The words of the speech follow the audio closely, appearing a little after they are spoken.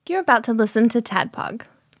You're about to listen to Tadpog.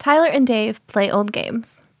 Tyler and Dave play old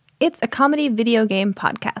games. It's a comedy video game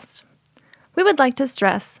podcast. We would like to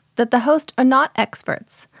stress that the hosts are not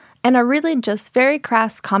experts and are really just very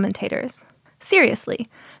crass commentators. Seriously,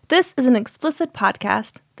 this is an explicit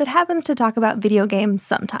podcast that happens to talk about video games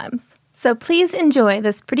sometimes. So please enjoy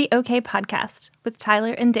this pretty okay podcast with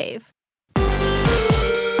Tyler and Dave.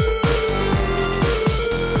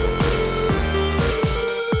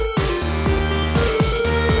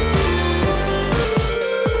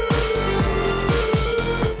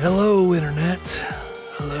 Hello, Internet.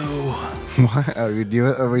 Hello. What?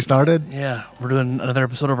 Are we started? Yeah, we're doing another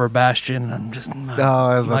episode of our Bastion. I'm just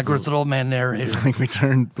my growth's an old man narrator. It's like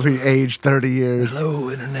we aged 30 years. Hello,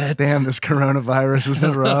 Internet. Damn, this coronavirus has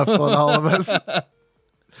been rough on all of us.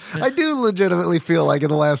 I do legitimately feel like in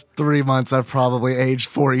the last 3 months I've probably aged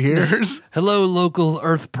 4 years. Hello, local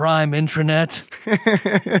Earth Prime intranet.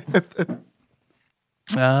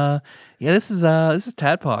 This is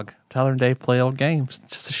Tadpog. Tyler and Dave play old games.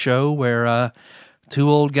 It's just a show where two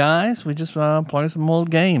old guys, we just play some old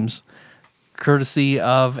games, courtesy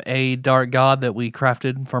of a dark god that we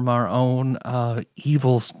crafted from our own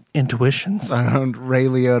evil intuitions. Our own Ray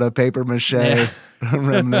Liotta paper mache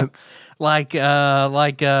remnants.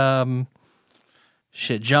 Adam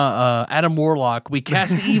Warlock. We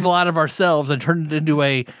cast the evil out of ourselves and turned it into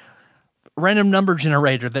a random number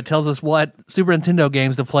generator that tells us what Super Nintendo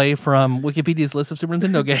games to play from Wikipedia's list of Super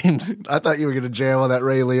Nintendo games. I thought you were going to jam on that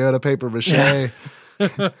Ray Liotta paper mache. Yeah.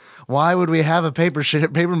 Why would we have a paper mache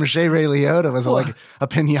Ray Liotta? Was it like a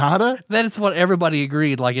pinata? That is what everybody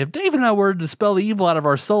agreed. Like, if Dave and I were to dispel the evil out of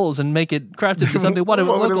our souls and make it crafted into something, what it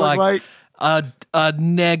would look like? A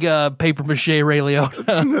nega paper mache Ray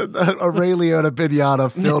Liotta. A Ray Liotta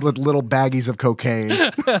pinata filled with little baggies of cocaine.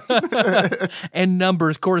 And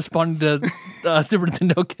numbers corresponding to Super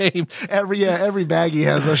Nintendo games. Every baggie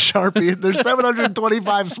has a Sharpie. There's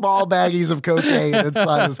 725 small baggies of cocaine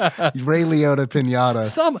inside this Ray Liotta pinata.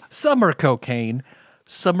 Some are cocaine.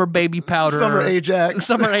 Some are baby powder. Some are Ajax.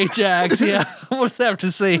 Yeah. We'll just have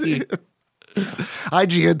to see.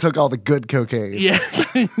 IGN took all the good cocaine. Yeah.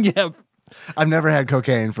 Yeah. I've never had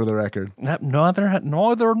cocaine, for the record. Neither have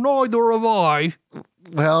I.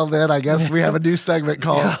 Well, then I guess we have a new segment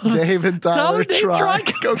called Dave and Tyler Try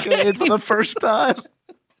Cocaine for the first time.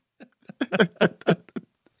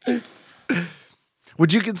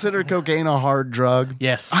 Would you consider cocaine a hard drug?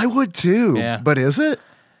 Yes. I would too. Yeah. But is it?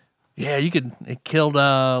 Yeah, it killed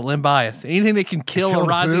Limp Bias. Anything that can kill a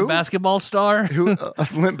rising basketball star. Who?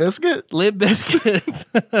 Limp Bizkit? Limp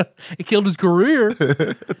Bizkit. It killed his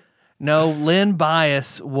career. No, Len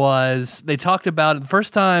Bias was, they talked about it the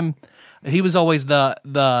first time, he was always the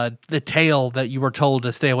tail that you were told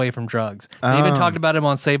to stay away from drugs. They even talked about him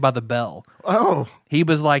on Saved by the Bell. Oh. He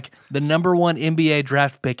was like the number one NBA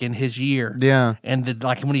draft pick in his year. Yeah. And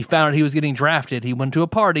when he found out he was getting drafted, he went to a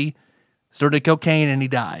party, started cocaine, and he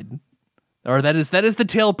died. Or that is the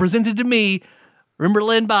tale presented to me. Remember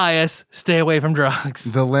Len Bias, stay away from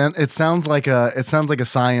drugs. It sounds like a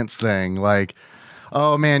science thing, like,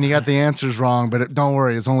 oh man, you got the answers wrong, but don't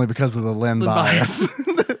worry, it's only because of the Len bias.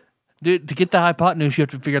 Dude, to get the hypotenuse, you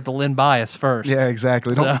have to figure out the Len bias first. Yeah,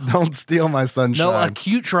 exactly. Don't steal my sunshine. No,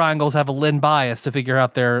 acute triangles have a Len bias to figure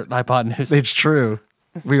out their hypotenuse. It's true.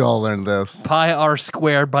 We all learned this. Pi r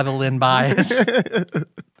squared by the Len bias.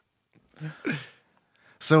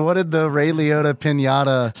 So what did the Ray Liotta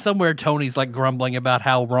pinata... Somewhere Tony's like grumbling about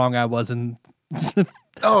how wrong I was in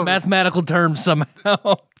mathematical terms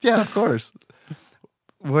somehow. Yeah, of course.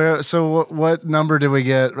 What number did we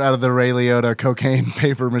get out of the Ray Liotta cocaine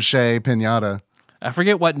paper mache pinata? I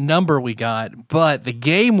forget what number we got, but the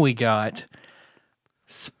game we got,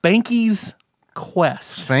 Spanky's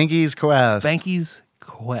Quest. Spanky's Quest. Spanky's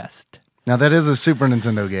Quest. Now that is a Super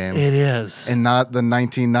Nintendo game. It is. And not the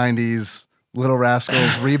 1990s Little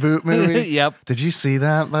Rascals reboot movie? Yep. Did you see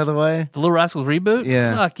that, by the way? The Little Rascals reboot?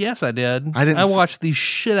 Yeah. Fuck, yes, I did. I watched the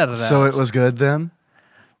shit out of that. So it was good then?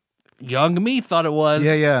 Young me thought it was.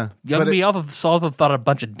 Yeah. Young me also thought a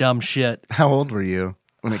bunch of dumb shit. How old were you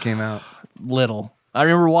when it came out? Little. I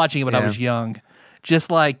remember watching it when I was young. Just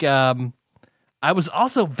like, I was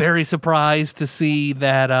also very surprised to see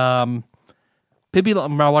that I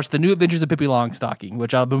watched The New Adventures of Pippi Longstocking,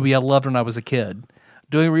 which a movie I loved when I was a kid.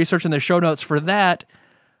 Doing research in the show notes for that,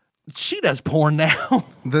 she does porn now.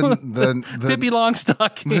 The Pippi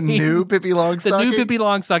Longstocking. The new Pippi Longstocking? The new Pippi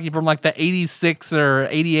Longstocking from like the 86 or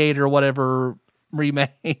 88 or whatever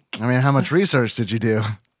remake. I mean, how much research did you do?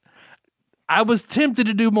 I was tempted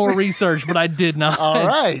to do more research, but I did not. All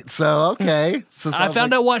right. So, okay. So I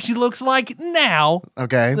found out what she looks like now.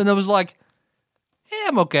 Okay. Then I was like, yeah,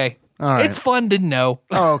 I'm okay. All right. It's fun to know.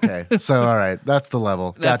 Oh, okay. So, all right. That's the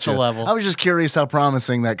level. That's Gotcha. the level. I was just curious how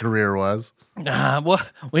promising that career was. Well,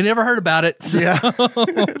 we never heard about it. So. Yeah.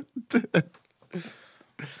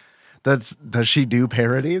 Does she do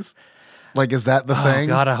parodies? Like, is that the thing?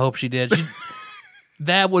 Oh God, I hope she did.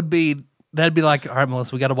 That'd be like, all right,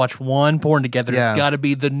 Melissa, we got to watch one porn together. Yeah. It's got to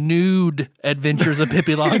be the nude adventures of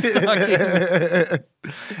Pippi Longstocking.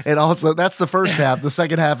 And also, that's the first half. The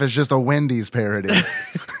second half is just a Wendy's parody.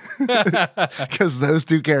 Because those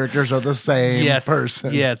two characters are the same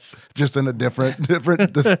person. Yes. Just in a different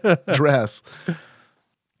dress.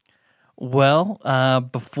 Well,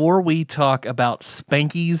 before we talk about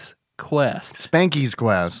Spanky's Quest, Spanky's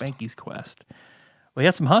Quest. we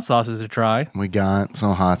got some hot sauces to try. We got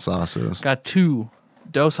some hot sauces. Got 2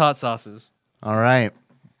 Dose hot sauces. All right.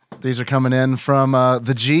 These are coming in from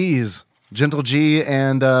the G's. Gentle G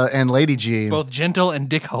and Lady G. Both gentle and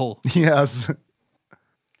dickhole. Yes.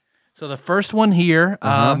 So the first one here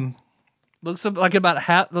looks like about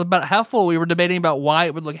half full. We were debating about why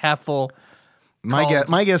it would look half full.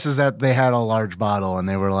 My guess is that they had a large bottle and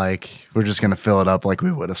they were like, we're just going to fill it up like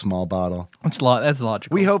we would a small bottle. That's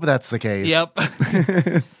logical. We hope that's the case. Yep.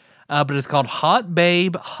 But it's called Hot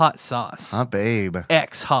Babe Hot Sauce. Hot Babe.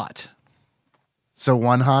 X hot. So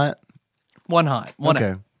one hot? One hot. One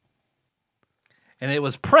okay. And it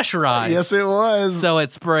was pressurized. Yes, it was. So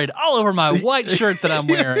it sprayed all over my white shirt that I'm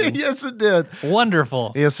wearing. Yes, it did.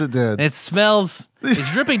 Wonderful. Yes, it did. It smells,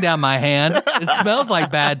 it's dripping down my hand. It smells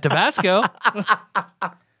like bad Tabasco.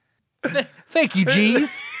 Thank you,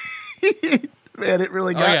 G's. Man, it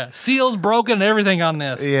really got... Oh, yeah. Seal's broken and everything on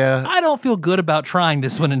this. Yeah. I don't feel good about trying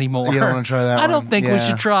this one anymore. You don't want to try that I don't think we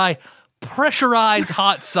should try pressurized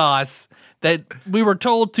hot sauce that we were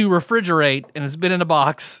told to refrigerate, and it's been in a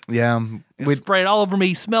box. Yeah. It sprayed all over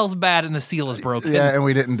me, smells bad, and the seal is broken. Yeah, and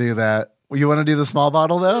we didn't do that. You want to do the small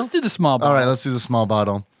bottle, though? Let's do the small bottle. All right, let's do the small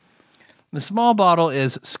bottle. The small bottle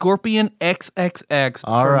is Scorpion XXX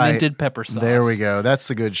All fermented right. pepper sauce. There we go. That's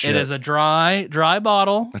the good shit. It is a dry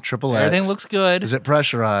bottle. A triple X. Everything looks good. Is it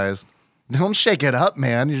pressurized? Don't shake it up,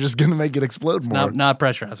 man. You're just going to make it explode more. Not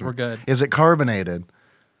pressurized. We're good. Is it carbonated?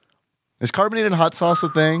 Is carbonated hot sauce a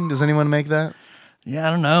thing? Does anyone make that? Yeah,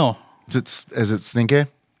 I don't know. Is it stinky?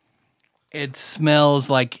 It smells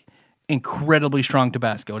like incredibly strong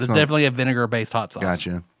Tabasco. It is definitely a vinegar-based hot sauce.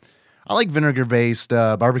 Gotcha. I like vinegar-based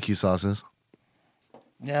barbecue sauces.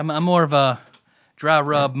 Yeah, I'm more of a dry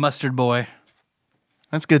rub mustard boy.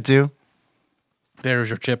 That's good, too. There's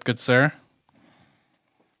your chip, good sir.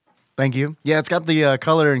 Thank you. Yeah, it's got the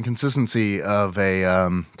color and consistency of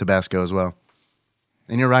a Tabasco as well.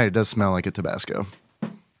 And you're right, it does smell like a Tabasco.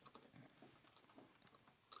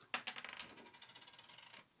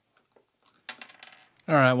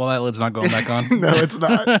 All right, well, that lid's not going back on. No, it's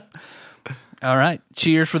not. All right,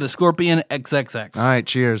 cheers for the Scorpion XXX. All right,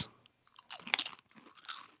 cheers.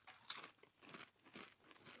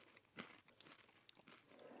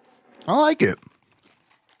 I like it.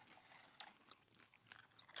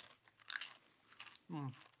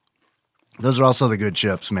 Those are also the good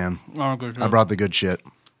chips, man. Oh, good. I brought the good shit.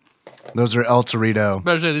 Those are El Torito.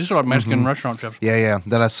 But these are like Mexican restaurant chips. Yeah.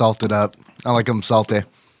 That I salted up. I like them salty.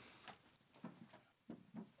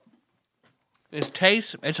 It's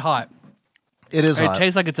hot. It is It hot.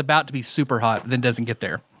 tastes like it's about to be super hot, but then doesn't get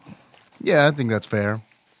there. Yeah, I think that's fair.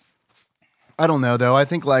 I don't know though. I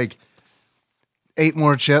think like 8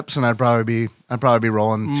 more chips and I'd probably be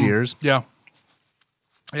rolling tears. Yeah.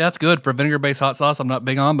 Yeah, that's good. For vinegar-based hot sauce, I'm not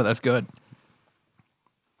big on, but that's good.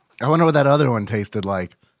 I wonder what that other one tasted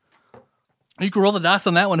like. You can roll the dice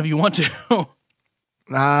on that one if you want to.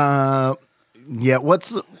 Yeah,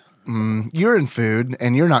 you're in food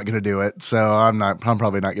and you're not going to do it. So I'm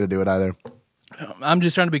probably not going to do it either. I'm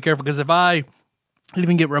just trying to be careful because if I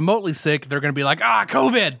even get remotely sick, they're going to be like,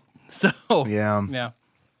 COVID. So, Yeah.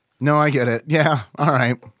 No, I get it. Yeah. All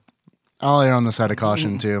right. I'll err on the side of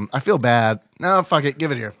caution too. I feel bad. No, fuck it.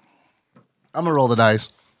 Give it here. I'm going to roll the dice.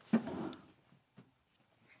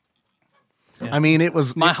 Yeah. I mean, it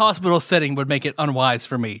was... My hospital setting would make it unwise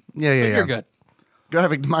for me. Yeah. You're good.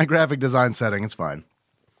 My graphic design setting, it's fine.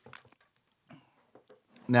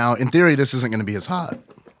 Now, in theory, this isn't going to be as hot.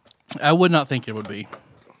 I would not think it would be.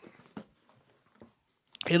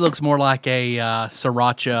 It looks more like a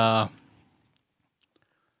sriracha.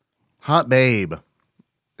 Hot Babe.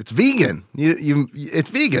 It's vegan. It's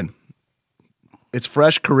vegan. It's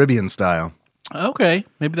fresh Caribbean style. Okay,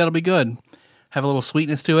 maybe that'll be good. Have a little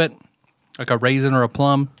sweetness to it, like a raisin or a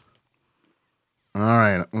plum. All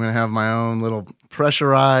right, I'm going to have my own little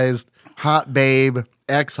pressurized Hot Babe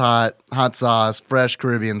X-Hot hot sauce, fresh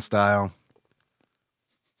Caribbean style.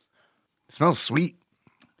 It smells sweet.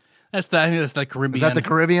 I think that's the Caribbean. Is that the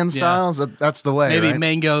Caribbean styles? That's the way. Maybe right?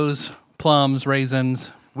 mangoes, plums,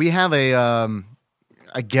 raisins. We have a,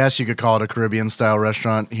 I guess you could call it a Caribbean style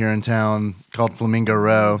restaurant here in town called Flamingo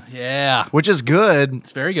Row, Yeah. which is good,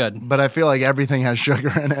 It's very good. but I feel like everything has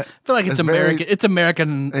sugar in it. I feel like it's American. It's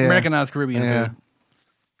Americanized Caribbean Yeah.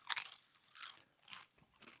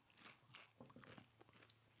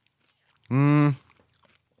 food.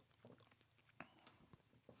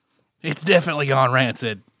 It's definitely gone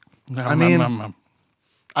rancid. I mean-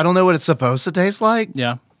 I don't know what it's supposed to taste like,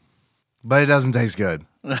 yeah, but it doesn't taste good.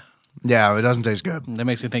 Yeah, it doesn't taste good. that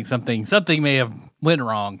makes me think something may have went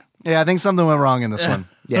wrong. Yeah, I think something went wrong in this one.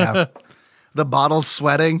 Yeah. The bottle's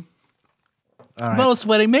sweating. A little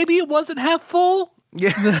sweaty. Maybe it wasn't half full.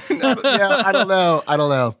 Yeah. Yeah, I don't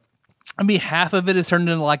know. I mean, half of it is turned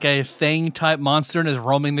into like a thing type monster and is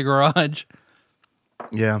roaming the garage.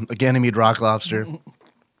 Yeah, a Ganymede rock lobster.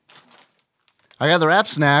 I got the Wrap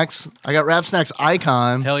Snacks. I got Wrap Snacks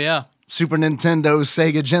Icon, Hell yeah. Super Nintendo,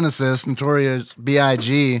 Sega Genesis, Notorious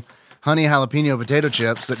B.I.G., honey jalapeno potato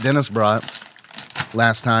chips that Dennis brought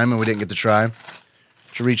last time and we didn't get to try.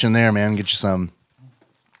 Should reach in there, man, get you some.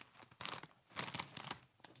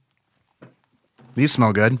 These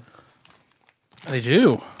smell good. They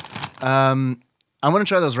do. I want to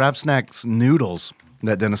try those Wrap Snacks noodles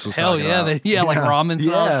that Dennis was Hell talking yeah. about. Like ramen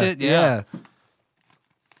style shit. Yeah.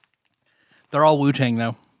 They're all Wu-Tang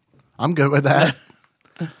though. I'm good with that.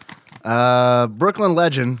 Brooklyn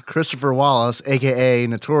legend Christopher Wallace, a.k.a.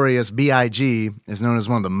 Notorious B.I.G., is known as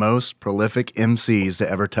one of the most prolific MCs to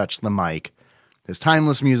ever touch the mic. His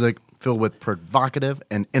timeless music, filled with provocative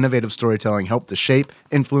and innovative storytelling, helped to shape,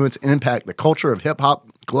 influence, and impact the culture of hip-hop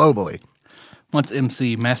globally. What's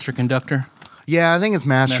MC? Master Conductor? Yeah, I think it's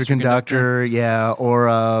Master Master Conductor, yeah, or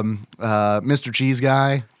Mr. Cheese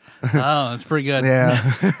Guy. Oh, that's pretty good.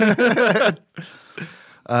 Yeah.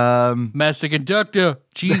 Master Conductor,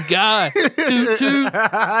 cheese guy. Toot, toot.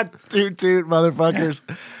 Toot, toot, motherfuckers.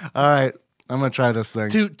 All right, I'm going to try this thing.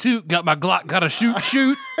 Toot, toot. Got my Glock. Got to shoot,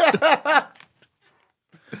 shoot.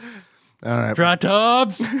 All right. Dry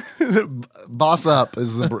tubs. Boss Up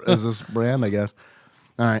is this brand, I guess.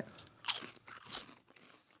 All right.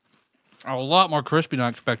 A lot more crispy than I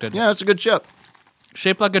expected. Yeah, it's a good chip.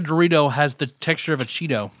 Shaped like a Dorito, has the texture of a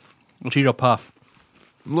Cheeto puff.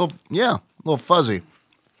 A little fuzzy.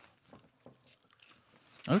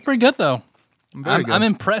 That was pretty good, though. Very good. I'm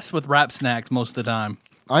impressed with Wrap Snacks most of the time.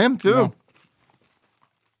 I am too. No.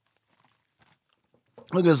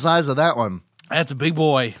 Look at the size of that one. That's a big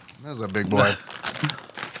boy. That's a big boy.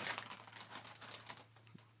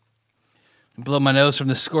 Blow my nose from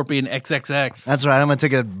the Scorpion XXX. That's right. I'm going to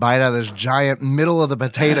take a bite out of this giant middle of the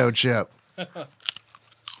potato chip.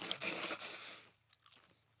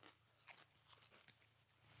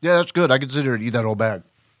 Yeah, that's good. I consider it eat that whole bag.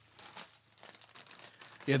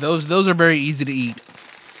 Yeah, those are very easy to eat.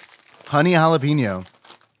 Honey jalapeno.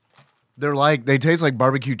 They taste like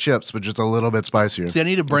barbecue chips, but just a little bit spicier. See, I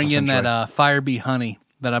need to bring That's in that essentially- Fire Bee honey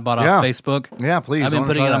that I bought off Yeah. Facebook. Yeah, please. I've I been wanna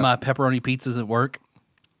putting try it on that. my pepperoni pizzas at work.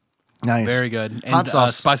 Nice. Very good. And Hot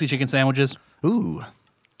sauce. spicy chicken sandwiches. Ooh.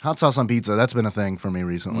 Hot sauce on pizza. That's been a thing for me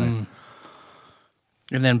recently.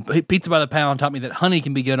 And then Pizza by the Pound taught me that honey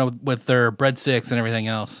can be good with their breadsticks and everything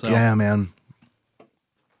else. So. Yeah, man.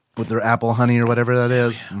 With their apple honey or whatever that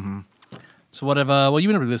is. Mhm. So what you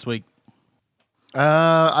been up to this week?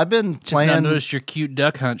 I've been Just now playing. noticed your cute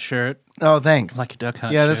duck hunt shirt. Oh, thanks. Like a duck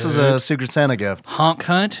hunt. Yeah, this is shirt. a Secret Santa gift. honk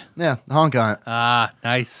hunt. Yeah, honk hunt. Ah,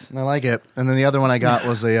 nice. I like it. And then the other one I got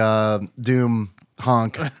was a Doom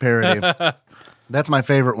honk parody. That's my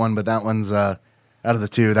favorite one, but that one's out of the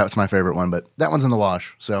two. That was my favorite one, but that one's in the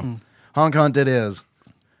wash. So honk hunt it is.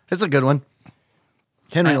 It's a good one.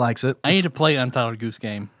 Henry likes it. I need to play Untitled Goose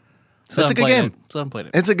Game. It's a good game. Still haven't played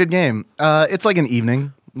it. It's a good game. It's like an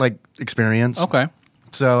evening experience. Okay.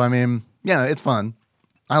 So I mean, yeah, it's fun.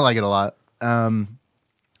 I like it a lot.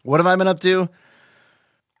 What have I been up to?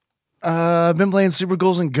 I've been playing Super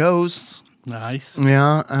Ghouls and Ghosts. Nice.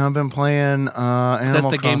 Yeah, I've been playing Animal That's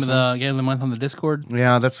the Crossing. game of the month on the Discord.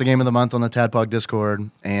 Yeah, that's the game of the month on the Tadpog Discord.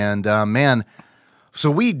 And man, so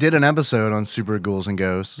we did an episode on Super Ghouls and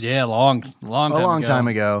Ghosts Yeah, long time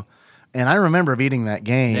ago. And I remember beating that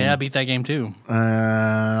game. Yeah, I beat that game too.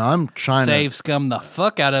 I'm trying Save scum the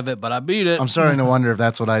fuck out of it, but I beat it. I'm starting to wonder if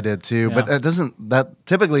that's what I did too. But Yeah. that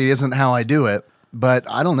typically isn't how I do it. But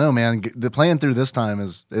I don't know, man. The playing through this time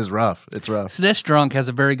is rough. It's rough. Snesh Drunk has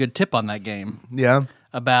a very good tip on that game Yeah.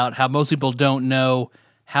 about how most people don't know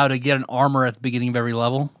how to get an armor at the beginning of every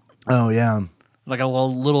level. Oh yeah. Like there's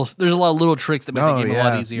a lot of little tricks that make the game a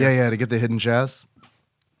lot easier. Yeah, to get the hidden chests.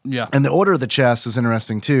 Yeah. And the order of the chest is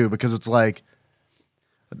interesting too, because it's like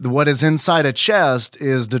what is inside a chest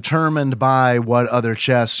is determined by what other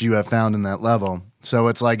chests you have found in that level. So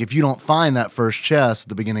it's like if you don't find that first chest at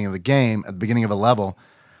the beginning of the game, at the beginning of a level,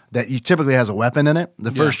 that you typically has a weapon in it,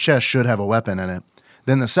 the first chest should have a weapon in it.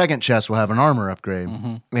 Then the second chest will have an armor upgrade.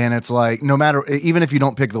 And it's like, no matter, even if you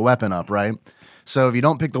don't pick the weapon up, right? So if you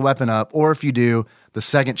don't pick the weapon up, or if you do, the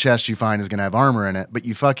second chest you find is going to have armor in it, but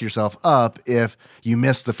you fuck yourself up if you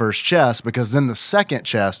miss the first chest, because then the second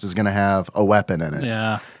chest is going to have a weapon in it.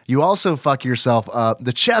 Yeah. You also fuck yourself up.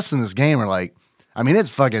 The chests in this game are like, I mean, it's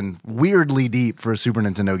fucking weirdly deep for a Super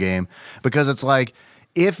Nintendo game, because it's like,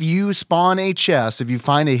 if you spawn a chest, if you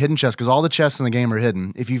find a hidden chest, because all the chests in the game are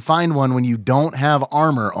hidden, if you find one when you don't have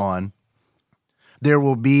armor on, there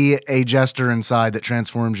will be a jester inside that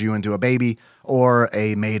transforms you into a baby or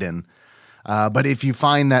a maiden. But if you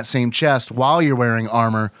find that same chest while you're wearing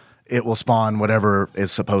armor, it will spawn whatever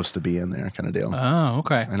is supposed to be in there, kind of deal. Oh,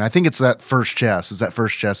 okay. And I think it's that first chest. It's that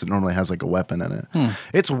first chest that normally has like a weapon in it.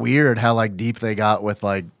 It's weird how like deep they got with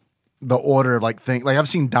like the order of like thing. Like I've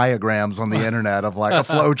seen diagrams on the internet of like a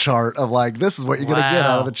flow chart of like, this is what you're going to get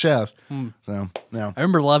out of the chest. So, yeah. I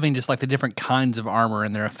remember loving just like the different kinds of armor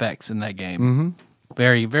and their effects in that game.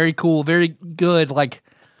 Very, very cool. Very good, like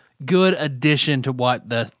good addition to what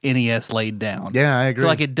the NES laid down. Yeah, I I agree. feel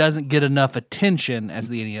like it doesn't get enough attention as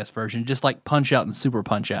the NES version, just like Punch Out and Super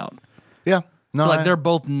Punch Out. Yeah. No, Like they're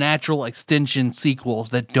both natural extension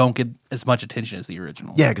sequels that don't get as much attention as the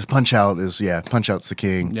original. yeah, because Punch Out's the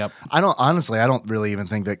king. Yep. I don't really even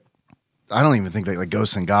think that like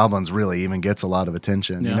Ghosts and Goblins really even gets a lot of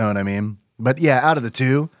attention. Yeah. You know what I mean? But yeah, out of the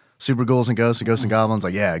two, Super Ghouls and Ghosts and Goblins,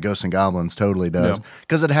 like yeah, Ghosts and Goblins totally does,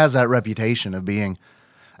 because it has that reputation of being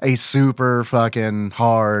a super fucking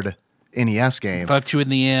hard NES game. Fucked you in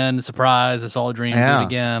the end, surprise, it's all a dream, do Yeah. it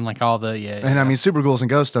again, like all the, And I mean, Super Ghouls and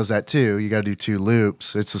Ghosts does that too. You got to do 2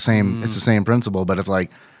 loops. It's the same. It's the same principle, but it's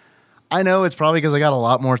like, I know it's probably because I got a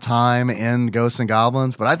lot more time in Ghosts and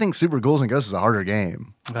Goblins, but I think Super Ghouls and Ghosts is a harder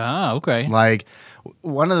game. Ah, okay. Like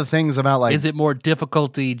one of the things about like, Is it more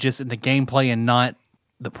difficulty just in the gameplay and not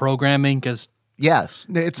the programming? Because yes,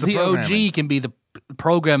 it's the programming. OG can be the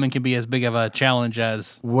programming can be as big of a challenge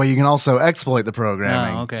as Well, you can also exploit the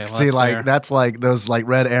programming. Oh, okay. Well, See, that's like fair. that's like those like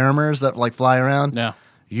red Aramers that like fly around. yeah.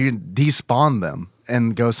 You can despawn them in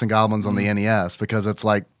Ghosts and Goblins on the NES because it's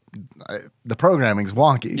like the programming's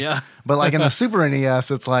wonky. Yeah. But like in the Super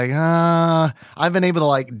NES, it's like I've been able to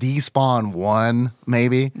like despawn one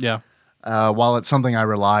maybe. Yeah. While it's something I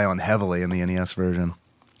rely on heavily in the NES version.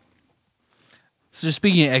 So just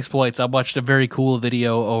speaking of exploits, I watched a very cool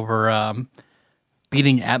video over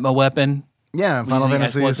beating Atma Weapon. Yeah, Final using Fantasy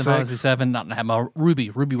exploits in Final Fantasy 6. 7, not Atma, Ruby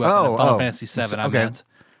Weapon in Oh, Final oh. Fantasy 7. I Okay. meant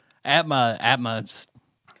Atma's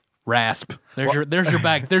Rasp. There's your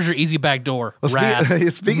back. There's your easy back door. Well, Rasp.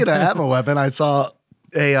 speaking of Atma Weapon, I saw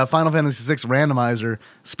a Final Fantasy 6 randomizer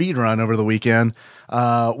speed run over the weekend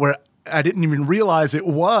where I didn't even realize it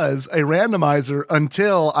was a randomizer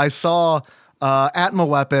until I saw Atma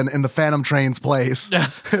Weapon in the Phantom Train's place. So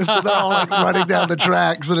they're all like running down the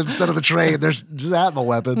tracks, and instead of the train, there's just Atma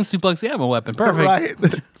Weapon. Suplex the Atma Weapon. Perfect.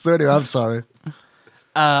 Right. So anyway, I'm sorry.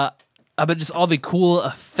 But just all the cool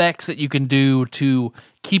effects that you can do to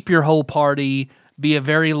keep your whole party, be a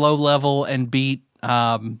very low level, and beat.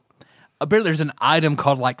 Apparently, there's an item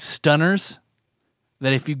called like stunners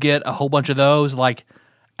that if you get a whole bunch of those, like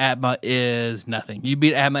Atma is nothing. You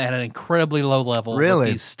beat Atma at an incredibly low level Really? with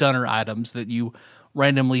these stunner items that you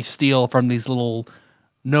randomly steal from these little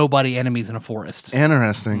nobody enemies in a forest.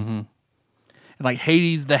 Interesting. And like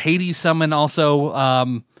Hades, the Hades summon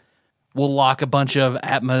also will lock a bunch of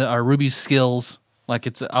Atma or Ruby skills. Like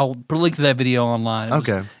I'll link to that video online. It was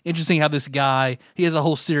Okay. interesting how this guy, he has a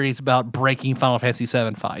whole series about breaking Final Fantasy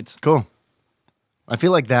VII fights. Cool. I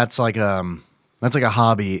feel like that's like a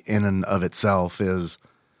hobby in and of itself, is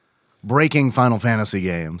breaking Final Fantasy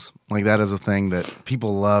games. Like that is a thing that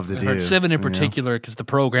people love to I do. heard 7 in you know? particular because the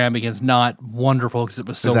programming is not wonderful because it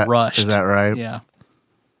was so Is that- rushed. is that right? Yeah.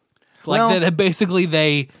 Like Well- that basically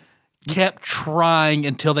they kept trying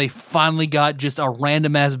until they finally got just a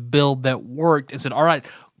random ass build that worked and said, all right,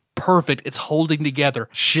 perfect, it's holding together.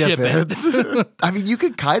 Ship it. I mean, you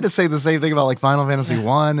could kind of say the same thing about like Final Fantasy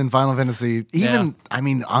 1 and Final Fantasy, even, I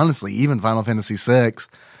mean, honestly, even Final Fantasy 6.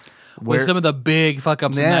 With some of the big fuck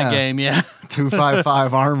ups in that Yeah. game, yeah.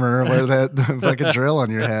 255 armor, where that fucking drill on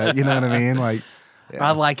your head. You know what I mean? Like,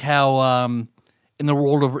 I like how in the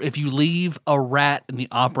world of, if you leave a rat in the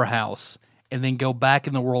opera house and then go back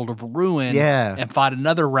in the world of ruin Yeah. and fight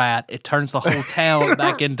another rat, it turns the whole town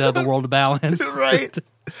back into the world of balance. right.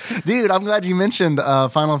 Dude, I'm glad you mentioned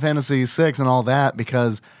Final Fantasy 6 and all that,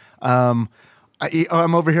 because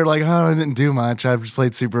I'm over here like, oh, I didn't do much. I've just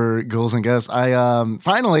played Super Ghouls and Ghosts. I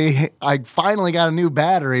finally got a new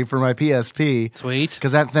battery for my PSP. Sweet.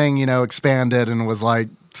 Because that thing, expanded and was like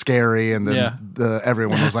scary, and then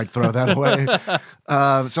everyone was like, throw that away.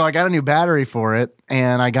 So I got a new battery for it,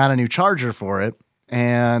 and I got a new charger for it,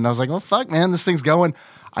 and I was like, well, fuck, man, this thing's going.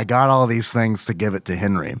 I got all these things to give it to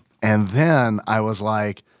Henry, and then I was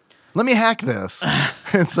like, let me hack this.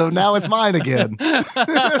 And so now it's mine again.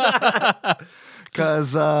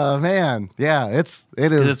 Because man, yeah, it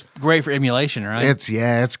is. It's great for emulation, right? It's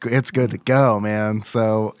good to go, man.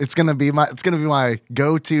 So it's gonna be my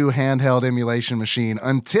go-to handheld emulation machine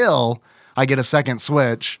until I get a second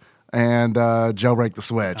Switch and jailbreak the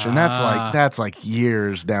Switch, and that's like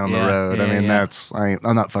years down the road. I mean,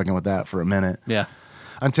 I'm not fucking with that for a minute. Yeah.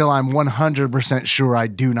 Until I'm 100% sure I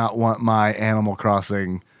do not want my Animal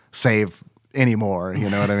Crossing save anymore.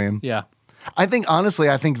 You know what I mean? Yeah. I think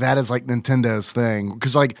that is like Nintendo's thing,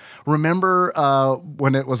 because like remember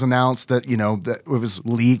when it was announced that that it was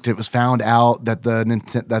leaked, it was found out that the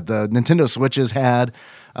Nintendo Switches had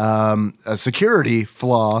a security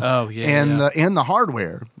flaw in the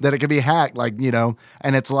hardware, that it could be hacked,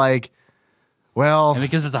 and it's like, well, and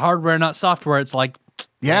because it's a hardware not software, it's like,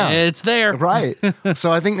 yeah, it's there. Right.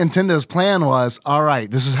 So I think Nintendo's plan was, all right,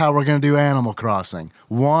 this is how we're going to do Animal Crossing.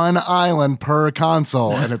 One island per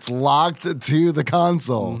console, and it's locked to the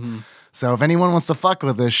console. Mm-hmm. So if anyone wants to fuck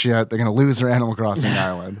with this shit, they're going to lose their Animal Crossing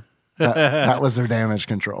island. That was their damage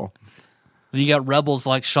control. You got rebels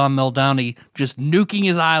like Sean Muldowney just nuking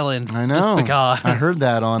his island. I know. Just because. I heard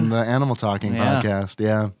that on the Animal Talking podcast.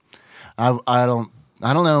 Yeah.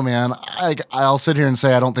 I don't know, man. I'll sit here and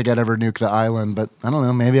say I don't think I'd ever nuke the island, but I don't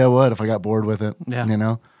know. Maybe I would if I got bored with it. Yeah.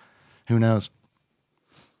 Who knows?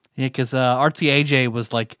 Yeah, because RTAJ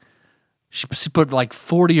was like, she put like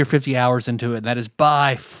 40 or 50 hours into it. That is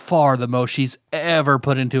by far the most she's ever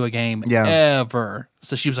put into a game. Yeah. Ever.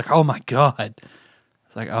 So she was like, oh my God.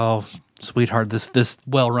 It's like, oh, sweetheart, this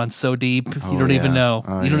well runs so deep. You don't even know.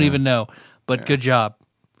 You don't even know. But good job.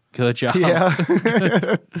 Good job. Yeah.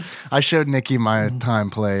 I showed Nikki my time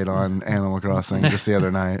played on Animal Crossing just the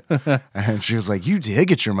other night. And she was like, you did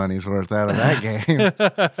get your money's worth out of that game.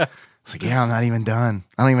 I was like, yeah, I'm not even done.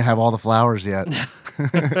 I don't even have all the flowers yet.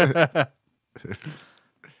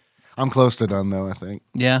 I'm close to done, though, I think.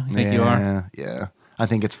 Yeah, you think you are? Yeah. I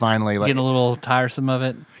think it's finally like... Getting a little tiresome of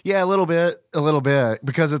it? Yeah, a little bit.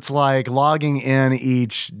 Because it's like logging in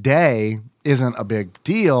each day isn't a big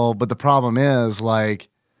deal, but the problem is like,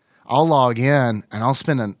 I'll log in and I'll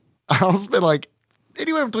spend like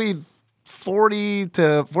anywhere between 40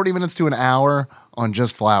 minutes to an hour on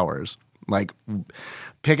just flowers, like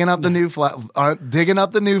picking up the new digging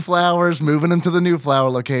up the new flowers, moving them to the new flower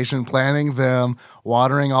location, planting them,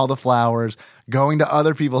 watering all the flowers, going to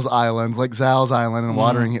other people's islands like Zal's island and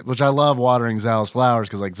watering it, which I love watering Zal's flowers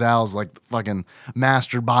because like Zal's like the fucking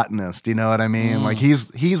master botanist, you know what I mean? Like he's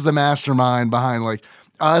the mastermind behind like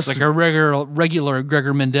us. It's like a regular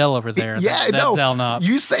Gregor Mendel over there. Yeah, that's Zalnop.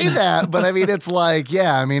 You say that, but I mean, it's like,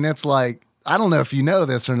 I don't know if you know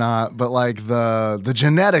this or not, but like the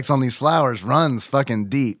genetics on these flowers runs fucking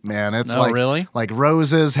deep, man. It's really? Like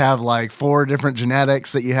roses have like 4 different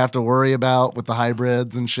genetics that you have to worry about with the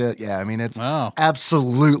hybrids and shit. Yeah, I mean, it's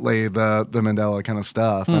absolutely the Mandela kind of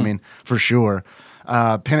stuff. I mean, for sure.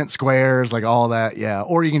 Pennant squares, like all that, yeah.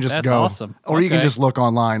 Or you can just go, awesome. Or you can just look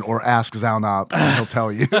online or ask Zalnop, and he'll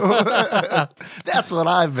tell you. That's what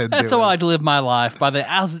I've been doing. That's how I live my life, by the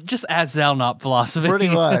just as Zalnop philosophy. Pretty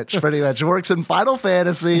much. It works in Final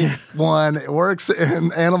Fantasy 1. It works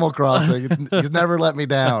in Animal Crossing. He's never let me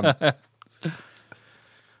down.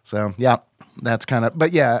 So yeah, that's kind of.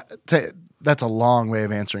 But yeah, that's a long way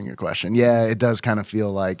of answering your question. Yeah, it does kind of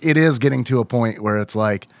feel like it is getting to a point where it's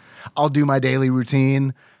like, I'll do my daily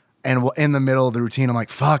routine, and in the middle of the routine, I'm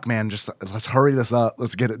like, fuck, man, just let's hurry this up.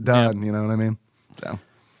 Let's get it done. Yep. You know what I mean? So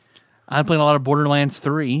I'm playing a lot of Borderlands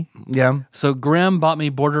 3. Yeah. So Grim bought me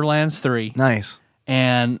Borderlands 3. Nice.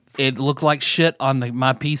 And it looked like shit on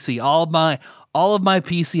my PC. All of my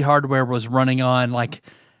PC hardware was running on like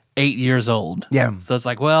 8 years old. Yeah. So it's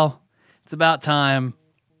like, well, it's about time.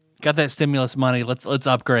 Got that stimulus money. Let's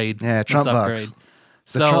upgrade. Yeah, Trump bucks. Upgrade.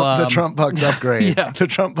 The Trump bucks upgrade. Yeah. The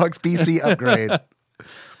Trump bucks PC upgrade.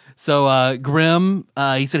 So Grim,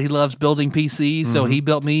 he said he loves building PCs, so he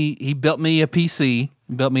built me a PC,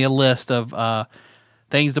 built me a list of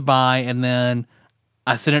things to buy, and then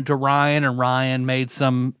I sent it to Ryan, and Ryan made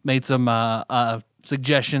some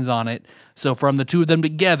suggestions on it. So from the two of them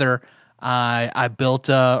together, I built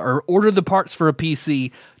or ordered the parts for a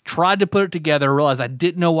PC, tried to put it together, realized I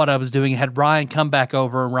didn't know what I was doing, had Ryan come back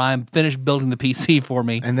over, and Ryan finished building the PC for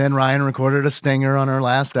me. And then Ryan recorded a stinger on our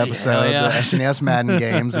last episode, the SNES Madden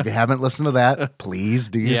games. If you haven't listened to that, please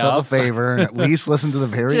do yourself a favor and at least listen to the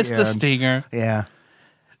very end. Just the stinger. Yeah.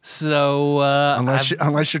 So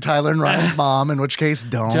unless you're Tyler and Ryan's mom, in which case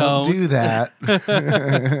don't do that.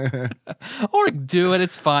 Or do it,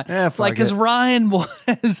 it's fine. Yeah, because Ryan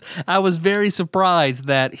I was very surprised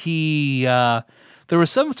that he there was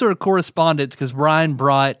some sort of correspondence because Ryan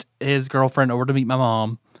brought his girlfriend over to meet my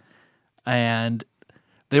mom, and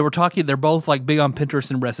they were talking. They're both like big on Pinterest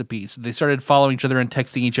and recipes. They started following each other and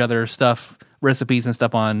texting each other recipes and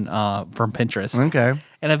stuff on from Pinterest. Okay,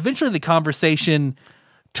 and eventually the conversation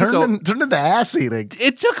turned into ass eating.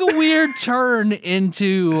 It took a weird turn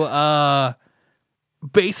into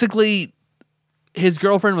basically his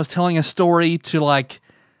girlfriend was telling a story to like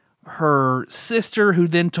her sister, who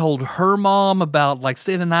then told her mom about like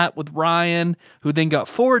staying the night with Ryan, who then got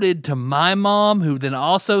forwarded to my mom, who then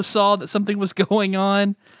also saw that something was going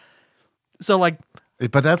on. So like,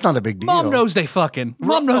 but that's not a big deal. Mom knows they fucking.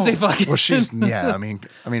 Well, she's I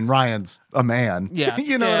mean, Ryan's a man. Yeah,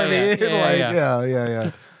 you know what I mean.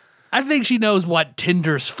 Yeah. I think she knows what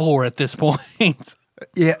Tinder's for at this point.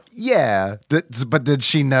 Yeah. But did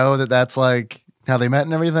she know that that's like how they met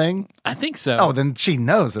and everything? I think so. Oh, then she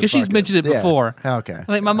knows it. Because she's mentioned it before. Okay. I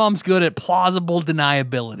think my mom's good at plausible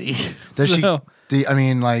deniability. Does she? I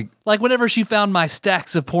mean, like whenever she found my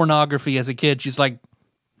stacks of pornography as a kid, she's like,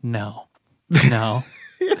 no.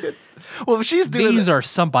 Well, if she's doing these are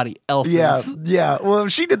somebody else's. Yeah. Well,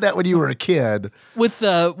 if she did that when you were a kid, with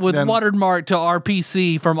watermark to our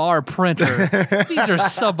PC from our printer, these are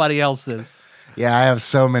somebody else's. Yeah, I have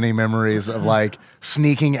so many memories of like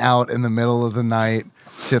sneaking out in the middle of the night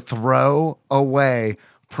to throw away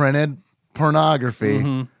printed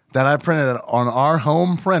pornography that I printed on our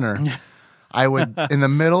home printer. I would, in the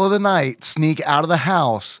middle of the night, sneak out of the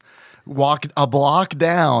house, walk a block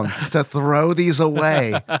down to throw these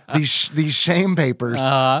away, these shame papers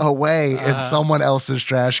away in someone else's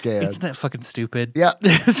trash can. Isn't that fucking stupid? Yeah.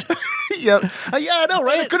 Yeah, I know,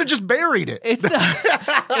 right? I could have just buried it.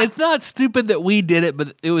 It's not stupid that we did it,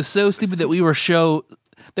 but it was so stupid that we were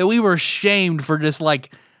shamed for just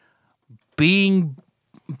like being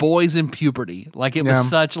boys in puberty. Like it was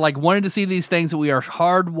such like wanting to see these things that we are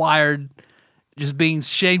hardwired. Just being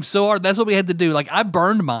shamed so hard. That's what we had to do. Like I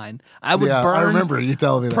burned mine. I would burn. I remember you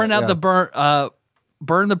telling me that. Print out the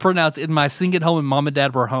burn the printouts in my sink at home when mom and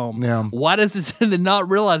dad were home. Yeah. Why does this then not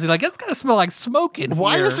realizing like it's gotta smell like smoke in here?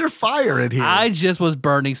 Why is there fire in here? I just was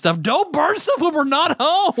burning stuff. Don't burn stuff when we're not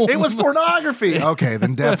home. It was pornography. Okay,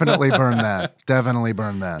 then definitely burn that. Definitely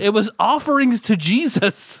burn that. It was offerings to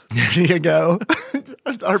Jesus. There you go.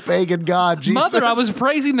 Our pagan God, Jesus. Mother, I was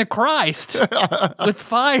praising the Christ with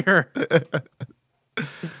fire.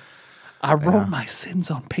 I wrote my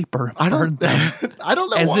sins on paper and burned them. I don't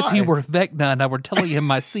know as why. if he were Vecna and I were telling him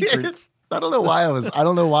my secrets. I don't know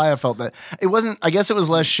why I felt that. It wasn't, I guess it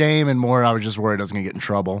was less shame and more I was just worried I was going to get in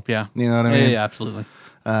trouble. Yeah. You know what I mean? Yeah, absolutely.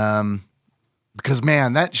 Because,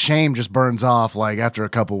 man, that shame just burns off like after a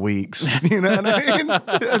couple weeks. You know what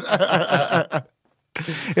I mean?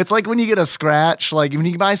 It's like when you get a scratch, like when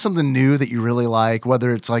you buy something new that you really like,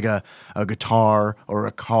 whether it's like a guitar or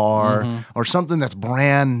a car or something that's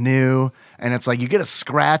brand new, and it's like you get a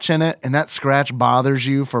scratch in it, and that scratch bothers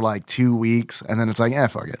you for like 2 weeks, and then it's like,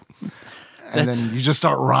 fuck it. And then you just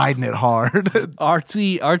start riding it hard.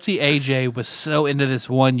 Artsy AJ was so into this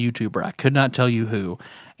one YouTuber, I could not tell you who,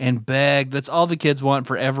 and begged, that's all the kids want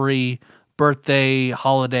for every birthday,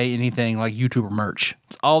 holiday, anything, like YouTuber merch.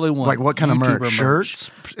 It's all they want. Like what kind YouTuber of merch?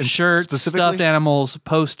 Shirts, stuffed animals,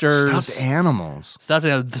 posters. Stuffed animals.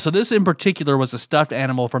 So this in particular was a stuffed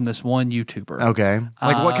animal from this one YouTuber. Okay.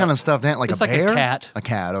 Like what kind of stuffed animal? Like it's a like bear? a cat. A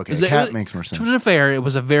cat, okay. A cat makes more sense. To be fair, it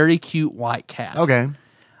was a very cute white cat. Okay.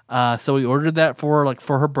 So we ordered that for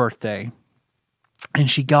her birthday. And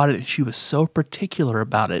she got it, and she was so particular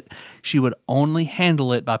about it. She would only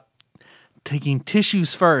handle it by taking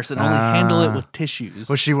tissues first and only handle it with tissues.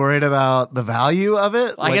 Was she worried about the value of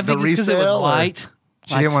it? Like I think the just because it was white,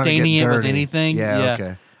 she didn't want to staining get it dirty. with anything. Yeah,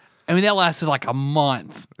 okay. I mean, that lasted like a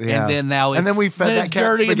month. Yeah. And then now And then we fed that it's cat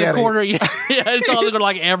dirty spaghetti. in the corner. Yeah, it's all looking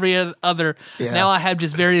like every other. Yeah. Now I have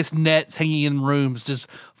just various nets hanging in rooms just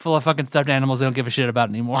full of fucking stuffed animals they don't give a shit about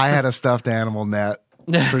anymore. I had a stuffed animal net.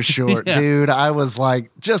 For sure. Yeah. Dude, I was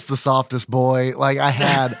like just the softest boy. Like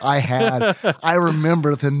I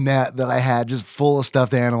remember the net that I had just full of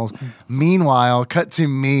stuffed animals. Meanwhile, cut to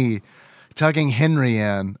me tucking Henry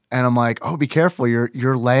in, and I'm like, "Oh, be careful.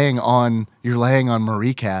 You're laying on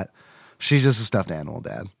Marie Cat." She's just a stuffed animal,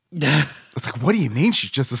 Dad. It's like, what do you mean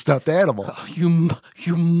she's just a stuffed animal? You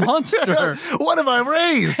monster. What have I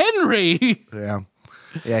raised? Henry. Yeah.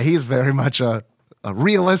 Yeah, he's very much a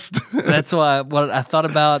realist. That's why what I thought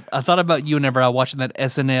about you whenever I was watching that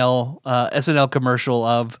SNL commercial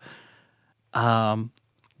of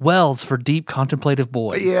Wells for Deep Contemplative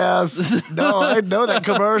Boys. Yes. No, I know that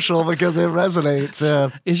commercial because it resonates.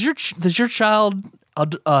 Does your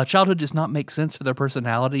childhood just not make sense for their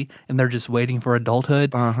personality and they're just waiting for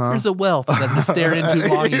adulthood? There's a well for them to stare into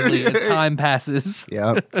longingly as time passes.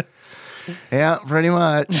 Yep. Yeah, pretty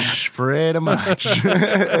much. Pretty much.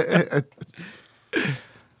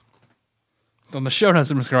 On the show notes,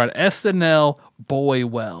 I'm just going to write SNL Boy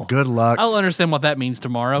Well. Good luck. I'll understand what that means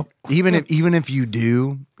tomorrow. Even if you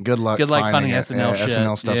do, good luck. Good luck finding it. SNL shit.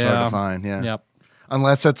 SNL stuff's hard to find. Yeah. Yep.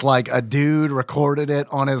 Unless it's like a dude recorded it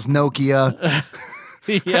on his Nokia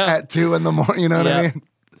Yeah. at 2 a.m. You know what I mean?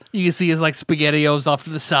 You can see his like SpaghettiOs off to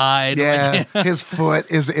the side. Yeah. His foot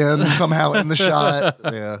is somehow in the shot.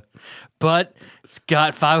 Yeah. But it's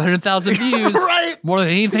got 500,000 views. Right. More than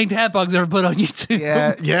anything Tadpog's ever put on YouTube.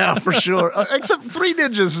 Yeah, for sure. Except Three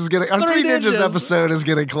Ninjas is getting, our Three Ninjas episode is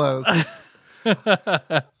getting close.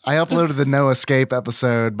 I uploaded the No Escape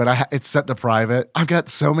episode, but it's set to private. I've got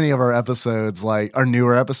so many of our episodes, like our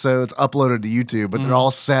newer episodes, uploaded to YouTube, but they're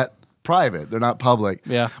all set private. They're not public.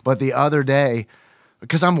 Yeah. But the other day,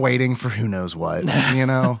 because I'm waiting for who knows what, you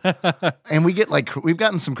know? And we've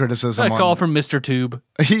gotten some criticism. A call from Mr. Tube.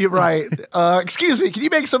 You're right. Excuse me, can you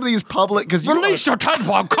make some of these public? Because Release your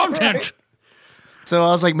Tadpog content. Right. So I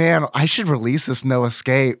was like, man, I should release this No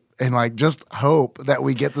Escape and like just hope that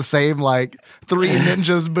we get the same like Three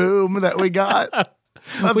Ninjas boom that we got.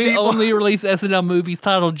 We only release SNL movies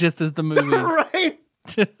titled just as the movies. Right.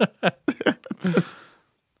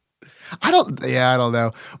 I don't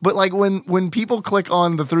know. But like when people click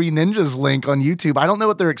on the Three Ninjas link on YouTube, I don't know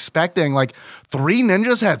what they're expecting. Like Three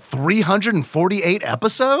Ninjas had 348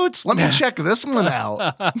 episodes? Let me check this one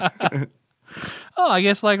out. Oh, I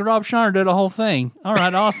guess like Rob Schneider did a whole thing. All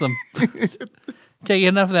right, awesome. Can't get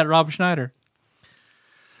enough of that Rob Schneider.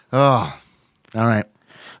 Oh, all right.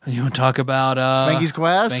 You want to talk about Spanky's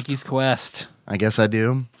Quest? Spanky's Quest. I guess I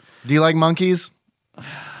do. Do you like monkeys?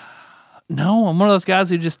 No, I'm one of those guys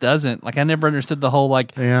who just doesn't. Like, I never understood the whole,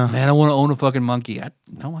 like, man, I want to own a fucking monkey.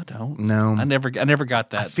 No, I don't. No. I never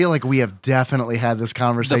got that. I feel like we have definitely had this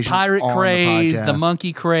conversation. The pirate on craze, the the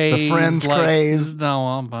monkey craze. The friends craze. No,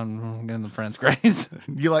 I'm getting the friends craze.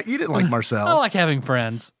 You didn't like Marcel. I like having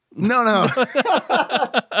friends. No.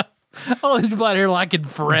 All these people out here liking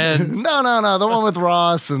Friends. No. The one with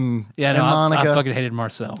Ross and Monica. I fucking hated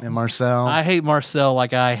Marcel. And Marcel. I hate Marcel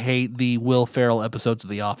like I hate the Will Ferrell episodes of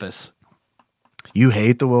The Office. You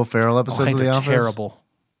hate the Will Ferrell episodes of The Office? Terrible.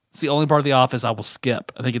 It's the only part of The Office I will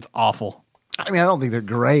skip. I think it's awful. I mean, I don't think they're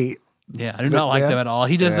great. Yeah, I do not like them at all.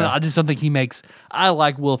 He doesn't. Yeah. I just don't think he makes. I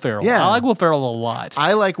like Will Ferrell. Yeah. I like Will Ferrell a lot.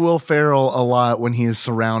 I like Will Ferrell a lot when he is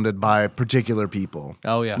surrounded by particular people.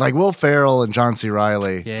 Oh yeah, like Will Ferrell and John C.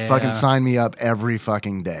 Reilly. Yeah. Fucking sign me up every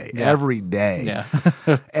fucking day. Yeah. Every day.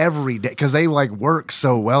 Yeah, every day because they like work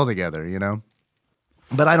so well together, you know.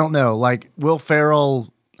 But I don't know. Like Will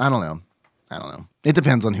Ferrell, I don't know. It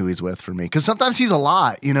depends on who he's with for me because sometimes he's a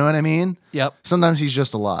lot. You know what I mean? Yep. Sometimes he's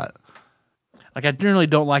just a lot. Like, I generally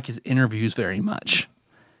don't like his interviews very much.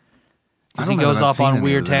 Because he know goes that I've off seen on any of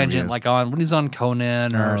weird his tangent, interviews. like when he's on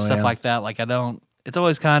Conan or stuff like that. Like, I don't. It's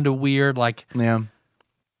always kind of weird. Like, Yeah,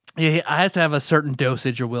 I have to have a certain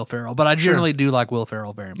dosage of Will Ferrell, but I generally do like Will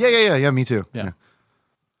Ferrell very much. Yeah. Me too. Yeah.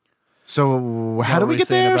 So how What do were we we get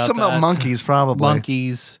saying there? about Something about that? monkeys, probably.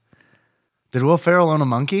 Monkeys. Did Will Ferrell own a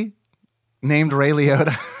monkey named Ray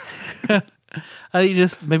Liotta?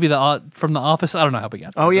 Maybe from The Office. I don't know how we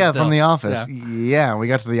got there. Oh yeah, But from still. The Office. Yeah, we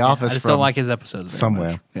got to The Office. I just from don't like his episodes very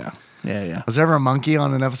somewhere. much. Yeah. Was there ever a monkey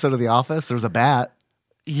on an episode of The Office? There was a bat.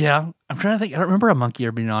 Yeah, I'm trying to think. I don't remember a monkey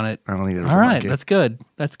ever being on it. I don't think there was All a right, monkey. that's good.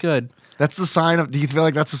 That's good. That's the sign of. Do you feel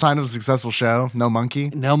like that's the sign of a successful show? No monkey.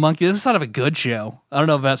 No monkey. This is not of a good show. I don't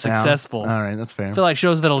know if that's successful. All right, that's fair. I feel like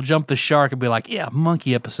shows that'll jump the shark and be like, yeah,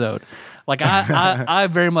 monkey episode. Like I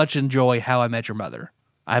very much enjoy How I Met Your Mother.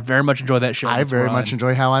 I very much enjoy that show. I very much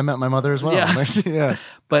enjoy How I Met My Mother as well. Yeah. Yeah.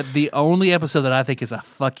 But the only episode that I think is a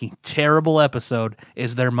fucking terrible episode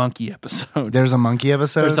is their monkey episode. There's a monkey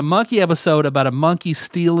episode. There's a monkey episode about a monkey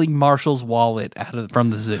stealing Marshall's wallet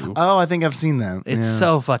from the zoo. Oh, I think I've seen that. It's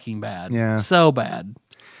so fucking bad. Yeah. So bad.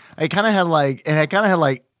 It kind of had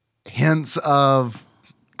like hints of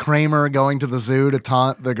Kramer going to the zoo to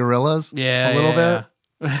taunt the gorillas. Yeah. a little yeah. bit.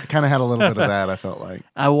 Kind of had a little bit of that. I felt like.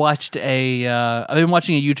 I've been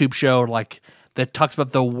watching a YouTube show like that talks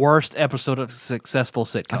about the worst episode of a successful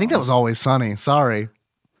sitcom. I think that was Always Sunny. Sorry.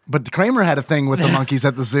 But Kramer had a thing with the monkeys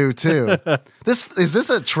at the zoo too. Is this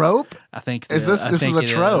a trope? I think This is a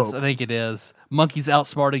trope. I think it is. Monkeys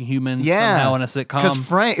outsmarting humans somehow in a sitcom.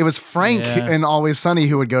 Because it was Frank in Always Sunny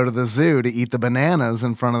who would go to the zoo to eat the bananas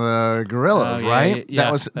in front of the gorillas, right?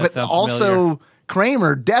 Yeah, but also familiar.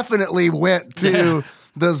 Kramer definitely went to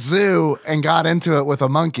the zoo and got into it with a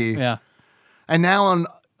monkey. Yeah. And now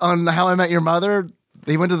on How I Met Your Mother,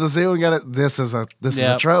 he went to the zoo and got it. This is a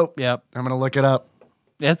trope. Yep. I'm gonna look it up.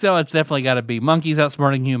 It's definitely got to be monkeys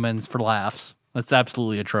outsmarting humans for laughs. That's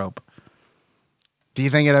absolutely a trope. Do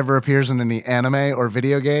you think it ever appears in any anime or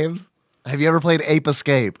video games? Have you ever played Ape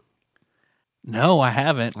Escape? No, I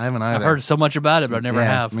haven't. I haven't either. I've heard so much about it, but I never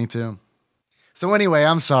have. Me too. So anyway,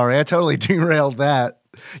 I'm sorry. I totally derailed that.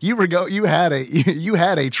 You had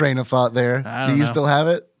a train of thought there. Do you still have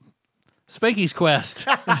it? Spanky's Quest.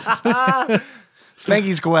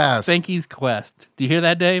 Spanky's Quest. Spanky's Quest. Do you hear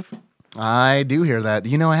that, Dave? I do hear that.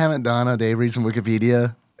 You know, I haven't done a Dave Reads from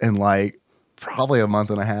Wikipedia in probably a month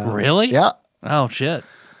and a half. Really? Yeah. Oh, shit.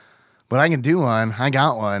 But I can do one. I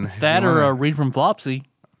got one. It's that or a read from Flopsy.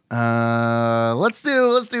 Let's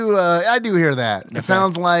do I do hear that. Okay. It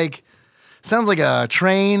sounds like a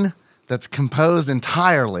train that's composed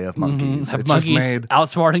entirely of monkeys. Mm-hmm. It's monkeys just made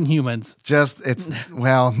outsmarting humans.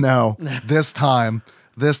 No. This time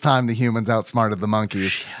the humans outsmarted the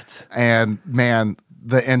monkeys. Shit. And man,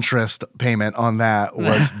 the interest payment on that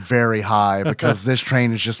was very high because this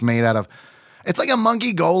train is just made out of, it's like a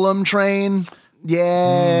monkey golem train.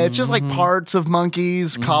 Yeah, it's just like parts of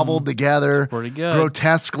monkeys cobbled together pretty good.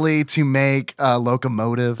 grotesquely to make a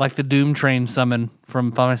locomotive. Like the Doom Train summon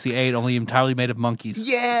from Final Fantasy VIII, only entirely made of monkeys.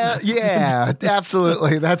 Yeah,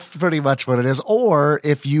 absolutely. That's pretty much what it is. Or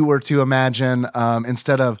if you were to imagine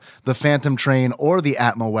instead of the Phantom Train or the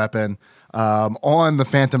Atma weapon, on the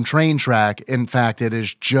Phantom Train track, in fact, it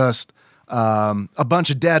is just a bunch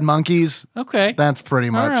of dead monkeys. Okay. That's pretty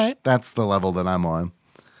much, right. That's the level that I'm on.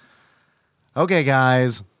 Okay,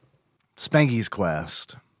 guys, Spanky's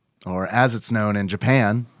Quest, or as it's known in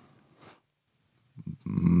Japan,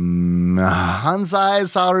 Hansai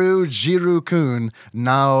Saru Jiru-kun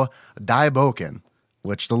no Daiboken,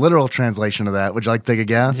 which the literal translation of that, would you like to take a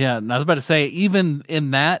guess? Yeah, I was about to say, even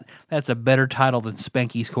in that's a better title than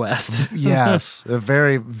Spanky's Quest. Yes,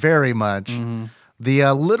 very, very much. Mm-hmm.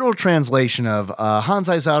 The literal translation of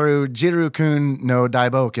Hansai Saru Jiru-kun no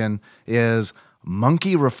Daiboken is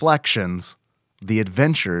Monkey Reflections, The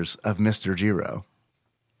Adventures of Mr. Jiro.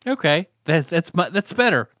 Okay, that's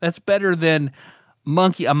better. That's better than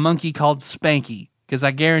a monkey called Spanky. Because I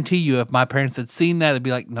guarantee you, if my parents had seen that, they'd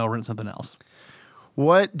be like, "No, rent something else."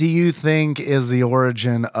 What do you think is the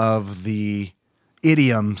origin of the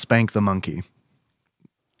idiom "spank the monkey"?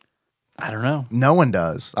 I don't know. No one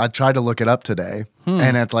does. I tried to look it up today,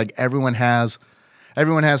 and it's like everyone has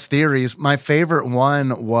theories. My favorite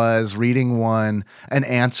one was reading an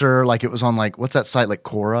answer, like it was on what's that site, like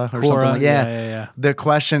Quora or something? Yeah. The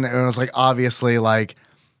question, it was obviously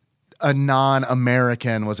a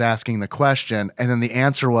non-American was asking the question, and then the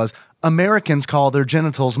answer was, Americans call their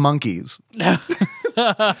genitals monkeys. And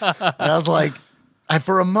I was like,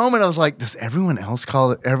 for a moment I was like, does everyone else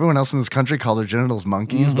in this country call their genitals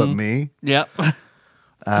monkeys but me? Yep.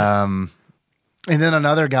 And then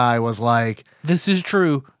another guy was like, "This is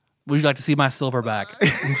true. Would you like to see my silverback?"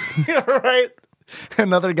 Right.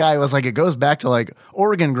 Another guy was like, it goes back to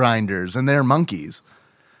organ grinders and they're monkeys.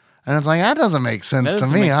 And it's like, that doesn't make sense to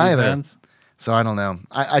me either. Sense. So I don't know.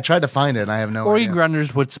 I tried to find it and I have no idea. Organ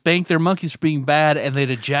grinders would spank their monkeys for being bad and they'd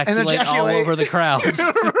ejaculate all over the crowds.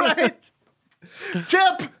 Right.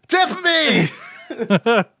 Tip me.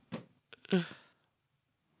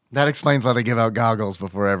 That explains why they give out goggles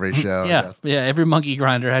before every show. Yeah. Every monkey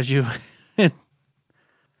grinder has you.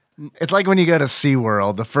 It's like when you go to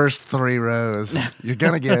SeaWorld, the first 3 rows, you're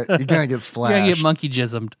gonna get splashed. You're gonna get monkey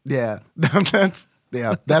jismed. Yeah.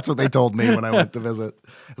 That's what they told me when I went to visit.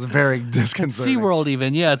 It was very disconcerting. SeaWorld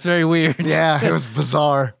even, yeah, it's very weird. Yeah, it was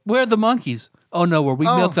bizarre. Where are the monkeys? Oh no, we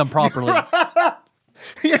milk them properly.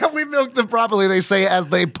 Yeah, we milk them properly, they say, as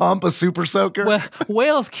they pump a super soaker. Well,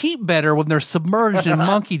 whales keep better when they're submerged in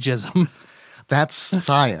monkey jism. That's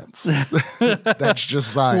science. That's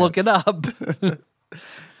just science. Look it up.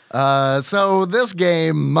 So this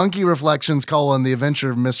game, Monkey Reflections: The Adventure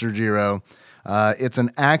of Mr. Jiro, it's an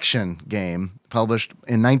action game published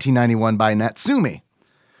in 1991 by Natsumi.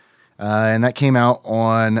 And that came out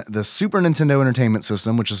on the Super Nintendo Entertainment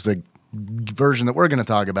System, which is the version that we're going to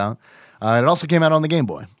talk about. It also came out on the Game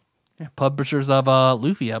Boy. Yeah, publishers of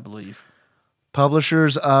Lufia, I believe.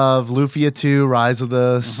 Publishers of Lufia 2, Rise of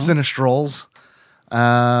the Sinistrals.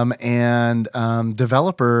 and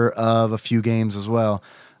developer of a few games as well.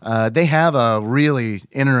 They have a really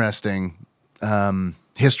interesting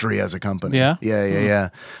history as a company. Yeah? Yeah.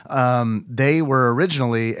 They were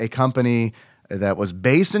originally a company that was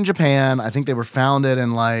based in Japan. I think they were founded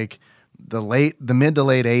in like the mid to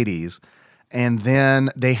late 80s. And then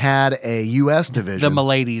they had a U.S. division. The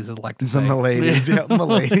Miladies, I'd like to say. The Miladies, yeah,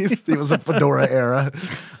 Miladies. It was a Fedora era.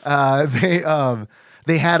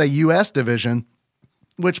 They had a U.S. division,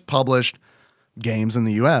 which published games in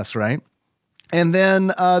the U.S., right? And then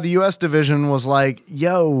the U.S. division was like,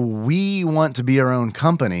 yo, we want to be our own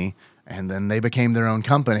company. And then they became their own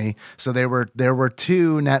company. So there were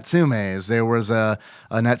two Natsumes. There was a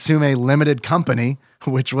Natsume Limited Company,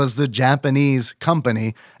 which was the Japanese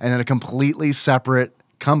company, and then a completely separate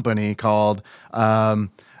company called Natsume.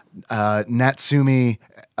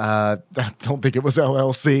 I don't think it was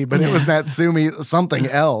LLC, but it was Natsume something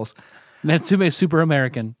else. Natsume Super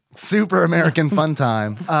American. Super American Fun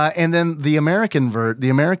Time. And then the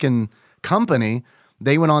American company,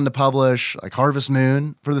 they went on to publish like Harvest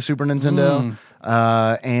Moon for the Super Nintendo.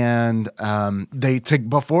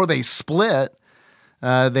 Before they split,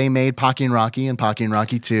 they made Pocky & Rocky and Pocky &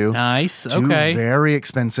 Rocky 2. Nice. Two Okay. very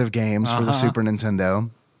expensive games for the Super Nintendo,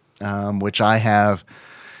 which I have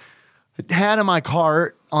had in my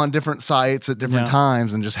cart on different sites at different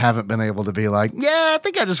times and just haven't been able to be like, yeah, I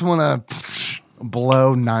think I just want to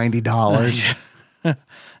blow $90.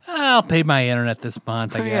 I'll pay my internet this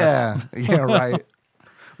month, I guess. Yeah, right.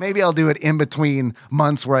 Maybe I'll do it in between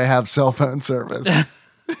months where I have cell phone service.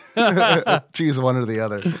 Choose one or the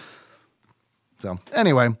other. So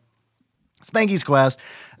anyway, Spanky's Quest.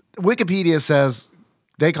 Wikipedia says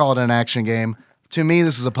they call it an action game. To me,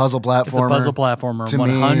 this is a puzzle platformer. It's a puzzle platformer, To me,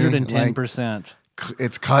 110%.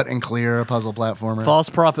 It's cut and clear, a puzzle platformer. False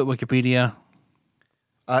prophet Wikipedia.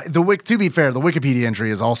 To be fair, the Wikipedia entry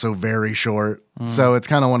is also very short. So it's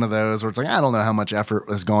kind of one of those where it's like, I don't know how much effort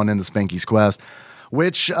has gone into Spanky's Quest,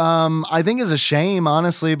 which I think is a shame,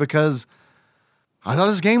 honestly, because I thought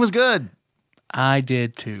this game was good. I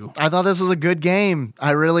did too. I thought this was a good game.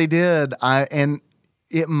 I really did. And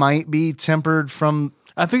it might be tempered from...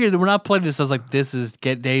 I figured that when I played this, I was like,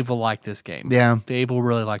 Dave will like this game. Yeah. Dave will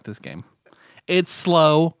really like this game. It's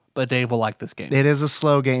slow, but Dave will like this game. It is a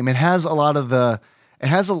slow game. It has a lot of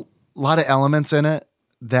elements in it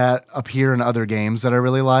that appear in other games that I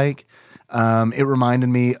really like. It reminded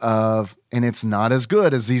me of, and it's not as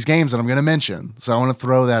good as these games that I'm going to mention. So I want to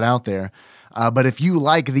throw that out there. But if you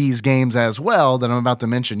like these games as well that I'm about to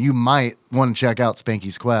mention, you might want to check out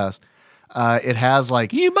Spanky's Quest. It has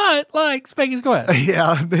like... You might like Spanky's Quest.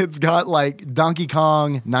 Yeah, it's got like Donkey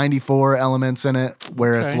Kong 94 elements in it,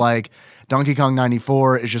 where it's like Donkey Kong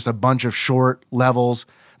 94 is just a bunch of short levels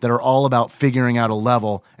that are all about figuring out a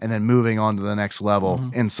level and then moving on to the next level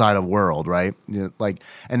inside a world, right?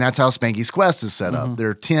 And that's how Spanky's Quest is set up. There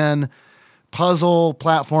are 10 puzzle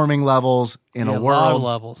platforming levels in a world. A lot of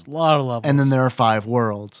levels. And then there are 5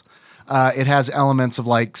 worlds. It has elements of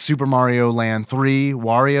like Super Mario Land 3,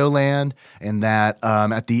 Wario Land, and that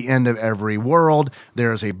at the end of every world,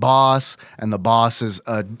 there is a boss, and the boss is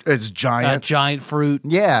giant. A giant fruit.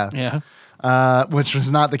 Yeah. Yeah. Which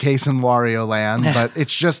was not the case in Wario Land, but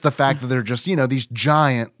it's just the fact that they're just, these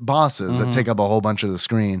giant bosses that take up a whole bunch of the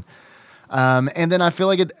screen. And then I feel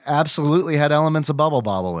like it absolutely had elements of Bubble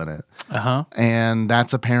Bobble in it. And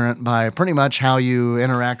that's apparent by pretty much how you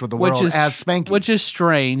interact with the world as Spanky. Which is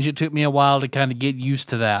strange. It took me a while to kind of get used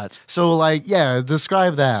to that. So,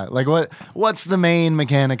 describe that. Like, what's the main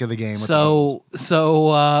mechanic of the game? So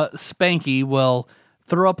Spanky will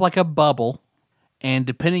throw up like a bubble, and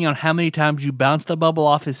depending on how many times you bounce the bubble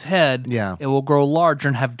off his head, it will grow larger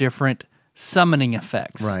and have different summoning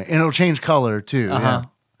effects. Right, and it'll change color, too. Yeah.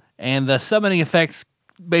 And the summoning effects,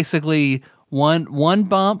 basically, one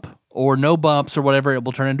bump or no bumps or whatever, it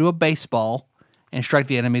will turn into a baseball and strike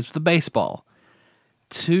the enemies with a baseball.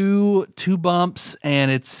 Two bumps,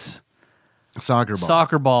 and it's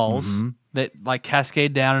soccer balls that like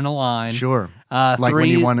cascade down in a line. Sure. Like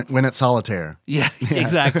 3, when you win at solitaire. Yeah,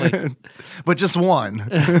 exactly. But just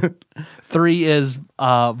one. 3 is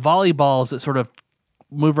volleyballs that sort of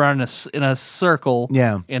move around in a circle.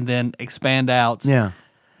 Yeah. And then expand out. Yeah.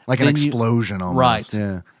 Like an explosion almost. Right.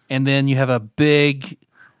 Yeah. And then you have a big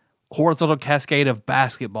horizontal cascade of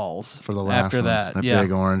basketballs for the last after one. that.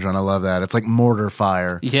 Big orange one. I love that. It's like mortar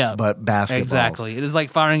fire. Yeah. But basketballs. Exactly. It is like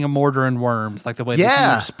firing a mortar in worms, like the way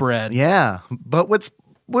they spread. Yeah. But with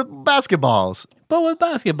basketballs. But with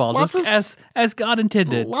basketballs, as God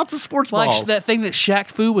intended. Lots of sports like balls. Like that thing that Shaq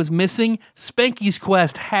Fu was missing, Spanky's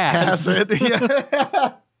Quest has. Has it?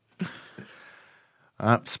 Yeah.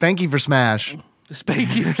 Spanky for Smash.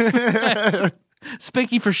 Spanky for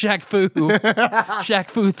Spanky for Shaq Fu. Shaq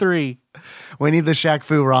Fu 3. We need the Shaq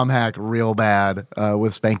Fu ROM hack real bad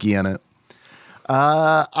with Spanky in it.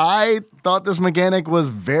 I thought this mechanic was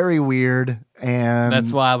very weird, and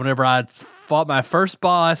That's why whenever I fought my first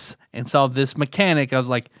boss and saw this mechanic, I was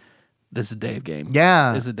like, this is a Dave game.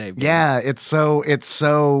 yeah, This is a Dave game. yeah, it's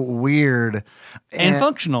so weird And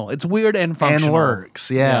functional. It's weird and functional. and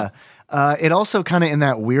works. Yeah. It also kind of in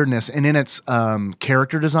that weirdness and in its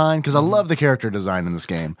character design, because I love the character design in this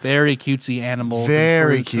game. Very cutesy animals.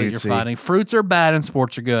 Very and fruits that cutesy. you're fighting. Fruits are bad and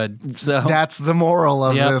sports are good. So That's the moral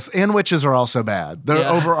of Yep. this. And witches are also bad. They're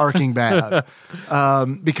Yeah. overarching bad.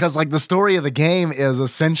 Because like the story of the game is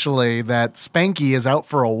essentially that Spanky is out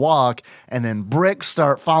for a walk and then bricks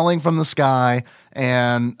start falling from the sky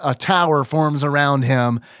and a tower forms around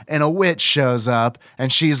him and a witch shows up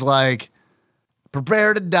and she's like,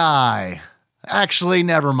 prepare to die. Actually,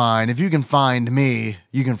 never mind. If you can find me,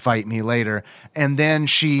 you can fight me later. And then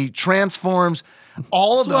she transforms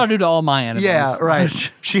all of that's what I the do to all my enemies. yeah, right.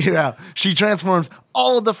 She transforms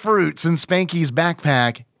all of the fruits in Spanky's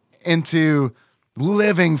backpack into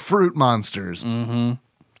living fruit monsters.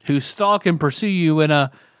 Who stalk and pursue you in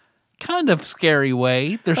a kind of scary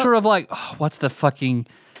way. They're sort of like, oh, what's the fucking...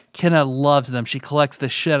 Kenna loves them. She collects the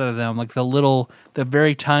shit out of them. Like the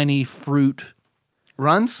very tiny fruit...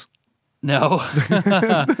 Runs? No.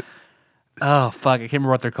 Oh, fuck. I can't remember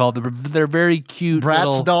what they're called. They're very cute. Bratz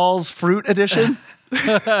little, Dolls Fruit Edition?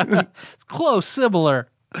 close, similar.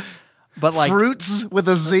 But like, Fruits with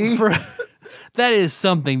a Z? that is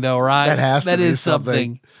something though, right? That has to That be is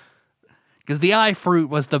something. Because the eye fruit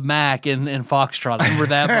was the Mac in Foxtrot. I remember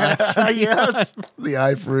that much. Yes, the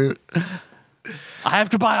eye fruit. I have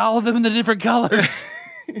to buy all of them in the different colors.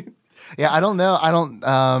 Yeah, I don't know. I don't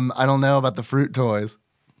know about the fruit toys.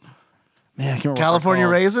 Man, I can't remember what they're California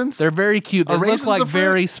called. raisins? They're very cute. They Are look raisins like a fruit?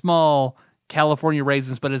 very small California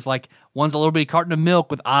raisins, but it's like one's a little bitty carton of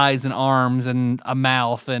milk with eyes and arms and a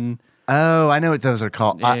mouth and Oh, I know what those are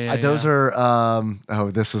called. Yeah, those are.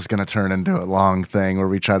 This is going to turn into a long thing where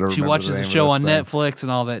we try to. she remember watches the a name of show this on thing. Netflix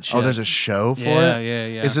and all that shit. Oh, there's a show for Yeah,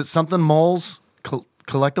 it. yeah. Is it something moles?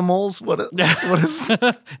 Collectimals? What is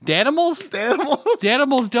Danimals? animals?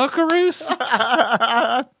 Danimals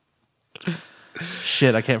Dunkaroos?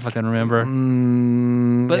 Shit, I can't fucking remember.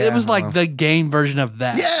 But yeah, it was I like know. the game version of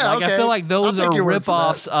that. Yeah, like I okay. feel like those I'll are take your word for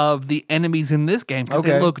rip-offs of the enemies in this game because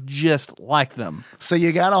they Okay. look just like them. So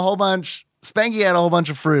you got a whole bunch. Spanky had a whole bunch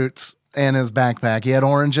of fruits in his backpack. He had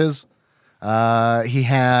oranges. He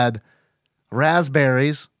had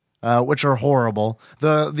raspberries, which are horrible.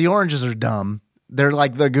 The oranges are dumb. They're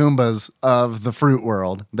like the Goombas of the fruit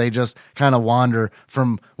world. They just kind of wander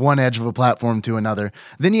from one edge of a platform to another.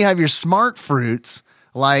 Then you have your smart fruits,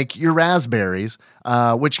 like your raspberries,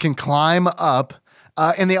 which can climb up.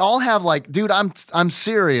 And they all have like, dude, I'm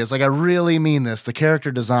serious. Like I really mean this. The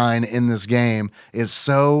character design in this game is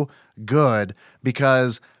so good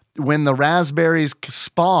because when the raspberries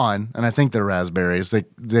spawn, and I think they're raspberries,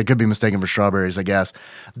 they could be mistaken for strawberries, I guess.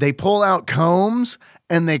 They pull out combs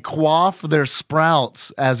and they quaff their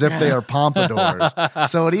sprouts as if they are pompadours.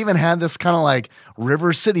 So it even had this kind of like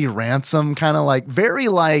River City Ransom kind of like very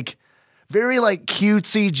cutesy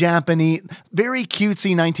Japanese, very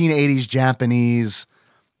cutesy 1980s Japanese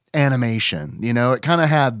animation. You know, it kind of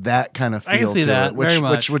had that kind of feel I can see to that it, very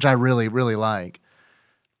much. which I really, really like.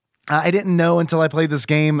 I didn't know until I played this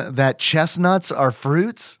game that chestnuts are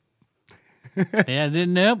fruits Yeah,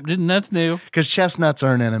 that's new. because chestnuts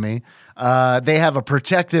are an enemy. They have a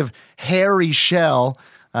protective hairy shell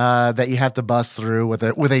that you have to bust through with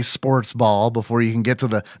a sports ball before you can get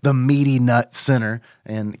to the meaty nut center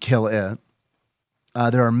and kill it.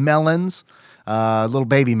 There are melons, little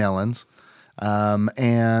baby melons,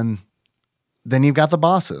 and then you've got the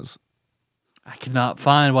bosses. I cannot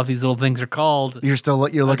find what these little things are called. You're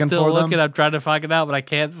looking I'm still for looking. them. I'm trying to find it out, but I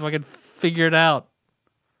can't fucking figure it out.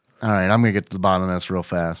 All right, I'm gonna get to the bottom of this real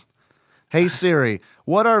fast. Hey Siri,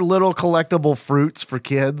 what are little collectible fruits for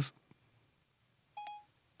kids?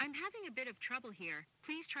 I'm having a bit of trouble here.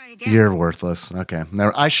 Please try again. You're worthless. Okay,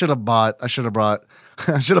 never. I should have bought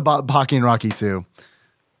Baki and Rocky 2.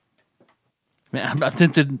 Man, I'm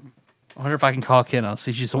tempted. I wonder if I can call Kenna.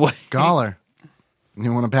 See if she's awake. Caller,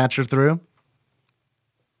 you want to patch her through?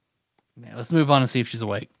 Yeah, let's move on and see if she's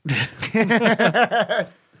awake.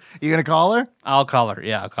 You gonna call her? I'll call her.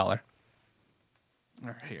 Yeah, I'll call her. All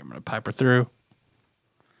right, here, I'm going to pipe her through.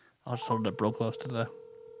 I'll just hold it up real close to the...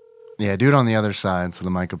 Yeah, do it on the other side so the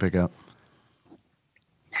mic will pick up.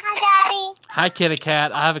 Hi, Daddy. Hi, Kitty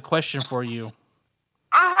Cat. I have a question for you.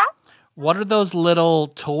 Uh-huh. What are those little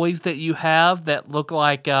toys that you have that look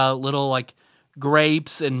like little like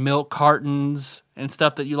grapes and milk cartons and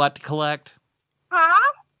stuff that you like to collect?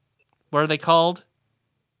 Huh? What are they called?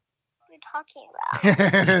 What are you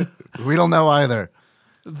talking about? We don't know either.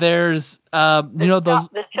 There's, those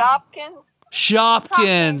The Shopkins?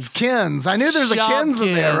 Shopkins. Kins. I knew there's a Kins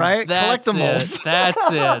in there, right? That's Collectibles. it.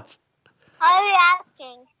 That's it. What are you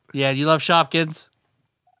asking? Yeah, you love Shopkins?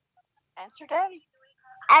 Answer Daddy.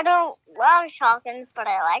 I don't love Shopkins, but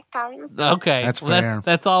I like them. Okay. That's fair.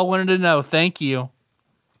 That's all I wanted to know. Thank you.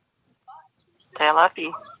 Say I love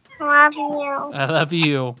you. Love you. I love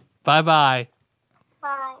you. Bye-bye.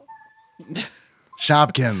 Bye.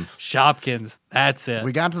 Shopkins. Shopkins. That's it.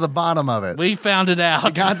 We got to the bottom of it. We found it out.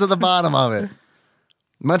 We got to the bottom of it.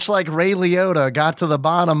 Much like Ray Liotta got to the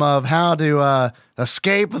bottom of how to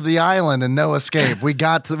escape the island and no escape. We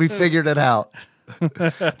figured it out.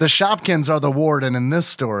 The Shopkins are the warden in this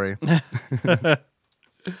story.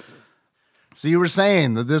 So you were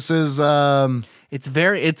saying that this is it's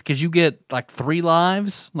because you get like 3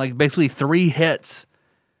 lives, like basically 3 hits,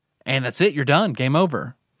 and that's it. You're done. Game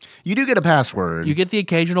over. you do get a password. You get the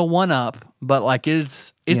occasional 1-up, but like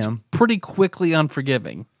it's Yeah. pretty quickly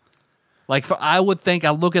unforgiving. Like I would think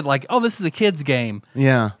I look at like, oh, this is a kid's game.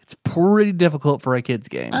 Yeah. It's pretty difficult for a kid's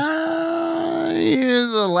game.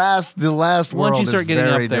 The last Once world you start is getting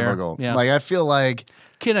very up there, difficult. yeah. Like I feel like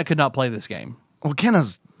Kenna could not play this game.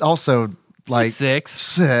 Kenna's also like 6.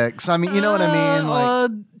 6. I mean, you know what I mean?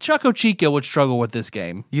 Like, Choco Chica would struggle with this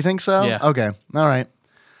game. you think so? Yeah. Okay. All right.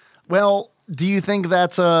 Well, do you think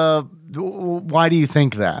that's why do you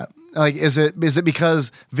think that? Like, is it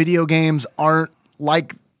because video games aren't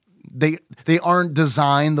like they aren't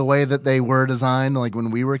designed the way that they were designed like when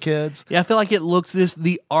we were kids? Yeah, I feel like it looks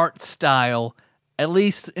the art style, at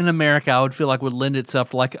least in America, I would feel like would lend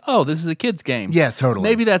itself to like, oh, this is a kid's game. Yes, totally.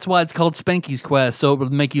 Maybe that's why it's called Spanky's Quest, so it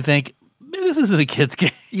would make you think, maybe this isn't a kid's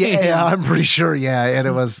game. Yeah, I'm pretty sure. Yeah, and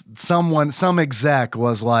it was some exec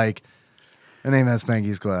was like, the name of that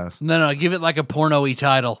Spanky's Quest. No, give it like a porno-y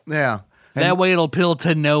title. Yeah. That way it'll appeal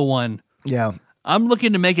to no one. Yeah. I'm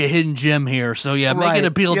looking to make a hidden gem here, so yeah, make Right, it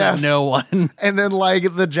appeal yes. to no one. And then,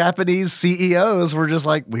 like, the Japanese CEOs were just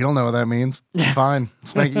like, we don't know what that means. Fine.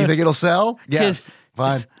 Spanky, you think it'll sell? Yes. Kids-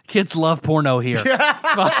 Fine. Kids love porno here.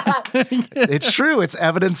 It's true. It's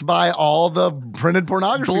evidenced by all the printed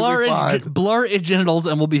pornography we find. Blur its genitals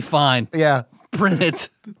and we'll be fine. Yeah. Print it.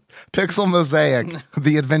 Pixel Mosaic,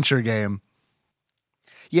 the adventure game.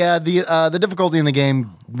 Yeah, the difficulty in the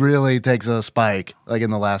game really takes a spike, like in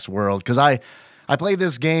the last world, because I played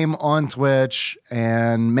this game on Twitch,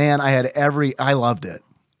 and man, I loved it.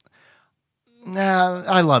 Nah,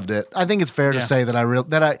 I loved it. I think it's fair to say that I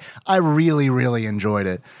really, really enjoyed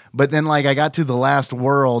it. But then, like, I got to the last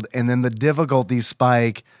world, and then the difficulty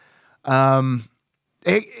spike.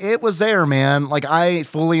 It was there, man. Like, I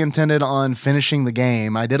fully intended on finishing the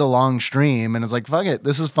game. I did a long stream, and it's like, fuck it,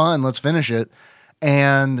 this is fun. Let's finish it.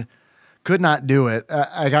 And could not do it.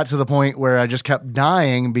 I got to the point where I just kept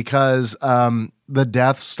dying because the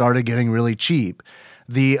deaths started getting really cheap.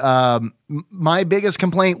 My biggest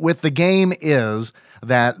complaint with the game is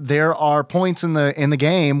that there are points in the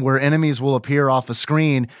game where enemies will appear off a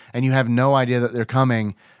screen and you have no idea that they're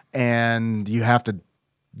coming, and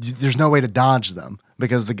there's no way to dodge them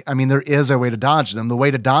because there is a way to dodge them. The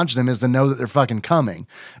way to dodge them is to know that they're fucking coming.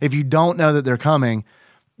 If you don't know that they're coming,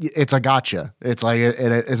 it's a gotcha. It's like it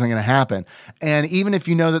isn't going to happen. And even if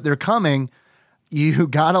you know that they're coming, you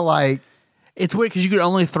gotta like. It's weird because you could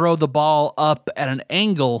only throw the ball up at an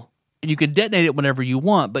angle and you can detonate it whenever you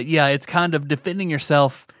want. But yeah, it's kind of defending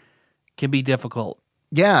yourself can be difficult.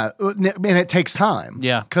 Yeah, and it takes time.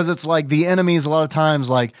 Yeah. Because it's like the enemies, a lot of times,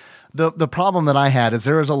 like the problem that I had is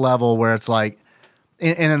there was a level where it's like,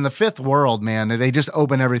 and in the fifth world, man, they just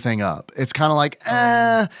open everything up. It's kind of like,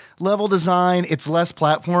 level design. It's less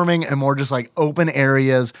platforming and more just like open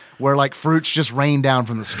areas where like fruits just rain down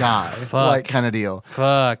from the sky. Like kind of deal.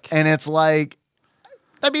 Fuck. And it's like,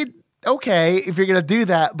 I mean, okay, if you're going to do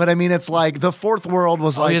that, but I mean, it's like the fourth world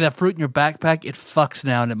was like. Oh, yeah, that fruit in your backpack, it fucks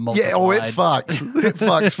now and it multiplies. Yeah, it fucks. It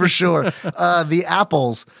fucks for sure. The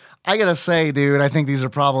apples, I got to say, dude, I think these are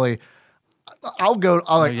probably. I'll go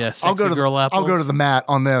to the mat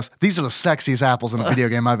on this. These are the sexiest apples in a video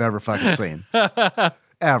game I've ever fucking seen.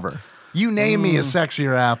 Ever. You name me a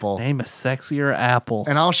sexier apple. Name a sexier apple.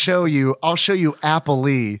 And I'll show you Apple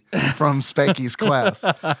Lee from Spanky's Quest,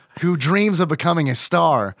 who dreams of becoming a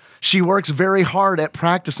star. She works very hard at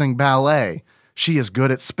practicing ballet. She is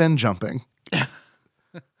good at spin jumping.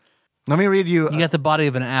 Let me read you. You got the body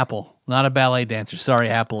of an apple, not a ballet dancer. Sorry,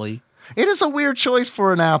 Apple Lee. It is a weird choice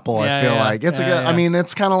for an apple, I feel like. It's I mean,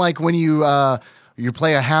 it's kind of like when you you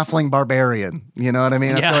play a halfling barbarian. You know what I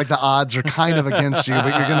mean? I Yeah. feel like the odds are kind of against you,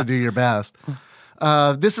 but you're going to do your best.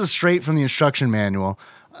 This is straight from the instruction manual.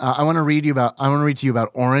 I want to read to you about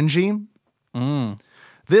Orangey.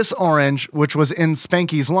 This orange, which was in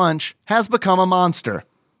Spanky's lunch, has become a monster.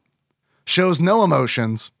 Shows no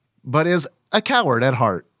emotions, but is a coward at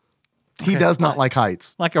heart. He does not like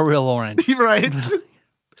heights. Like a real orange. Right?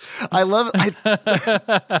 I love it.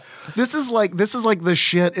 This is like the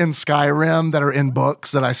shit in Skyrim that are in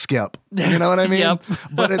books that I skip. You know what I mean? Yep.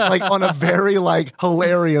 But it's like on a very like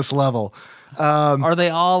hilarious level. Are they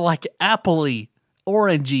all like appley,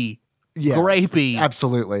 orangey, Yes, grapey,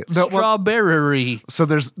 absolutely. Well, strawberry? so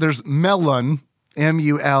there's Melun,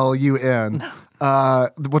 Mulun,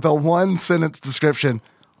 with a one sentence description.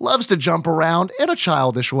 Loves to jump around in a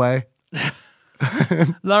childish way.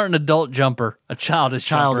 Not an adult jumper, a childish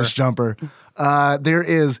Jumper. There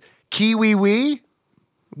is Kiwi Wee,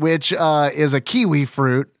 which is a kiwi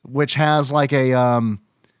fruit, which has like a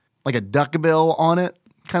duckbill on it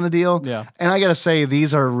kind of deal. Yeah. And I gotta say,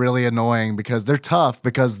 these are really annoying because they're tough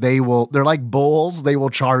because they're like bulls. They will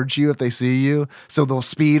charge you if they see you. So their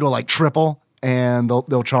speed will like triple and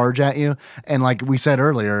they'll charge at you. And like we said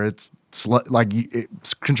earlier, it's slow,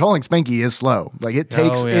 controlling Spanky is slow. Like it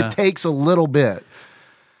takes a little bit.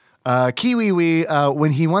 Kiwi Wee,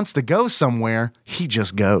 when he wants to go somewhere, he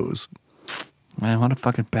just goes. Man, what a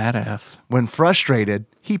fucking badass. When frustrated,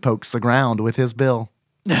 he pokes the ground with his bill.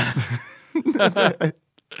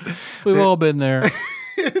 We've all been there.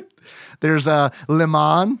 There's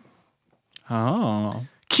Lemon, Oh.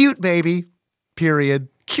 cute baby, period,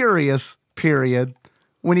 curious, period.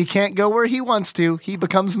 When he can't go where he wants to, he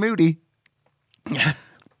becomes moody.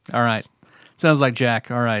 All right. Sounds like Jack.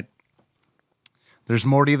 All right. There's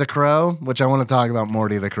Morty the Crow, which I want to talk about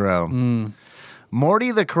Morty the Crow.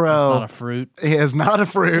 Morty the Crow It's not a fruit. is not a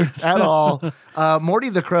fruit at all. Morty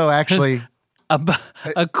the Crow actually...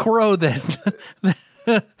 A crow that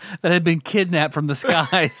that had been kidnapped from the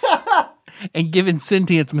skies and given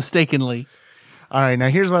sentience mistakenly. All right, now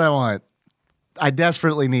here's what I want. I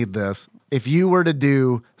desperately need this. If you were to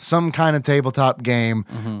do some kind of tabletop game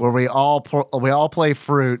where we all play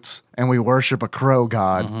fruits and we worship a crow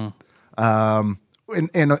god,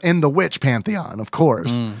 in the witch pantheon, of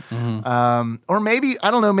course, or maybe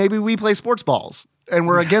I don't know, maybe we play sports balls and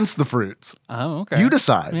we're against the fruits. Oh, okay. You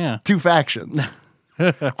decide. Yeah. Two factions.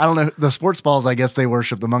 I don't know. The sports balls, I guess they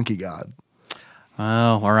worship the monkey god. Oh,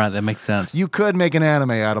 all right. That makes sense. You could make an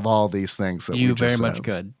anime out of all these things. That You we just very said. much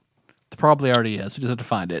could. There probably already is. We just have to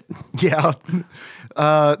find it. Yeah.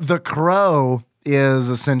 The crow is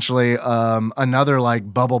essentially another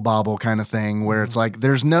like bubble bobble kind of thing where it's like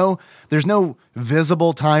there's no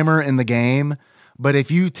visible timer in the game, but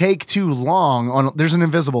if you take too long there's an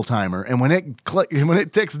invisible timer, and when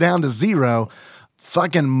it ticks down to 0,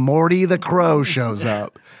 fucking Morty the Crow shows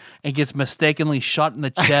up. And gets mistakenly shot in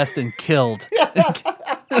the chest and killed.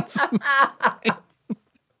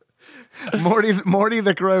 Morty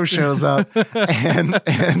the Crow shows up and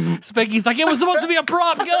Spanky's like, it was supposed to be a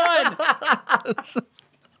prop gun.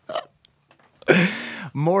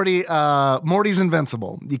 Morty's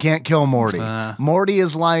invincible. You can't kill Morty. Morty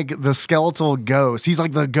is like the skeletal ghost. He's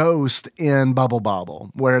like the ghost in Bubble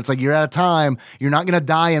Bobble, where it's like you're at a time, you're not going to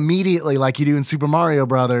die immediately like you do in Super Mario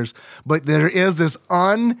Brothers, but there is this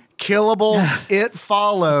unkillable it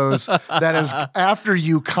follows that is after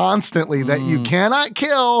you constantly that you cannot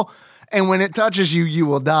kill. And when it touches you, you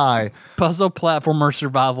will die. Puzzle platformer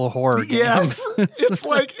survival horror game. Yeah, it's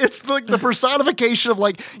like the personification of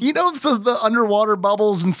the underwater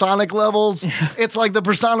bubbles and Sonic levels. It's like the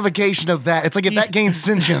personification of that. It's like if that gains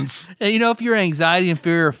sentience. And if your anxiety and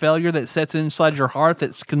fear of failure that sets inside your heart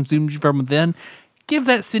that consumes you from within, give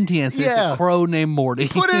that sentience. Yeah. It's a crow named Morty.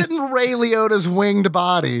 Put it in Ray Liotta's winged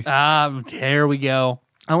body. There we go.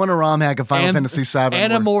 I want a ROM hack of Final Fantasy VII.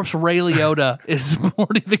 Animorphs Ray Liotta is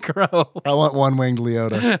Morty the Crow. I want one winged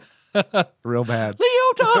Leota. Real bad.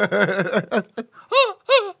 Leota!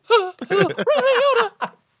 Ray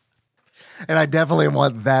Liotta! And I definitely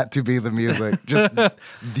want that to be the music. Just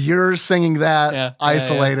you're singing that,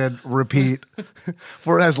 isolated, repeat,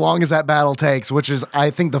 for as long as that battle takes, which is,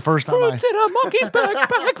 I think, the first time Fruits in a monkey's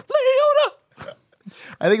backpack, Leota!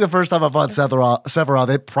 I think the first time I fought Sephiroth,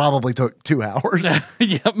 it probably took 2 hours.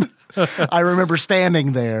 Yep. I remember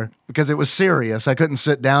standing there because it was serious. I couldn't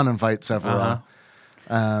sit down and fight Sephiroth.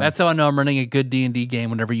 That's how I know I'm running a good D&D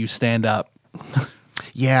game whenever you stand up.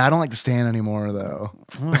 Yeah, I don't like to stand anymore though.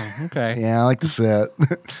 Oh, okay. Yeah, I like to sit.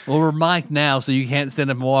 Well, we're mic'd now, so you can't stand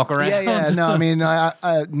up and walk around. Yeah. No, I mean,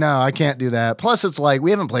 no, I can't do that. Plus, it's like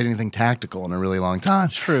we haven't played anything tactical in a really long time.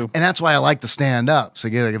 It's true. And that's why I like to stand up, so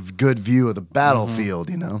get a good view of the battlefield,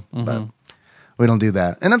 you know. But we don't do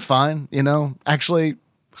that. And that's fine, you know. Actually,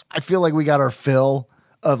 I feel like we got our fill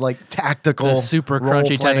of like tactical, The super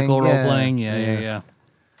crunchy tactical role playing. Yeah.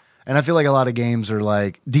 And I feel like a lot of games are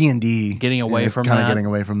like D&D. Getting away from kind that. of getting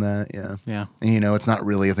away from that, yeah. Yeah. And you know, it's not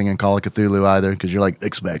really a thing in Call of Cthulhu either because you're like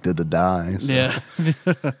expected to die. So. Yeah.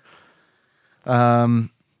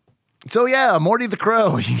 So yeah, Morty the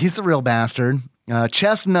Crow, he's a real bastard.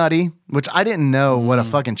 Chestnutty, which I didn't know what a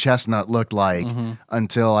fucking chestnut looked like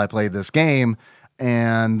until I played this game.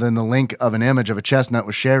 And then the link of an image of a chestnut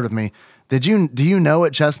was shared with me. Do you know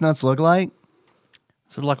what chestnuts look like?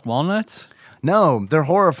 So like walnuts? No, they're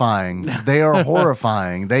horrifying. They are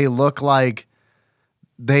horrifying. They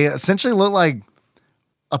essentially look like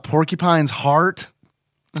a porcupine's heart.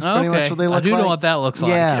 That's pretty much what they look like. I do know what that looks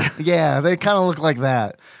like. Yeah, they kind of look like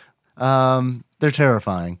that. They're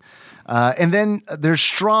terrifying. And then there's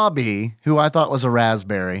Strawbee, who I thought was a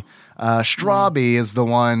raspberry. Strawbee is the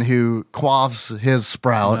one who quaffs his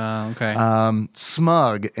sprout. Okay.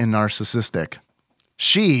 Smug and narcissistic.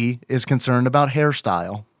 She is concerned about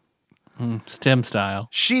hairstyle. STEM style.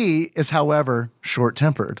 She is, however,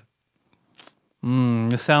 short-tempered.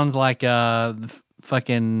 It sounds like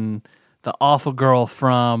fucking the awful girl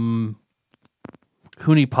from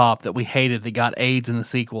Hoonie Pop that we hated that got AIDS in the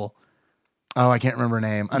sequel. Oh, I can't remember her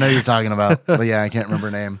name. I know who you're talking about, but yeah, I can't remember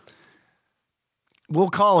her name.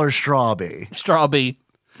 We'll call her Strawbee. Strawbee.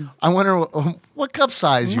 I wonder what cup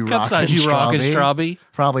size you What rocking. cup size you rocking, Strawbee?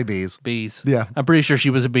 Probably bees. Bees. Yeah. I'm pretty sure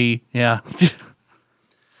she was a bee. Yeah.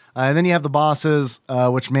 And then you have the bosses,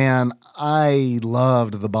 which, man, I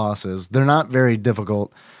loved the bosses. They're not very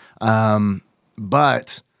difficult,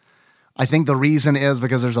 but I think the reason is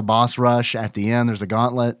because there's a boss rush at the end. There's a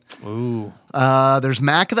gauntlet. Ooh. There's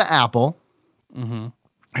Mac the Apple,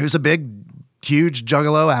 who's a big, huge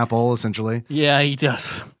juggalo apple, essentially. Yeah, he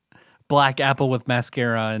does. Black apple with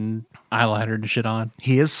mascara and eyeliner and shit on.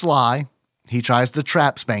 He is sly. He tries to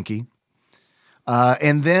trap Spanky.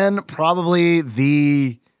 And then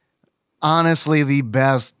probably honestly the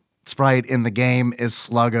best sprite in the game is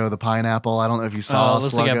Sluggo the pineapple. I don't know if you saw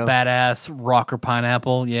looks Sluggo. like a badass rocker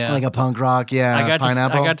pineapple. Yeah. Like a punk rock, yeah. I got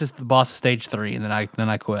pineapple. to the boss of stage 3 and then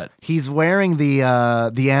I quit. He's wearing the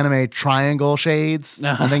anime triangle shades.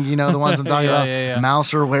 I think you know the ones I'm talking about. Yeah.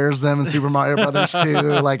 Mouser wears them in Super Mario Brothers too.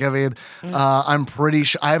 Like, I mean, I'm pretty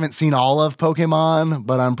sure I haven't seen all of Pokemon,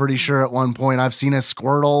 but I'm pretty sure at one point I've seen a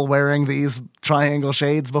Squirtle wearing these triangle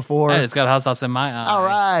shades before. Hey, it's got hot sauce in my eye. All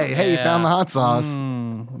right. Hey, you found the hot sauce.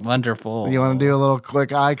 Wonderful. You want to do a little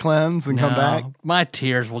quick eye cleanse and come back? My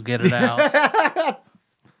tears will get it out.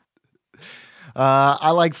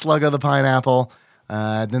 I like Sluggo the pineapple.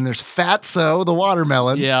 Then there's Fatso the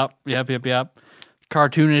watermelon. Yep.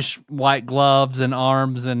 Cartoonish white gloves and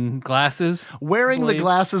arms and glasses. Wearing the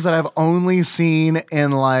glasses that I've only seen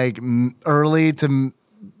in like early to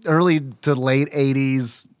late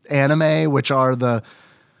 80s anime, which are the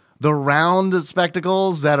round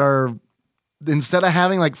spectacles that are, instead of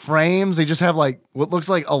having like frames, they just have like what looks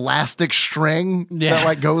like elastic string that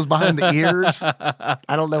like goes behind the ears. I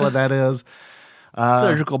don't know what that is.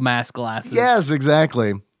 Surgical mask glasses. Yes,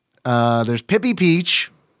 exactly. There's Pippi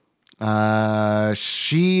Peach.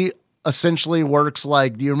 She essentially works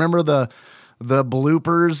like, do you remember the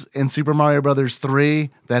bloopers in Super Mario Brothers 3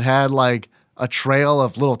 that had like a trail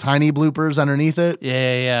of little tiny bloopers underneath it?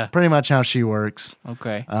 Yeah. Pretty much how she works.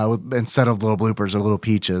 Okay. Instead of little bloopers or little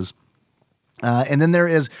peaches. And then there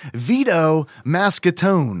is Vito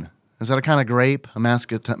Mascatone. Is that a kind of grape? A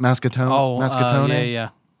mascatone? Oh, Mascatone? yeah.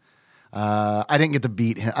 I didn't get to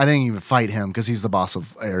beat him. I didn't even fight him because he's the boss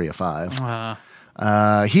of Area 5.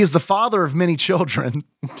 He is the father of many children.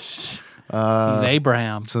 He's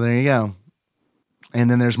Abraham. So there you go.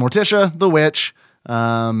 And then there's Morticia, the witch,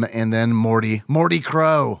 and then Morty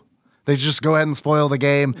Crow. They just go ahead and spoil the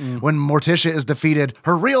game. When Morticia is defeated,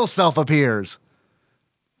 her real self appears.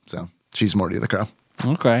 So she's Morty the Crow.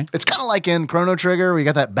 Okay. It's kind of like in Chrono Trigger, where you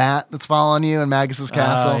got that bat that's following you in Magus's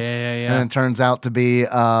castle. Yeah. And it turns out to be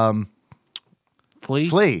Flea?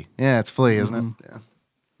 Flea. Yeah, it's Flea, isn't it? Yeah.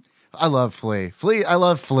 I love Flea. I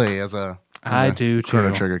love Flea as a do Chrono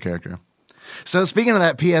too. Trigger character. So speaking of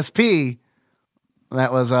that PSP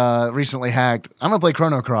that was recently hacked, I'm gonna play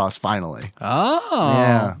Chrono Cross finally. Oh,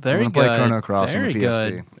 Yeah, very I'm good. gonna play Chrono Cross on the Very PSP.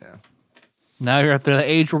 good. Yeah. Now you're at the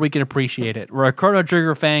age where we can appreciate it. Where a Chrono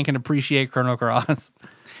Trigger fan can appreciate Chrono Cross.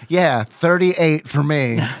 Yeah, 38 for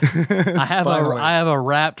me. I have Finally. a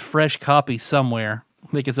wrapped fresh copy somewhere.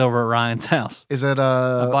 I think it's over at Ryan's house. Is it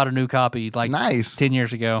I bought a new copy like Nice. 10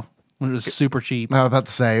 years ago when it was super cheap. I was about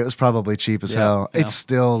to say it was probably cheap as Yeah, hell. yeah. It's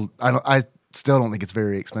still I still don't think it's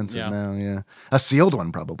very expensive Yeah. now. Yeah, a sealed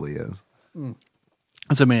one probably is.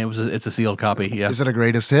 So I mean, it's a sealed copy. Yeah, Is it a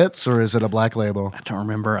greatest hits or is it a black label? I don't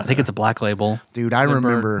remember. I think it's a black label. Dude, I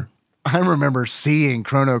remember seeing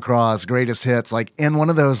Chrono Cross greatest hits like in one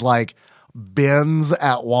of those like bins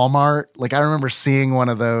at Walmart. Like I remember seeing one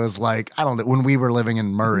of those like I don't know when we were living in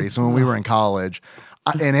Murray, so when we were in college.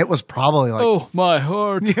 And it was probably like Oh my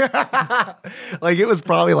heart! like it was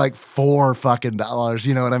probably like $4 fucking dollars.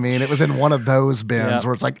 You know what I mean? It was in one of those bins Yeah.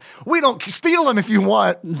 where it's like, we don't steal them if you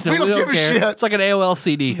want. So we don't give a care. shit. It's like an AOL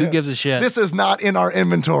CD. Who gives a shit? This is not in our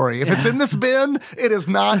inventory. If it's in this bin, it is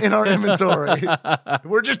not in our inventory.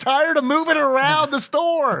 We're just tired of moving around the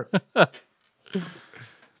store.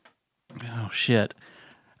 Oh shit!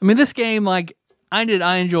 I mean, this game, like, I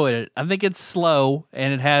enjoyed it. I think it's slow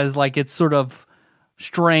and it has like its sort of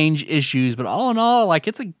strange issues, but all in all, like,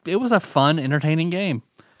 it was a fun, entertaining game.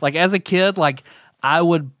 Like as a kid, like I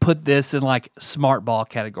would put this in like smart ball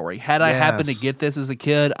category. Had I happened to Yes. get this as a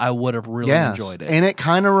kid, I would have really enjoyed it. And it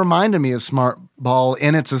kind of reminded me of Smart Ball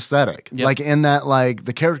in its aesthetic. Yep. Like in that, like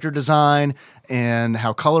the character design and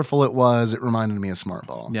how colorful it was, it reminded me of Smart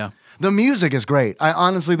Ball. Yeah. The music is great. I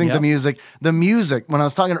honestly think Yep. the music, when I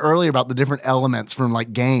was talking earlier about the different elements from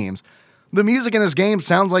like games, the music in this game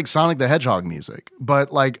sounds like Sonic the Hedgehog music,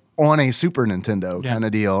 but like on a Super Nintendo Yeah. kind of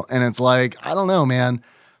deal. And it's like, I don't know, man.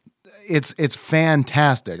 It's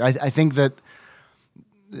fantastic. I think that,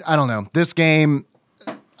 I don't know, this game,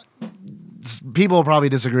 people will probably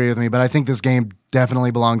disagree with me, but I think this game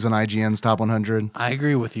definitely belongs on IGN's top 100 I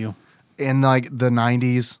agree with you. in like the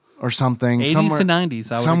 90s or something. 80s somewhere, to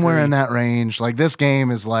 90s, I would somewhere agree. in that range. Like this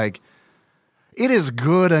game is like, it is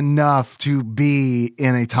good enough to be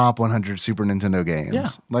in a top 100 Super Nintendo games. Yeah.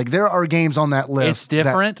 Like there are games on that list It's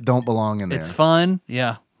different. that don't belong in there. It's fun.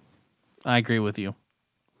 Yeah, I agree with you.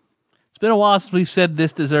 It's been a while since we've said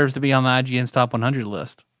this deserves to be on the IGN's top 100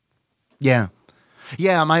 list. Yeah.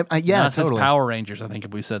 Yeah, Not since totally. Power Rangers, I think,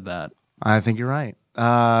 if we said that. I think you're right.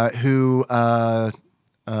 Who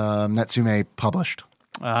Natsume published.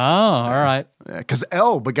 Oh, all right. But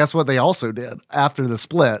guess what they also did after the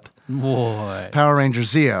split? Boy. Power Ranger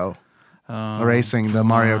Zeo. Racing, the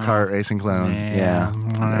Mario Kart racing clone. Yeah.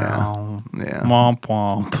 Womp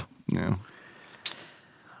womp. Yeah.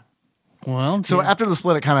 Well, So after the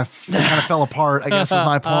split, it kind of fell apart. I guess is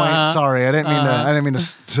my point. Sorry, I didn't mean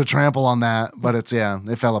to trample on that, but it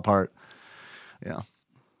fell apart. Yeah.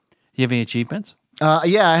 you have any achievements?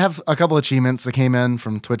 Yeah, I have a couple achievements that came in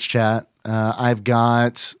from Twitch chat. I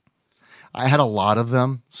had a lot of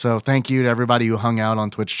them, so thank you to everybody who hung out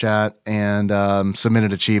on Twitch chat and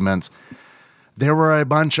submitted achievements. There were a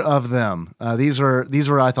bunch of them. These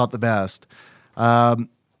were I thought the best.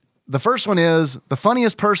 The first one is the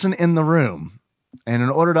funniest person in the room. And in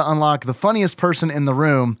order to unlock the funniest person in the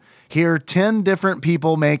room, hear 10 different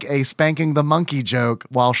people make a Spanking the Monkey joke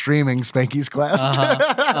while streaming Spanky's Quest.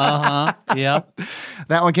 Yep.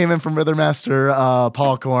 That one came in from Rhythmaster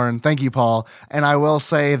Paul Korn. Thank you, Paul. And I will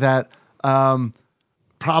say that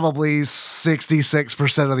probably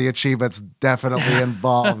 66% of the achievements definitely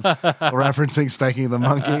involve referencing Spanking the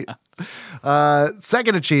Monkey.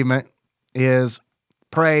 Second achievement is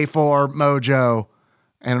Pray for Mojo.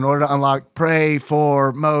 And in order to unlock Pray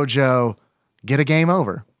for Mojo, get a game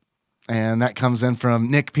over. And that comes in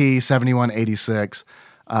from Nick P7186.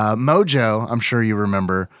 Mojo, I'm sure you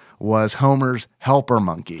remember, was Homer's helper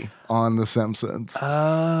monkey on The Simpsons.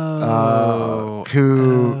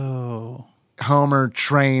 Who Homer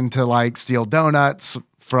trained to like steal donuts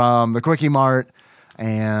from the Quickie Mart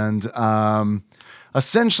and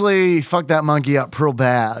essentially fucked that monkey up real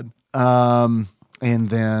bad. And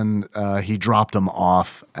then he dropped him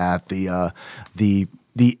off at the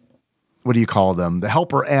what do you call them? The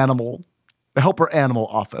helper animal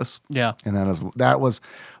office. Yeah. And that was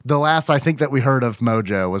the last I think that we heard of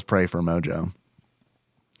Mojo was Pray for Mojo.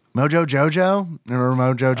 Mojo Jojo? Remember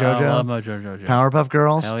Mojo Jojo? I love Mojo Jojo. Powerpuff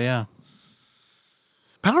Girls? Hell yeah.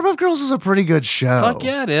 Powerpuff Girls is a pretty good show. Fuck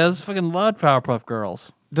yeah, it is. Fucking love Powerpuff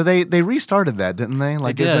Girls. They restarted that, didn't they?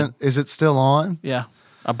 Like, did. is it still on? Yeah.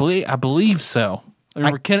 I believe so. I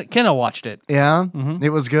remember Kenna watched it. Yeah, It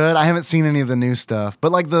was good. I haven't seen any of the new stuff,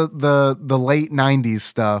 but like the late '90s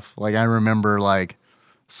stuff, like I remember like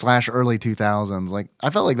 / early 2000s. Like I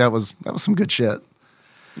felt like that was some good shit.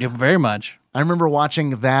 Yeah, very much. I remember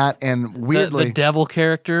watching that and weirdly, The devil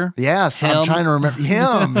character. yes, Him. I'm trying to remember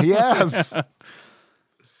him. Yes.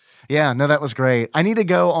 Yeah, no, that was great. I need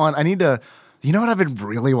to, you know what I've been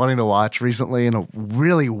really wanting to watch recently in a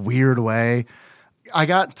really weird way? I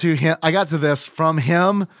got to this from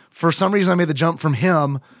him. For some reason, I made the jump from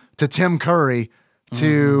him to Tim Curry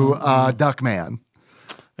to Duckman.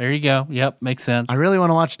 There you go. Yep, makes sense. I really want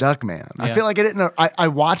to watch Duckman. Yeah. I feel like I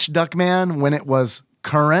watched Duckman when it was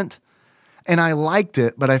current, and I liked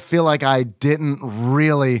it, but I feel like I didn't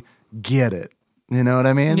really get it. You know what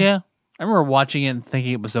I mean? Yeah. I remember watching it and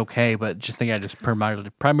thinking it was okay, but just think I just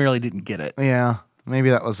primarily didn't get it. Yeah,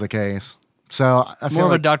 maybe that was the case. So I feel More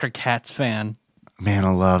of a like, Dr. Katz fan. man,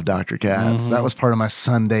 I love Dr. Katz. That was part of my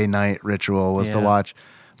Sunday night ritual was to Yeah. watch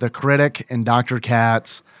The Critic and Dr.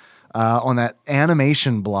 Katz on that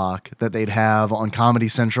animation block that they'd have on Comedy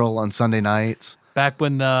Central on Sunday nights. Back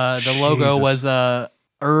when the logo Jesus. was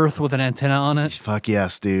Earth with an antenna on it. Fuck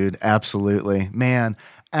yes, dude. Absolutely. Man,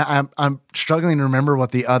 I'm struggling to remember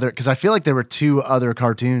what the other, because I feel like there were two other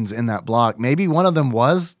cartoons in that block. Maybe one of them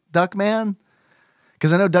was Duckman?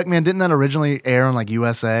 Because I know Duckman, didn't that originally air on like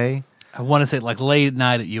USA? I want to say like late at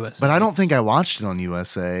night at USA. But I don't think I watched it on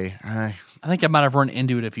USA. I think I might have run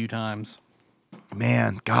into it a few times.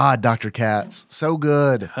 Man, God, Dr. Katz. So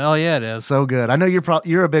good. Hell yeah, it is. So good. I know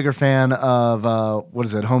you're a bigger fan of, what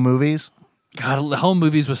is it, home movies? God, the home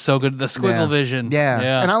movies was so good. The Squiggle Vision.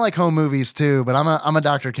 Yeah. And I like home movies too, but I'm a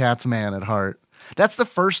Dr. Katz man at heart. That's the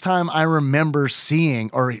first time I remember seeing,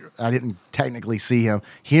 or I didn't technically see him,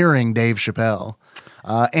 hearing Dave Chappelle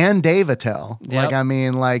and Dave Attell. Yep. Like, I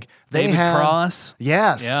mean, like they David had Cross.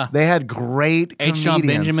 Yes. Yeah. They had great H. John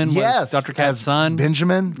comedians. Benjamin was yes, Dr. Katz's as son.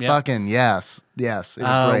 Benjamin, Yep. fucking yes. Yes. It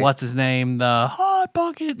was great. What's his name? The Hot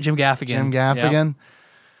Pocket. Jim Gaffigan. Jim Gaffigan.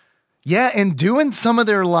 Yeah, and doing some of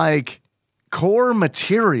their like core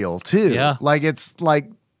material too. Yeah. Like it's like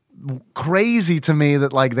crazy to me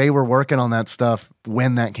that like they were working on that stuff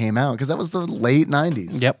when that came out because that was the late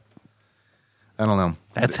 90s. Yep. I don't know.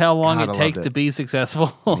 That's how long God, I it takes loved to be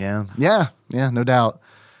successful. Yeah. Yeah. Yeah, no doubt.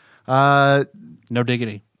 No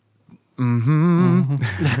diggity.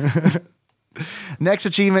 Next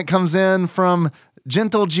achievement comes in from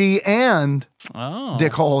Gentle G and Oh.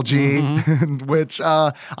 Dick Hole G, which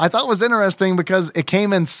I thought was interesting because it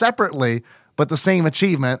came in separately, but the same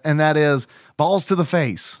achievement, and that is balls to the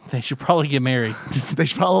face. They should probably get married. They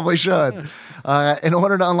probably should. In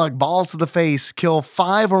order to unlock balls to the face, kill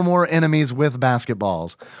 5 or more enemies with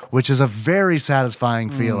basketballs, which is a very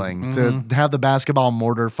satisfying feeling to have the basketball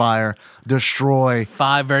mortar fire destroy.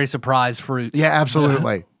 5 very surprised fruits. Yeah,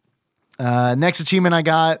 absolutely. Next achievement I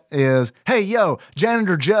got is, hey, yo,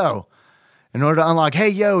 Janitor Joe. In order to unlock, hey,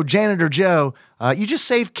 yo, Janitor Joe, you just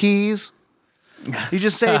save keys. You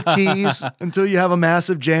just save keys until you have a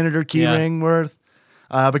massive janitor key Yeah. ring worth.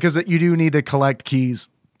 Because you do need to collect keys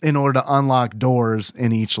in order to unlock doors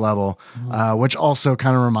in each level, which also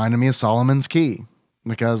kind of reminded me of Solomon's Key.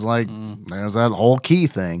 Because, like, there's that whole key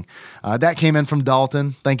thing. That came in from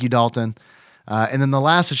Dalton. Thank you, Dalton. And then the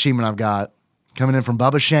last achievement I've got coming in from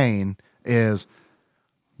Bubba Shane is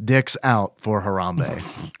Dicks out for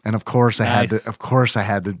Harambe. And of course I had Nice.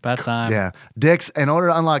 to. About time. Yeah. Dicks, in order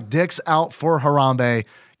to unlock Dicks out for Harambe,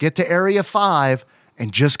 get to Area 5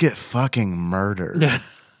 and just get fucking murdered.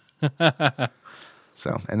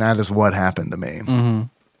 So, and that is what happened to me. Do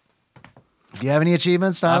you have any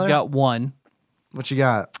achievements, Tyler? I've got one. What you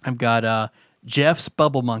got? I've got Jeff's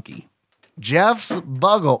Bubble Monkey. Jeff's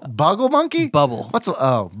Buggle Monkey? Bubble.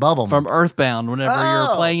 Bubble From Earthbound. Whenever Oh.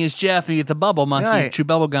 you're playing as Jeff, you get the Bubble Monkey, Right. chew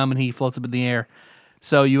bubble gum, and he floats up in the air.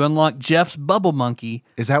 So you unlock Jeff's Bubble Monkey.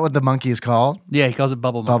 Is that what the monkey is called? Yeah, he calls it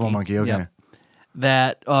Bubble Monkey. Bubble Monkey, okay. Yep.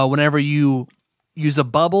 That whenever you use a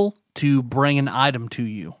bubble to bring an item to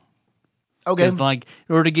you. Okay. Because like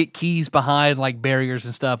in order to get keys behind like barriers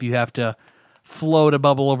and stuff, you have to float a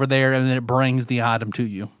bubble over there, and then it brings the item to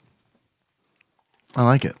you. I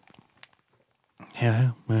like it.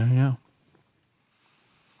 Yeah.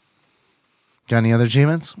 Got any other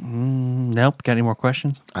achievements? Nope. Got any more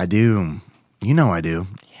questions? I do. You know I do.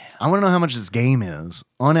 I want to know how much this game is.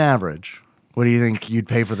 On average, what do you think you'd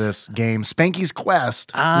pay for this game? Spanky's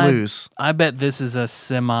Quest loose. I bet this is a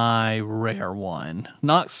semi-rare one.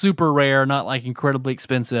 Not super rare, not like incredibly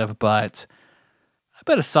expensive, but I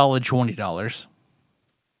bet a solid $20.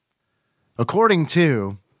 According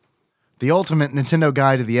to the Ultimate Nintendo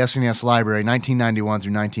Guide to the SNES Library, 1991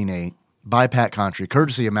 through 1908, by Pat Contry,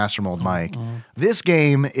 courtesy of Master Mold Mike, this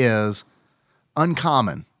game is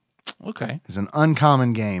uncommon. Okay. It's an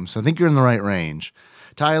uncommon game, so I think you're in the right range.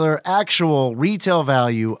 Tyler, actual retail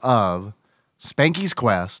value of Spanky's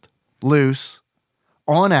Quest, loose,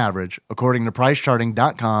 on average, according to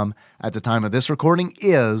PriceCharting.com, at the time of this recording,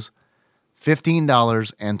 is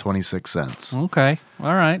 $15.26. Okay.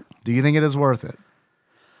 All right. Do you think it is worth it?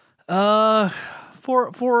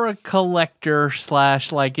 For a collector /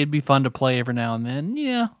 like it'd be fun to play every now and then.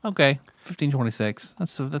 Yeah. Okay.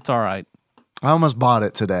 15.26. That's all right. I almost bought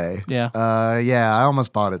it today. Yeah. I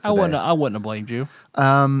almost bought it today. I wouldn't have blamed you.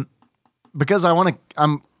 Because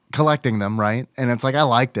I'm collecting them, right? And it's like, I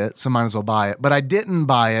liked it, so might as well buy it. But I didn't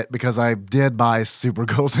buy it because I did buy Super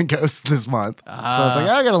Ghouls and Ghosts this month. So it's like,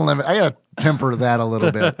 I gotta temper that a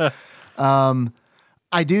little bit.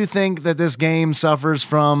 I do think that this game suffers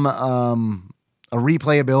from a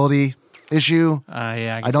replayability issue.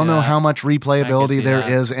 Yeah, I don't know how much replayability there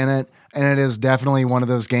that. is in it. And it is definitely one of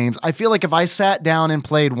those games. I feel like if I sat down and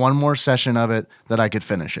played one more session of it, that I could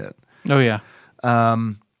finish it. Oh, yeah.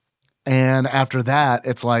 And after that,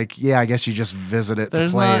 it's like, I guess you just visit it to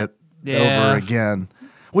play it over again.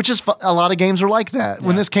 Which is a lot of games are like that.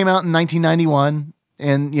 When this came out in 1991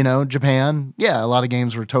 in, Japan, a lot of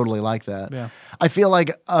games were totally like that. Yeah. I feel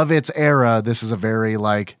like of its era, this is a very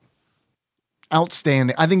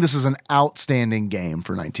outstanding. I think this is an outstanding game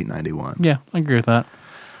for 1991. Yeah, I agree with that.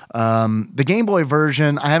 The Game Boy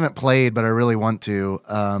version, I haven't played, but I really want to.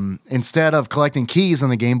 Instead of collecting keys in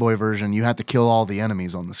the Game Boy version, you have to kill all the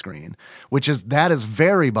enemies on the screen, that is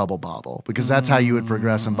very Bubble Bobble, because that's how you would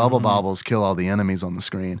progress in Bubble Bobbles, kill all the enemies on the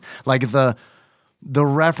screen. Like the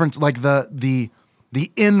reference, like the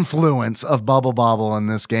influence of Bubble Bobble in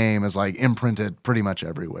this game is like imprinted pretty much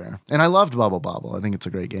everywhere. And I loved Bubble Bobble. I think it's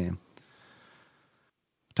a great game.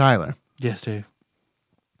 Tyler. Yes, Dave.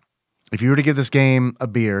 If you were to give this game a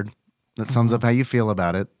beard that sums up how you feel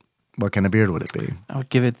about it, what kind of beard would it be? I would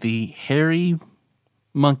give it the hairy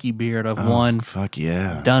monkey beard of one Fuck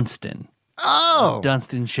yeah. Dunstan. Oh!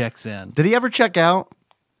 Dunstan checks in. Did he ever check out?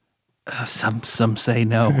 Some say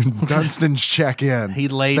no. Dunstan's check in.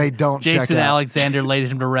 They don't check out. Jason Alexander laid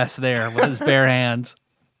him to rest there with his bare hands.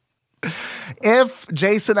 If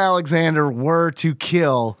Jason Alexander were to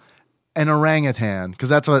kill an orangutan, because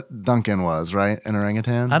that's what Duncan was, right? An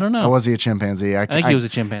orangutan? I don't know. Or was he a chimpanzee? I think he was a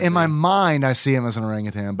chimpanzee. In my mind, I see him as an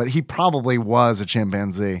orangutan, but he probably was a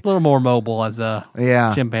chimpanzee. A little more mobile as a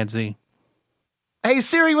Yeah. chimpanzee. Hey,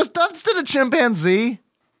 Siri, was Dunstan a chimpanzee?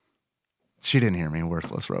 She didn't hear me,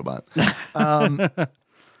 worthless robot.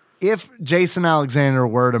 If Jason Alexander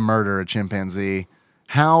were to murder a chimpanzee,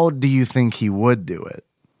 how do you think he would do it?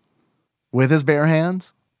 With his bare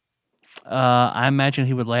hands? I imagine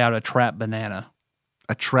he would lay out a trapped banana.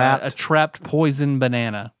 A trap? A trapped poison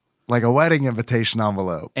banana. Like a wedding invitation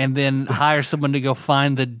envelope. And then hire someone to go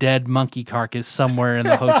find the dead monkey carcass somewhere in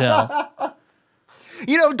the hotel.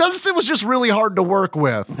 Dunstan was just really hard to work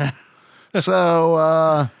with.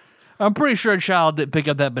 So, I'm pretty sure a child didn't pick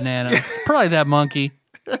up that banana. Probably that monkey.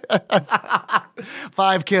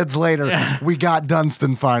 5 kids later, we got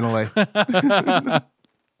Dunstan finally.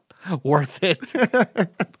 Worth it.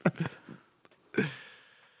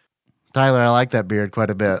 Tyler, I like that beard quite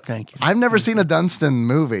a bit. Thank you. I've never seen a Dunstan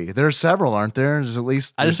movie. There's several, aren't there? There's at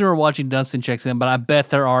least. I just remember watching Dunstan Checks In, but I bet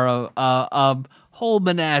there are a whole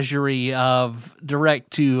menagerie of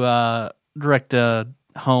direct to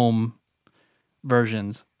home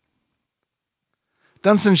versions.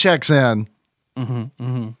 Dunstan Checks In.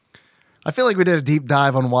 Mm-hmm. I feel like we did a deep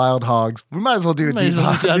dive on Wild Hogs. We might as well do a deep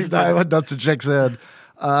dive on Dunstan Checks In.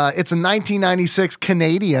 It's a 1996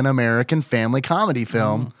 Canadian-American family comedy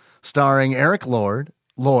film starring Eric Lloyd,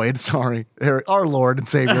 our Lord and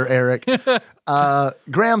Savior Eric,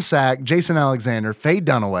 Graham Sack, Jason Alexander, Faye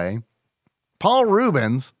Dunaway, Paul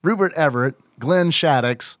Rubens, Rupert Everett, Glenn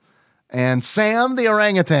Shaddix, and Sam the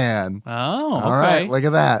Orangutan. Oh, okay. All right, look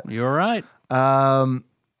at that. You're right.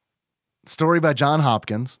 Story by John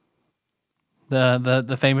Hopkins.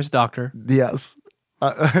 The famous doctor. Yes.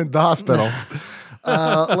 The hospital.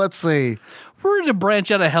 Let's see. We're going to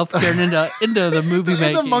branch out of healthcare and into the movie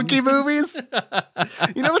making. The monkey movies.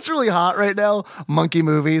 You know what's really hot right now? Monkey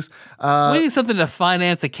movies. We need something to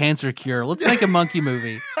finance a cancer cure. Let's make a monkey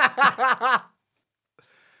movie.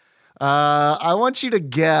 I want you to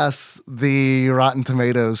guess the Rotten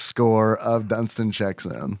Tomatoes score of Dunstan Checks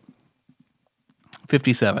In.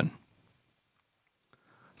 57.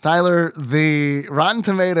 Tyler, the Rotten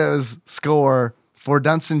Tomatoes score for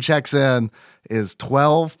Dunstan Checks In is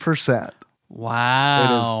 12%. Wow. It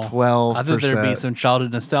is 12%. I thought there'd be some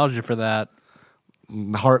childhood nostalgia for that.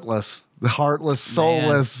 Heartless,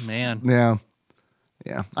 soulless. Man.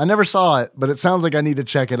 Yeah. I never saw it, but it sounds like I need to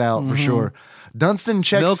check it out for sure. Dunstan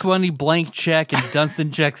Checks... Milk Money, Blank Check, and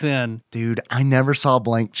Dunstan Checks In. Dude, I never saw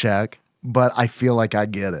Blank Check, but I feel like I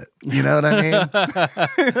get it. You know what I mean?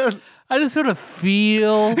 I just sort of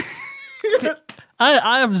feel...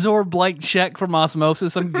 I absorb blank check from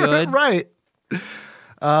osmosis. I'm good. Right.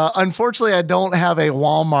 Unfortunately, I don't have a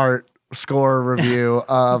Walmart score review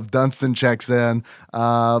of Dunstan Checks In,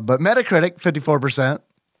 but Metacritic, 54%.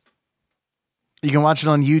 You can watch it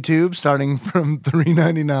on YouTube starting from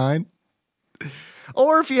 $3.99.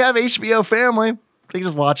 Or if you have HBO Family, you can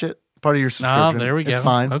just watch it. Part of your subscription. Oh, there we go. It's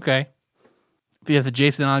fine. Okay. If you have the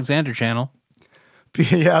Jason Alexander channel.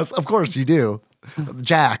 Yes, of course you do.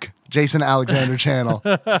 Jason Alexander channel.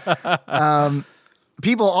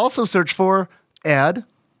 People also search for Ed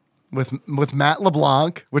with Matt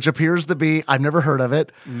LeBlanc, which appears to be, I've never heard of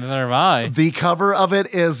it. Neither have I. The cover of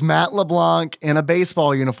it is Matt LeBlanc in a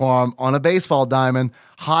baseball uniform on a baseball diamond,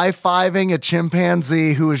 high-fiving a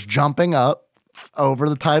chimpanzee who is jumping up over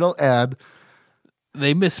the title Ed.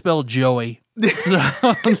 They misspelled Joey. So,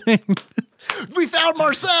 We found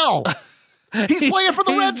Marcel. He's playing for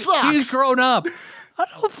the Red Sox. He's grown up. I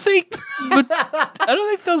don't think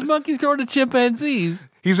those monkeys grow into chimpanzees.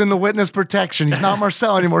 He's in the witness protection. He's not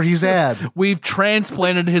Marcel anymore. He's Ed. We've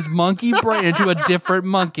transplanted his monkey brain into a different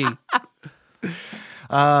monkey.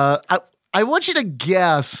 I want you to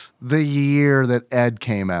guess the year that Ed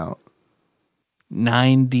came out.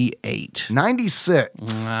 98.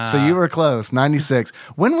 96. So you were close. 96.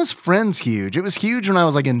 When was Friends huge? It was huge when I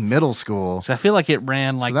was like in middle school. So I feel like it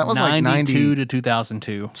ran like that was 92 like to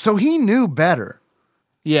 2002. So he knew better.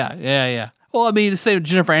 Yeah. Well, I mean, to say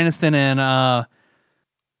Jennifer Aniston and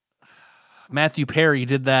Matthew Perry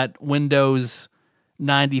did that Windows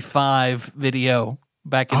 95 video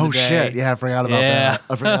back in the day. Oh, shit. Yeah, I forgot about that.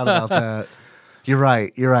 I forgot about that. You're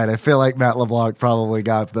right. I feel like Matt LeBlanc probably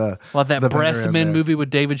got the Well, that the Breastman movie with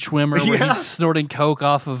David Schwimmer where Yeah. he's snorting coke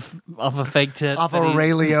off of a fake tit. off that of he- Ray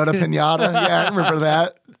Liotta pinata. Yeah, I remember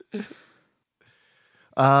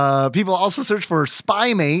that. People also search for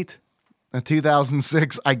Spy Mate, a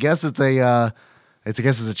 2006. I guess it's a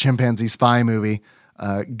chimpanzee spy movie.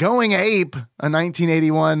 Going Ape, a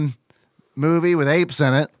 1981 movie with apes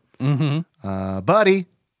in it. Mm-hmm. Buddy.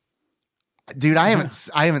 Dude, I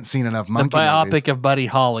haven't seen enough The monkey biopic movies. of Buddy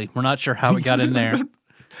Holly. We're not sure how it got in there.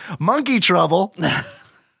 Monkey Trouble.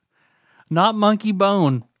 Not Monkey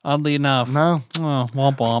Bone, oddly enough. No. Oh,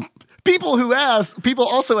 womp womp. People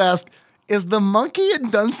also ask, is the monkey in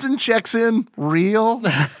Dunstan Checks In real?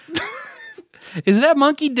 Is that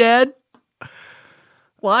monkey dead?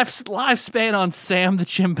 Lifespan on Sam the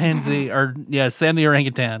chimpanzee, Sam the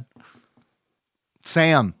orangutan.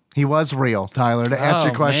 Sam, he was real, Tyler. To answer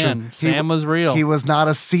your question, man. Sam was real. He was not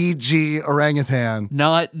a CG orangutan.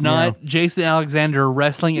 Not Jason Alexander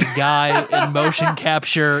wrestling a guy in motion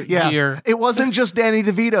capture gear. It wasn't just Danny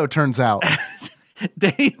DeVito, turns out.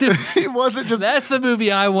 It wasn't just That's the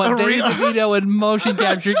movie I want. Danny DeVito in motion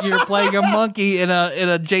capture gear playing a monkey in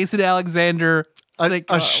a Jason Alexander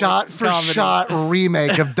a shot for shot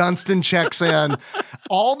remake of Dunstan Checks In.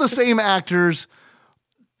 All the same actors,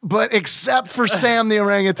 but except for Sam the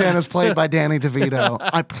orangutan is played by Danny DeVito.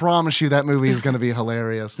 I promise you that movie is going to be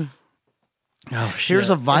hilarious. Oh shit.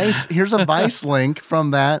 Here's a Vice link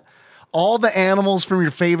from that. All the animals from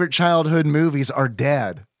your favorite childhood movies are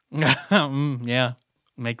dead. Yeah,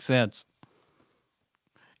 makes sense.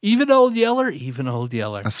 Even Old Yeller.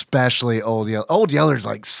 Especially Old Yeller. Old Yeller's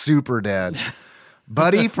like super dead.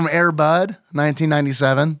 Buddy from Air Bud,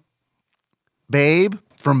 1997. Babe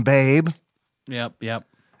from Babe. Yep.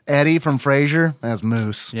 Eddie from Frasier. That's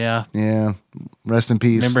Moose. Yeah. Yeah. Rest in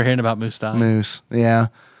peace. Remember hearing about Moose dying? Moose. Yeah.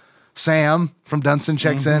 Sam from Dunstan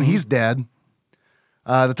Checks In. He's dead.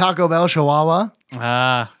 The Taco Bell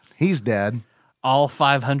Chihuahua. He's dead. All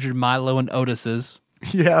 500 Milo and Otis's.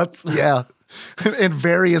 Yeah. In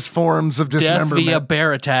various forms of Death dismemberment. via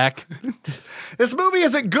bear attack. This movie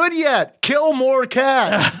isn't good yet. Kill more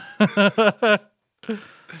cats. The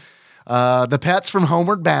Pets from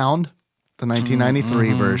Homeward Bound, the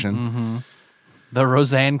 1993 version. The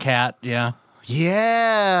Roseanne cat. Yeah.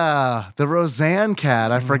 Yeah, the Roseanne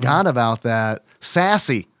cat. I forgot about that.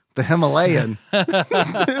 Sassy, the Himalayan.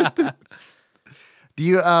 Do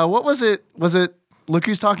you? What was it? Was it Look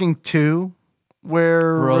Who's Talking 2?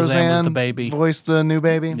 Where Roseanne was the baby. voiced the new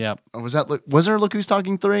baby? Yep. Or was there Look Who's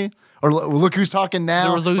Talking 3? Or Look Who's Talking Now?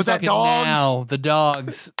 There was Who's that Talking dogs? Now. The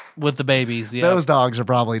dogs with the babies. Yeah. Those dogs are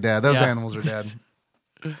probably dead. Those Yeah. animals are dead.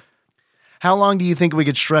 How long do you think we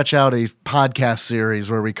could stretch out a podcast series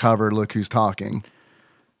where we cover Look Who's Talking?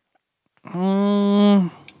 Longer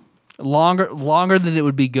than it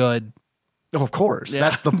would be good. Oh, of course.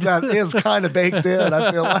 That is kind of baked in.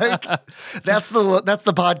 I feel like that's the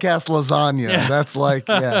podcast lasagna. Yeah. That's like,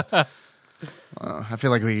 yeah. I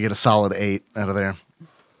feel like we could get a solid 8 out of there.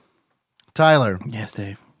 Tyler, Yes,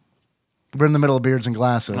 Dave. We're in the middle of beards and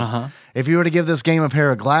glasses. Uh-huh. If you were to give this game a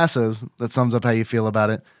pair of glasses, that sums up how you feel about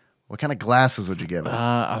it. What kind of glasses would you give it?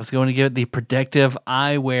 I was going to give it the protective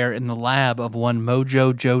eyewear in the lab of one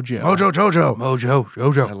Mojo Jojo. Mojo Jojo. Mojo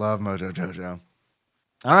Jojo. I love Mojo Jojo.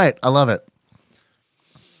 All right, I love it.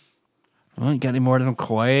 Well, you got any more of them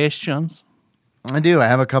questions? I do. I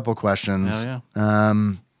have a couple questions. Hell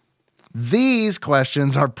yeah. These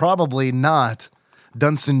questions are probably not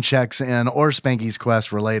Dunstan Checks In or Spanky's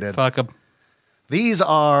Quest related. Fuck 'em. These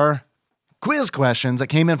are quiz questions that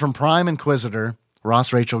came in from Prime Inquisitor,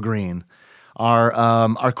 Ross Rachel Green,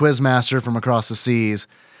 our quiz master from across the seas.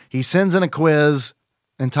 He sends in a quiz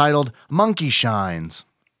entitled Monkey Shines.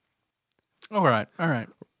 All right.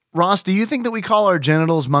 Ross, do you think that we call our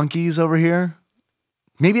genitals monkeys over here?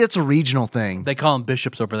 Maybe it's a regional thing. They call them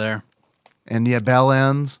bishops over there. And yeah, bell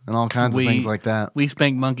ends and all kinds of things like that. We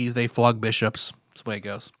spank monkeys, they flog bishops. That's the way it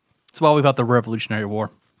goes. That's why we fought the Revolutionary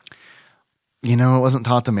War. You know, it wasn't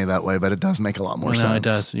taught to me that way, but it does make a lot more sense. No, it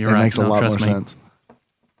does. You're it right. makes a No, lot more trust me. sense.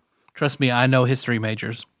 Trust me, I know history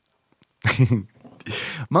majors.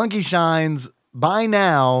 Monkey Shines, by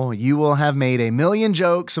now, you will have made a million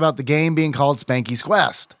jokes about the game being called Spanky's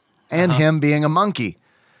Quest and him being a monkey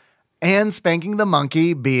and spanking the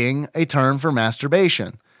monkey being a term for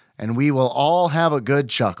masturbation. And we will all have a good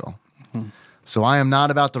chuckle. So I am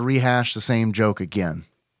not about to rehash the same joke again.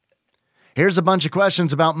 Here's a bunch of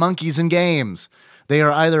questions about monkeys in games. They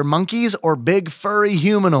are either monkeys or big furry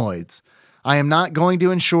humanoids. I am not going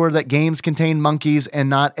to ensure that games contain monkeys and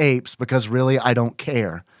not apes because really I don't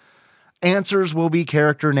care. Answers will be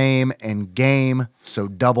character name and game, so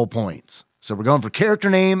double points. So we're going for character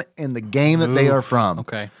name and the game that they are from.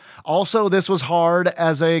 Okay. Also, this was hard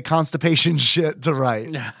as a constipation shit to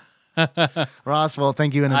write. Ross, well,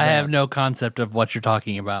 thank you in advance. I have no concept of what you're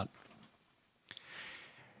talking about.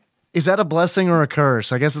 Is that a blessing or a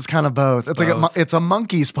curse? I guess it's kind of both. It's Both. it's a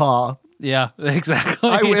monkey's paw. Yeah, exactly.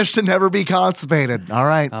 I wish to never be constipated. All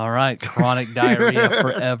right. All right. Chronic diarrhea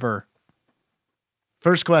forever.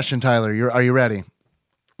 First question, Tyler. Are you ready?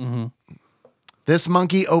 Mm-hmm. This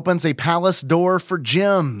monkey opens a palace door for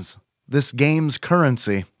gems. This game's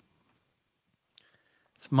currency.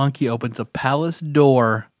 This monkey opens a palace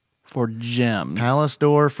door for gems. Palace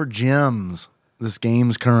door for gems. This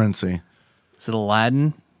game's currency. Is it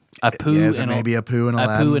Aladdin? Apu Yeah, is it and maybe Apu and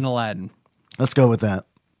Aladdin? Apu and Aladdin. Let's go with that.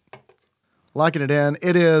 Locking it in.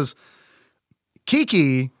 It is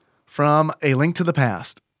Kiki from A Link to the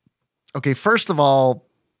Past. Okay, first of all,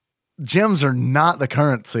 gems are not the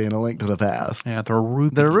currency in A Link to the Past. Yeah, they're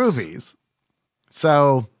rubies. They're rubies.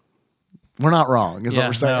 So we're not wrong, is what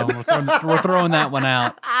we're saying. No, we're throwing that one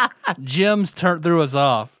out. Gems threw us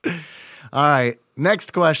off. All right,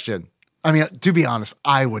 next question. I mean, to be honest,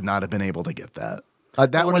 I would not have been able to get that. I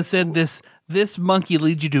That would one have said this monkey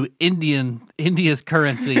leads you to India's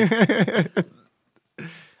currency.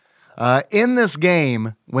 in this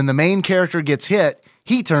game, when the main character gets hit,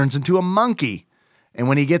 he turns into a monkey. And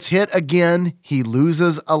when he gets hit again, he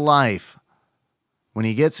loses a life. When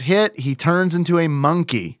he gets hit, he turns into a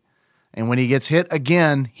monkey. And when he gets hit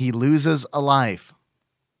again, he loses a life.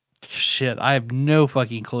 Shit, I have no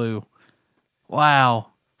fucking clue. Wow.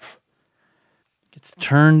 Gets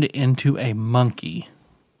turned into a monkey.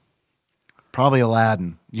 Probably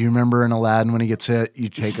Aladdin. You remember in Aladdin when he gets hit, you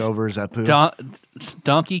take over as Apu?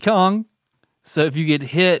 Donkey Kong. So if you get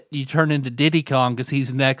hit, you turn into Diddy Kong because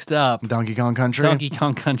he's next up. Donkey Kong Country? Donkey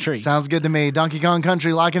Kong Country. Sounds good to me. Donkey Kong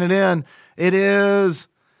Country, locking it in. It is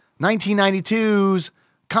 1992's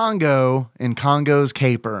Congo in Congo's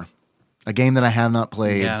Caper, a game that I have not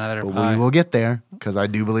played. Yeah, neither but have I. we will get there because I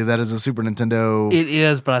do believe that is a Super Nintendo It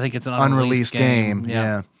is, but I think it's an unreleased game.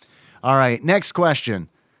 Yeah. All right, next question.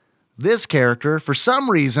 This character, for some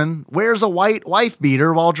reason, wears a white wife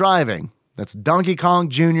beater while driving. That's Donkey Kong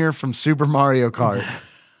Jr. from Super Mario Kart.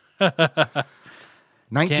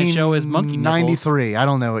 Can't show his monkey nipples. 1993. I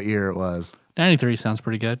don't know what year it was. 93 sounds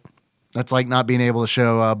pretty good. That's like not being able to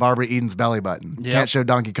show Barbara Eden's belly button. Yep. Can't show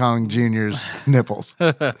Donkey Kong Jr.'s nipples.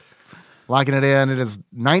 Locking it in. It is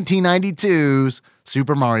 1992's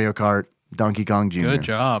Super Mario Kart Donkey Kong Jr. Good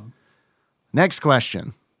job. Next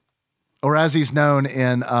question. Or as he's known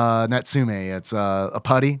in Natsume, it's a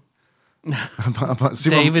putty.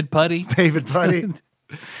 David Putty. David Putty.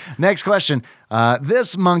 Next question.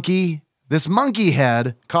 This monkey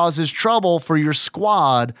head causes trouble for your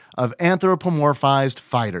squad of anthropomorphized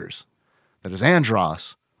fighters. That is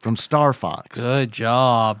Andross from Star Fox. Good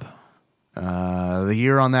job. The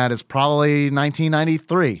year on that is probably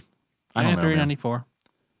 1993. I don't know. 93, man. 94.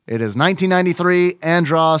 It is 1993,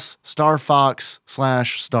 Andross, Star Fox /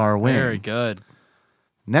 Star Wing. Very good.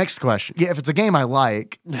 Next question. Yeah, if it's a game I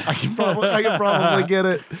like, I can probably get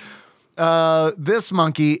it. This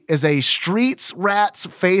monkey is a Streets Rat's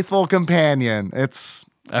faithful companion. It's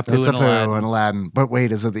Apu and Aladdin. But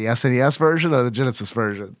wait, is it the SNES version or the Genesis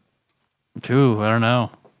version? Ooh, I don't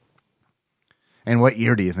know. And what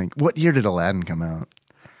year do you think? What year did Aladdin come out?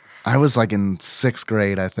 I was like in 6th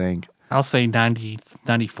grade, I think. I'll say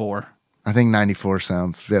 94. I think 94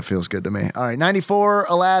 that feels good to me. All right, 94,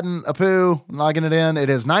 Aladdin, Apu, I'm logging it in. It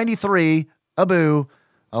is 93, Abu,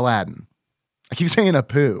 Aladdin. I keep saying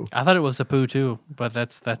Apu. I thought it was Apu too, but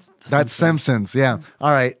that's Simpsons, yeah.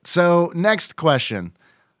 All right, so next question.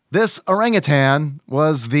 This orangutan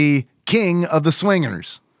was the king of the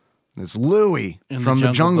swingers. It's Louie from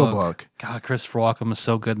the Jungle Book. God, Christopher Walken was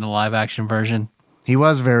so good in the live action version. He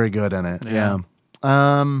was very good in it. Yeah.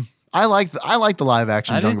 I like the live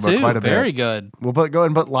action Jungle Book quite a bit. Very good. We'll go ahead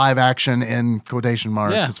and put live action in quotation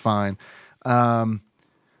marks. Yeah. It's fine.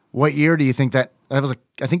 What year do you think that was?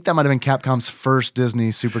 I think that might have been Capcom's first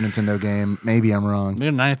Disney Super Nintendo game. Maybe I'm wrong.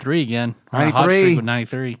 Maybe 93 again. 93.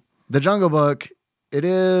 93. The Jungle Book. It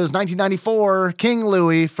is 1994. King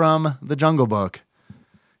Louie from the Jungle Book.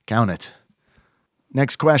 Count it.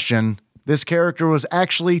 Next question. This character was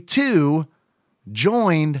actually 2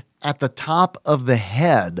 joined at the top of the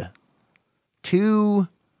head. 2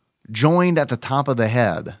 joined at the top of the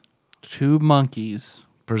head. 2 monkeys.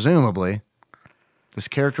 Presumably. This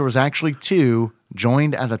character was actually 2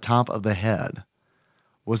 joined at the top of the head.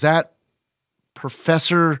 Was that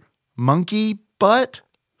Professor Monkey Butt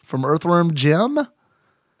from Earthworm Jim?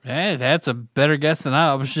 Hey, that's a better guess than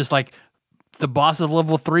I was just like the boss of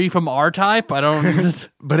level 3 from R-Type. I don't.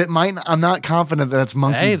 But it might. I'm not confident that it's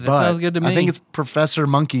Monkey Butt. Hey, that sounds good to me. I think it's Professor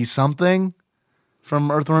Monkey something from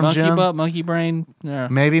Earthworm Jim. Monkey Butt, Monkey Brain. Yeah.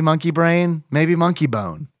 Maybe Monkey Brain. Maybe Monkey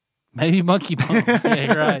Bone. Maybe Monkey Bone. Yeah,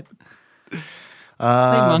 you're right.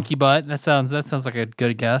 I think Monkey Butt. That sounds like a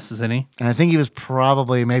good guess, isn't he? And I think he was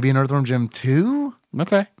probably maybe in Earthworm Jim 2.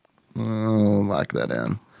 Okay. Oh, lock that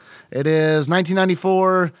in. It is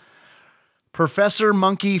 1994. Professor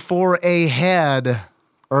Monkey for a Head,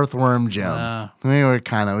 Earthworm Jim. We were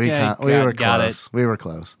close. We were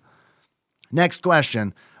close. Next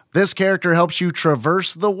question. This character helps you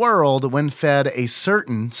traverse the world when fed a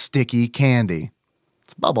certain sticky candy.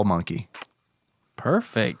 It's Bubble Monkey.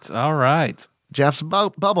 Perfect. All right. Jeff's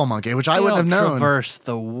Bubble Monkey, which I wouldn't have known. Traverse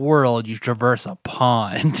the world. You traverse a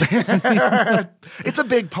pond. It's a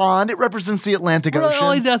big pond. It represents the Atlantic Ocean.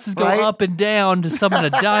 All he does is go up and down to summon a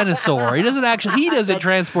dinosaur. He doesn't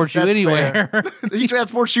transport you anywhere. He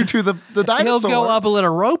transports you to the dinosaur. He'll go up and let a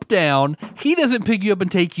rope down. He doesn't pick you up and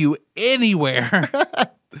take you anywhere.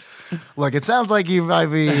 Look, it sounds like you might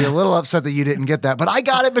be a little upset that you didn't get that, but I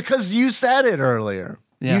got it because you said it earlier.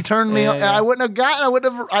 Yeah. You turned me. Yeah. I wouldn't have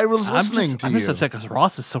gotten. I was listening to you. I'm just upset because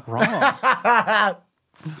Ross is so wrong. I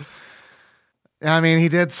mean, he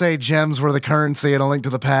did say gems were the currency in A Link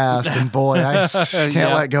to the Past, and boy, I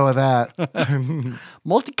can't let go of that.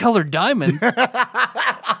 Multicolored diamonds.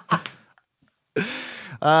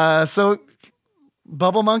 So,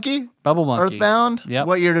 Bubble Monkey, Earthbound. Yep.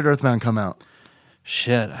 What year did Earthbound come out?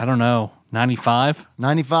 Shit, I don't know. 95.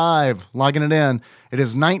 95. Logging it in. It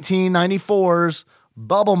is 1994's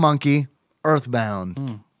Bubble Monkey,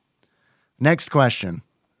 Earthbound. Next question.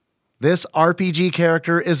 This RPG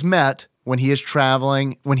character is met when he is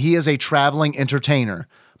a traveling entertainer,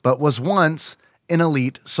 but was once an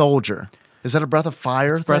elite soldier. Is that a Breath of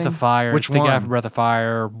Fire thing? Breath of Fire. Which one? one? The guy from Breath of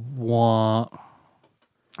Fire. One.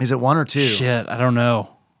 Is it 1 or 2? Shit, I don't know.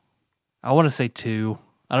 I want to say 2.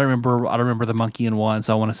 I don't remember the monkey in 1,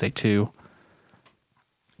 so I want to say 2.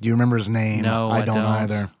 Do you remember his name? No, I don't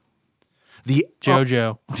either.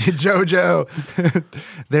 JoJo. JoJo.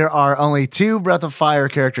 There are only 2 Breath of Fire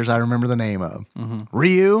characters I remember the name of.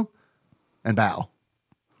 Ryu and Bao.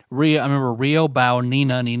 I remember Rio, Bao,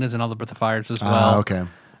 Nina. Nina's in all the Breath of Fires as well. Okay.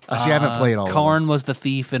 I see. I haven't played all of them. Karn was the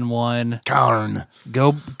thief in 1. Karn.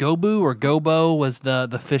 Gobu or Gobo was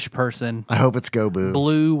the fish person. I hope it's Gobu.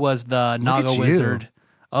 Blue was the Naga wizard.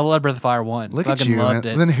 I love Breath of Fire 1. Look at you. Loved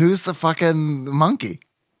it. Then who's the fucking monkey?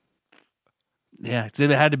 Yeah, it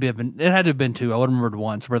had to have been 2. I would have remembered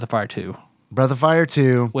 1. So Breath of Fire 2. Breath of Fire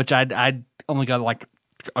 2. Which I only got like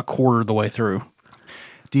a quarter of the way through.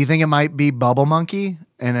 Do you think it might be Bubble Monkey?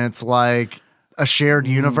 And it's like a shared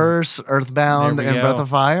universe, Earthbound and Breath of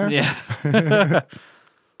Fire? Yeah.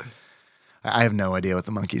 I have no idea what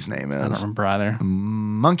the monkey's name is. I don't remember either.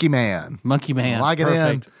 Monkey Man. Monkey Man. Log it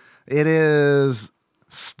in. It is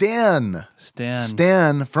Sten.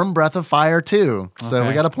 Sten from Breath of Fire 2. So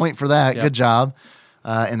we got a point for that. Yep. Good job.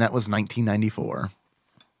 And that was 1994.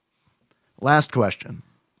 Last question.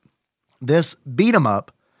 This beat 'em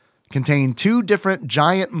up contained 2 different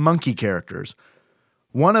giant monkey characters,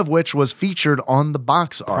 one of which was featured on the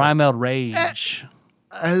box art. Primal Rage.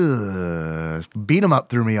 Beat 'em up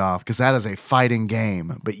threw me off because that is a fighting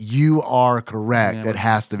game, but you are correct. Yeah, it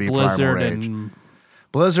has to be Blizzard Primal Rage. and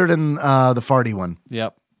Blizzard and the farty one.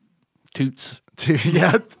 yep, Toots.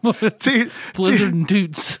 Yeah, Blizzard and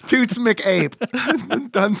Toots. Toots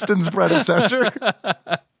McApe, Dunstan's predecessor.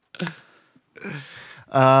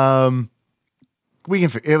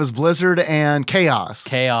 It was Blizzard and Chaos.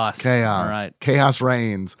 Chaos. All right. Chaos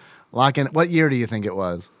reigns. Lock in. What year do you think it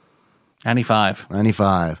was? 95.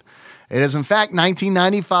 95. It is, in fact,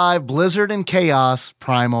 1995, Blizzard and Chaos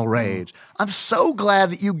Primal Rage. I'm so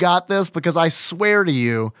glad that you got this because I swear to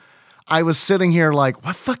you, I was sitting here like,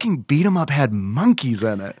 what fucking beat 'em up had monkeys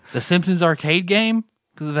in it? The Simpsons arcade game?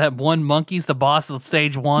 Because of that one monkey's the boss of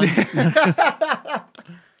stage 1.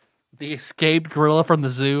 The escaped gorilla from the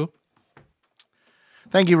zoo.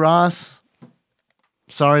 Thank you, Ross.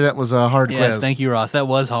 Sorry that was a hard quiz. Yes, thank you, Ross. That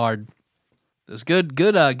was hard. It was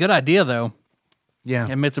good idea, though. Yeah.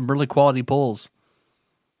 It made some really quality pulls.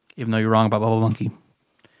 Even though you're wrong about Bubble Monkey.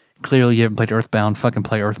 Clearly you haven't played Earthbound. Fucking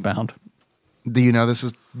play Earthbound. Do you know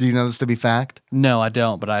this to be fact? No, I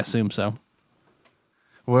don't, but I assume so.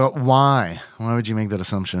 Well, why? Why would you make that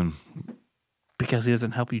assumption? Because he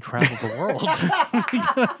doesn't help you travel the world.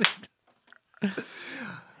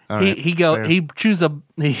 All right, he goes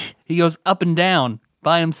up and down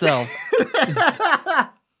by himself.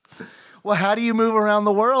 Well, how do you move around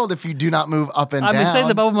the world if you do not move up and down? I'm just saying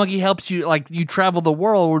the Bubble Monkey helps you, like, you travel the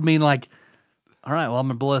world would mean, like, all right, well, I'm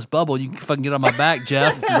going to blow this bubble. You can fucking get on my back,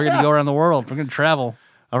 Jeff. We're going to go around the world. We're going to travel.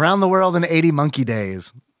 Around the world in 80 monkey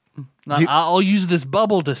days. I'll use this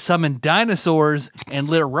bubble to summon dinosaurs and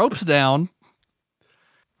let ropes down.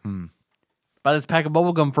 Buy this pack of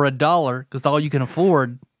bubblegum for $1 because all you can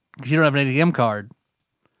afford because you don't have an ATM card.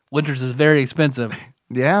 Winters is very expensive.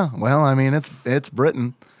 Yeah, well, I mean, it's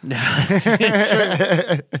Britain. That's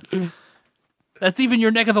even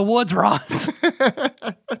your neck of the woods, Ross.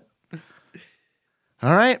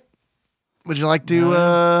 All right. Would you like to,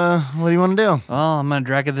 what do you want to do? Oh, I'm going to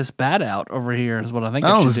drag this bat out over here is what I think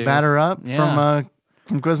I should let's do. batter up Yeah.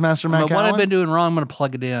 from Quizmaster Matt But what I've Cowan? been doing wrong, I'm going to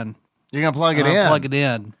plug it in. You're going to plug it I'm gonna in? Plug it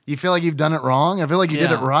in. You feel like you've done it wrong? I feel like you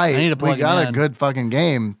did Yeah, it right. I need to plug we got it a in. good fucking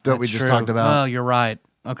game that we That's just true. talked about. Oh, you're right.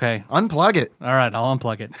 Okay. Unplug it. All right, I'll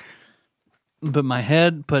unplug it. Put my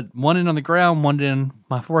head, put one end on the ground, one end,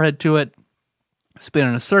 my forehead to it, spin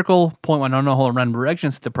in a circle, point my no hole in random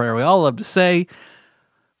directions to the prayer we all love to say.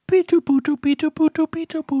 Beep-toop, boop-toop, beep-toop, boop-toop,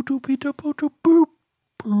 beep-toop, boop-toop, beep-toop, boop-toop, boop,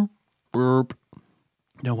 boop, boop.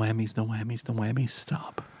 No whammies, no whammies, no whammies.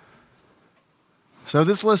 Stop. So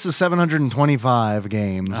this list is 725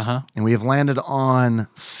 games, and we have landed on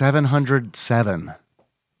 707.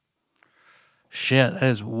 Shit, that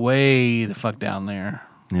is way the fuck down there.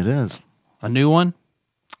 It is. A new one?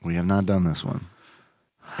 We have not done this one.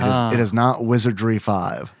 It is not Wizardry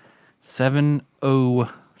 5.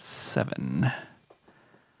 707.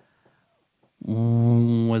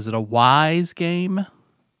 Was it a Wise game?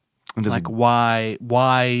 It is Like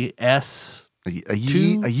YS? a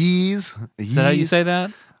Yeez. Is that how you say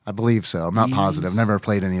that? I believe so. I'm not Yeez. positive. Never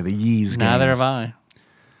played any of the Yeez games. Neither have I.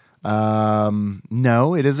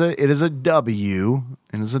 No, it is a W.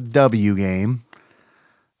 It is a W game.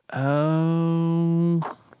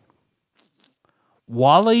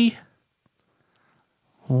 Wally.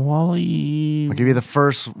 I'll give you the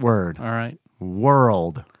first word. All right.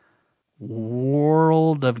 World.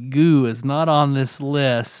 World of Goo is not on this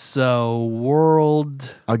list, so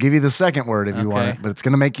World. I'll give you the second word if you want Okay. it, but it's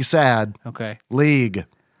going to make you sad. Okay. League.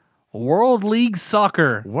 World League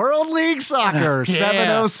Soccer. World League Soccer,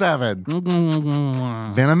 Yeah. 707.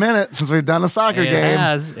 It Been a minute since we've done a soccer game.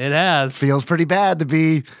 has. It has. Feels pretty bad to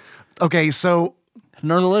be. Okay, so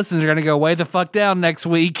None of the listeners are going to go way the fuck down next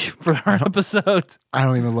week for our episode. I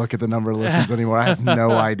don't even look at the number of listens anymore. I have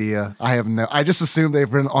no idea. I just assume they've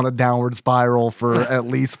been on a downward spiral for at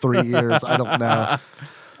least 3 years. I don't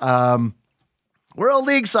know. World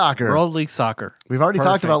League Soccer. World League Soccer. We've already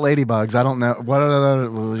talked about Ladybugs. I don't know. What are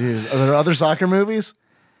there other soccer movies?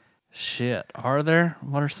 Shit. Are there?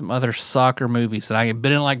 What are some other soccer movies that I have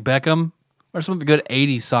been in, like Beckham? What are some of the good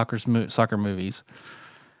 80s soccer movies?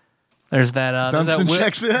 There's that. Dunstan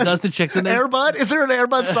checks in. Dunstan checks in. Air Bud? Is there an Air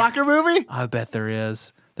Bud soccer movie? I bet there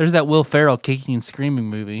is. There's that Will Ferrell kicking and screaming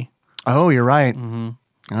movie. Oh, you're right.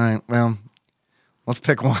 Mm-hmm. All right. Well, let's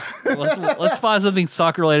pick one. Let's find something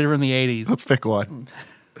soccer related from the 80s. Let's pick one.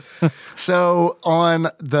 So on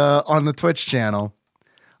the Twitch channel,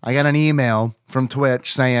 I got an email from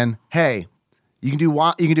Twitch saying, "Hey, You can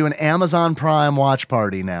do an Amazon Prime watch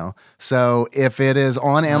party now. So if it is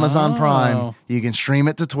on Amazon Prime, you can stream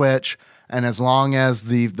it to Twitch, and as long as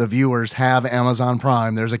the viewers have Amazon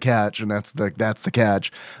Prime, there's a catch, and that's the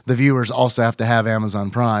catch. The viewers also have to have Amazon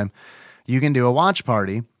Prime. You can do a watch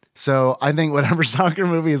party. So I think whatever soccer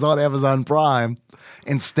movie is on Amazon Prime,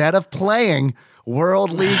 instead of playing World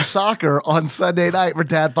League Soccer on Sunday night for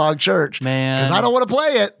Tadpog Church, man, because I don't want to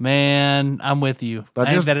play it. Man, I'm with you. I'll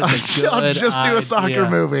just do a soccer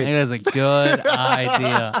movie. It is a good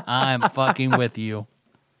idea. I'm fucking with you.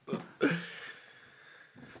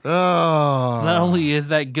 Oh, not only is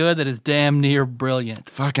that good, that is damn near brilliant.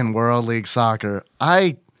 Fucking World League Soccer.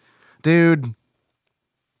 Dude.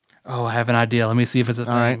 Oh, I have an idea. Let me see if it's a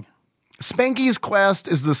thing. Right. Spanky's quest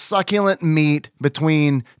is the succulent meat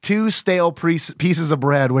between two stale pieces of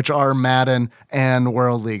bread, which are Madden and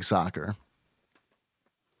World League Soccer.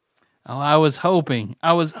 Oh, I was hoping,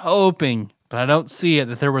 but I don't see it,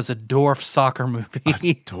 that there was a Dorf soccer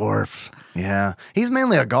movie. Dorf. Yeah. He's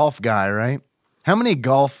mainly a golf guy, right? How many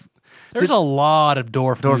golf... There's a lot of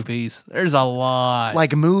Dorf movies. There's a lot.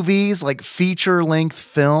 Like movies, like feature-length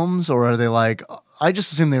films, or are they like... I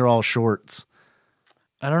just assume they were all shorts.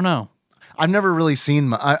 I don't know. I've never really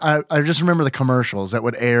seen... I just remember the commercials that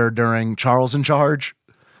would air during Charles in Charge.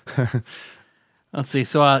 Let's see.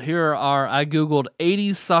 So I Googled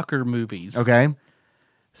 80s soccer movies. Okay.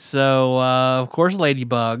 So, of course,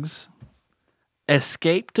 Ladybugs,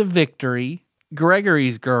 Escape to Victory,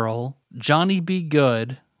 Gregory's Girl, Johnny Be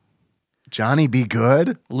Good. Johnny Be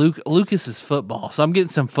Good? Lucas's Football. So I'm getting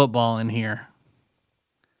some football in here.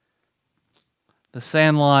 The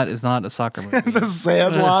Sandlot is not a soccer movie. The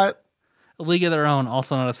Sandlot? A League of Their Own,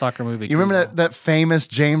 also not a soccer movie. You remember that famous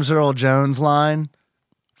James Earl Jones line?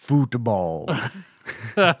 Football.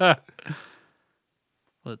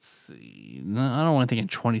 Let's see. No, I don't want to think in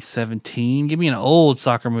 2017. Give me an old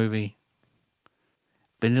soccer movie.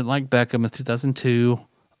 Bend It Like Beckham is 2002.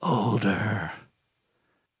 Older.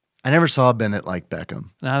 I never saw Bend It Like Beckham.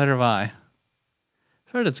 Neither have I. I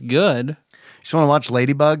heard it's good. You just want to watch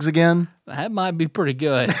Ladybugs again? That might be pretty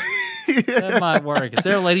good. That might work. Is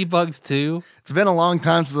there Ladybugs too? It's been a long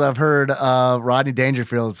time since I've heard Rodney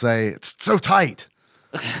Dangerfield say, "It's so tight."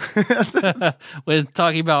 When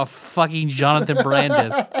talking about fucking Jonathan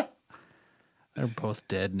Brandis. They're both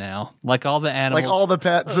dead now. Like all the animals. Like all the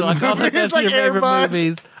pets in like the all the movies. pets Like in your favorite Airbud.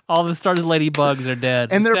 movies. All the started Ladybugs are dead.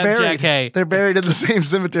 And they're except buried. Jack Hay. They're buried in the same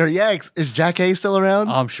cemetery. Yeah, is Jack Hay still around?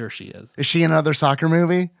 Oh, I'm sure she is. Is she in another soccer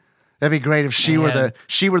movie? That'd be great if she were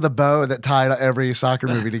the bow that tied every soccer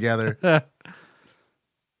movie together.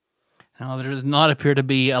 Now, there does not appear to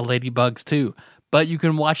be a Ladybugs 2, but you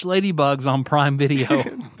can watch Ladybugs on Prime Video.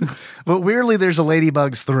 But weirdly, there's a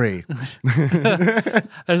Ladybugs 3.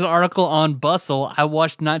 There's an article on Bustle. I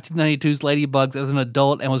watched 1992's Ladybugs as an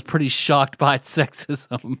adult and was pretty shocked by its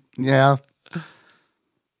sexism. Yeah.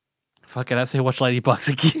 Fuck it, I say watch Ladybugs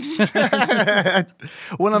again.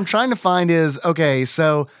 What I'm trying to find is, okay,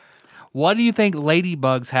 so... What do you think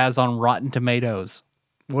Ladybugs has on Rotten Tomatoes?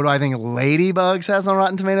 What do I think Ladybugs has on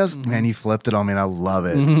Rotten Tomatoes? Man, you flipped it on me and I love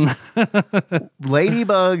it.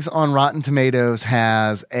 Ladybugs on Rotten Tomatoes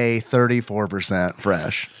has a 34%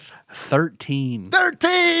 fresh. 13.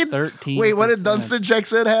 13? Wait, what did Dunstan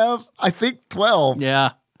Checks In have? I think 12.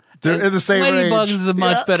 Yeah. They're in the same range. Ladybugs is a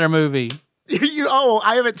much better movie.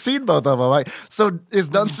 I haven't seen both of them. So is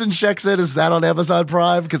Dunstan Checks In, is that on Amazon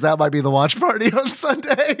Prime? Because that might be the watch party on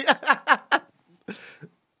Sunday.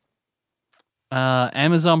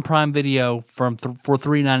 Amazon Prime Video for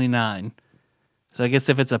 $3.99. So I guess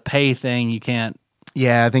if it's a pay thing, you can't.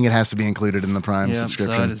 Yeah, I think it has to be included in the Prime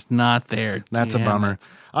subscription. So it is not there. That's a bummer.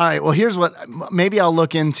 All right, well, here's what maybe I'll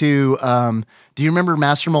look into. Do you remember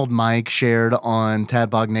Master Mold Mike shared on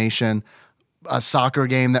Tadpog Nation a soccer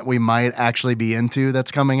game that we might actually be into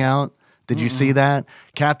that's coming out? Did you see that?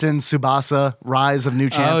 Captain Tsubasa, Rise of New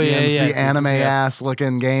Champions, the anime-ass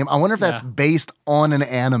looking game. I wonder if that's based on an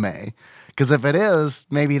anime. Because if it is,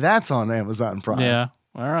 maybe that's on Amazon Prime. Yeah,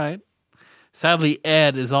 all right. Sadly,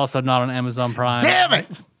 Ed is also not on Amazon Prime. Damn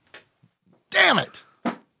it!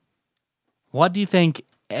 What do you think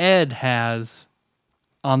Ed has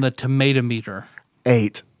on the tomato meter?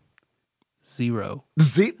 8. 0.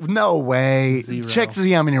 No way. 0. Check to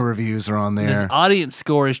see how many reviews are on there. His audience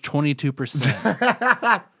score is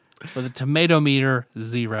 22%. For the tomato meter,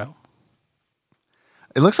 0.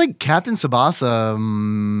 It looks like Captain Tsubasa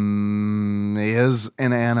is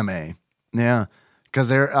an anime. Yeah. Because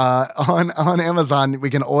they're on Amazon, we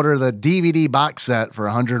can order the DVD box set for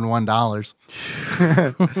 $101.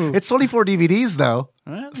 It's 24 DVDs, though.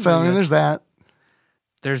 So, I mean, there's that.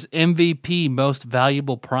 There's MVP, Most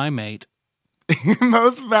Valuable Primate.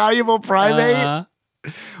 Most valuable primate? Uh-huh.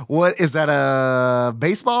 What is that, a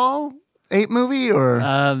baseball ape movie or?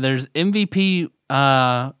 There's MVP,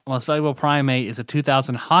 Most Valuable Primate is a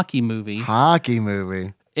 2000 hockey movie. Hockey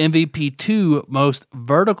movie. MVP 2, Most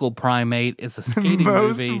Vertical Primate is a skating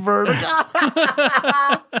Most movie. vertical.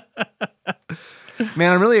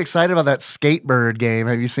 Man, I'm really excited about that Skatebird game.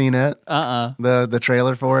 Have you seen it? The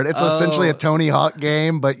trailer for it. It's essentially a Tony Hawk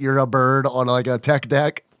game, but you're a bird on like a tech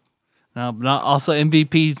deck. No, but also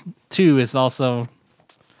MVP 2 is also,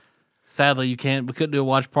 sadly, we couldn't do a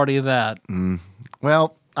watch party of that.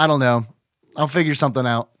 Well, I don't know. I'll figure something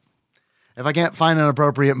out. If I can't find an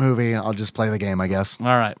appropriate movie, I'll just play the game, I guess. All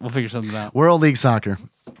right, we'll figure something out. World League Soccer.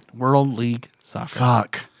 World League Soccer.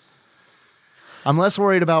 Fuck. I'm less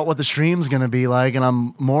worried about what the stream's going to be like, and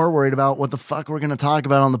I'm more worried about what the fuck we're going to talk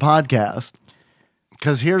about on the podcast.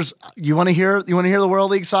 Because you want to hear the World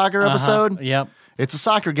League Soccer episode? Yep. It's a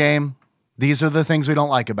soccer game. These are the things we don't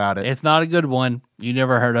like about it. It's not a good one. You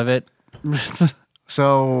never heard of it.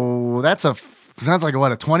 So that's like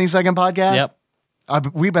what, a 20-second podcast? Yep.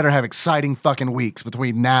 We better have exciting fucking weeks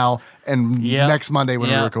between now and next Monday when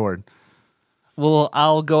we record. Well,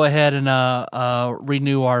 I'll go ahead and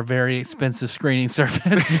renew our very expensive screening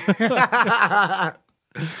service. All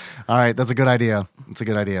right, that's a good idea. That's a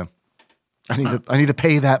good idea. I need to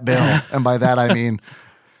pay that bill, and by that I mean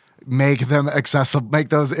make them accessible, make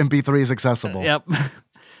those MP3s accessible. Yep.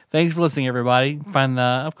 Thanks for listening, everybody. Find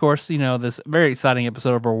of course, this very exciting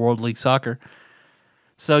episode of our World League Soccer.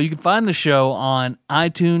 So you can find the show on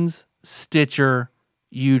iTunes, Stitcher,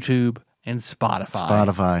 YouTube, and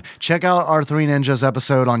Spotify. Check out our Three Ninjas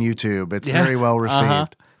episode on YouTube. It's very well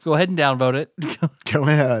received. Go ahead and downvote it. Go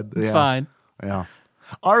ahead. It's fine. Yeah.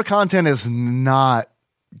 Our content is not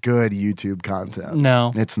good YouTube content.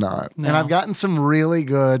 No. It's not. No. And I've gotten some really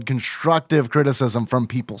good constructive criticism from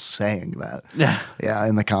people saying that. Yeah. Yeah,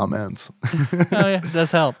 in the comments. Oh, yeah. It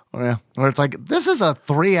does help. Yeah. Where it's like, this is a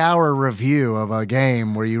 3-hour review of a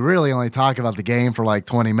game where you really only talk about the game for like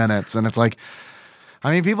 20 minutes. And it's like,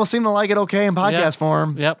 I mean, people seem to like it okay in podcast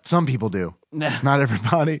form. Yep. Some people do. Not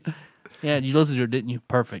everybody. Yeah, you listened to it, didn't you?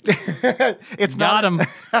 Perfect. It's Got him.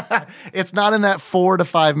 It's not in that 4 to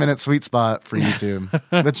 5 minute sweet spot for YouTube,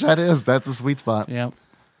 which that's a sweet spot. Yeah.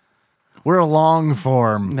 We're a long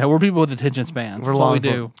form. No, we're people with attention spans. That's what we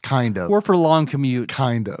do. Kind of. We're for long commutes.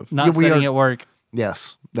 Kind of. Not sitting at work.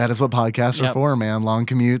 Yes, that is what podcasts are for, man. Long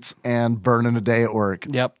commutes and burning a day at work.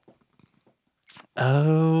 Yep.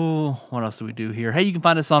 Oh, what else do we do here? Hey, you can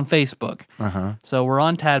find us on Facebook. So we're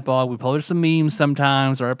on Tadpog. We publish some memes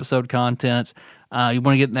sometimes, our episode content. You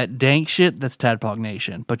want to get in that dank shit? That's Tadpog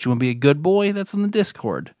Nation. But you want to be a good boy? That's on the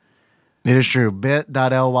Discord. It is true.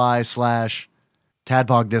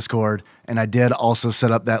 bit.ly/Tadpog Discord. And I did also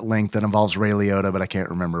set up that link that involves Ray Liotta, but I can't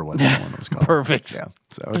remember what that one was called. Perfect. Yeah.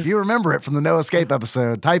 So if you remember it from the No Escape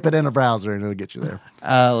episode, type it in a browser and it'll get you there.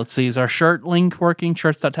 Let's see. Is our shirt link working?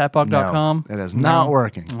 Shirts.tadpog.com? No, it is not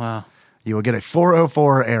working. Wow. You will get a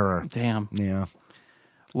 404 error. Damn. Yeah.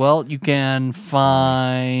 Well, you can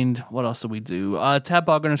find, what else do we do?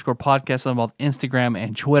 Tadpog_podcast on both Instagram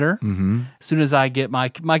and Twitter. Mm-hmm. As soon as I get my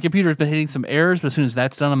computer's been hitting some errors, but as soon as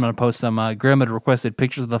that's done, I'm going to post some Grim had requested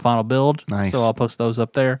pictures of the final build. Nice. So I'll post those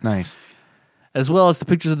up there. Nice. As well as the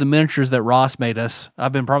pictures of the miniatures that Ross made us.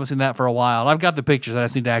 I've been promising that for a while. I've got the pictures. I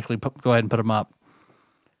just need to actually go ahead and put them up.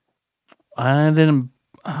 And then,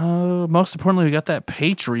 most importantly, we got that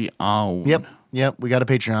Patreon. Yep. We got a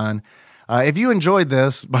Patreon. If you enjoyed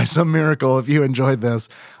this, by some miracle, you can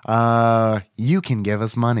give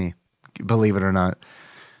us money, believe it or not.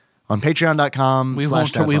 On patreon.com. We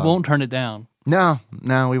won't turn it down. No,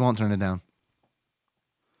 we won't turn it down.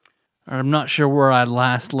 I'm not sure where I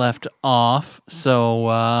last left off. So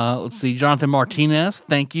let's see. Jonathan Martinez,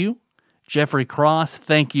 thank you. Jeffrey Cross,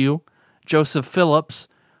 thank you. Joseph Phillips,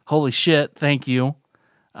 holy shit, thank you.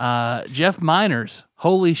 Jeff Miners,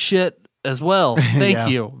 holy shit as well.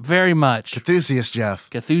 Thank you very much. Cthusiast Jeff.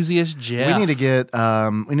 Jeff. We need to get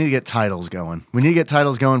titles going. We need to get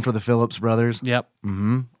titles going for the Phillips brothers. Yep.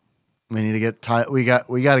 Mm-hmm. We need to get we got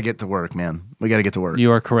to get to work, man. We got to get to work.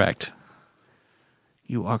 You are correct.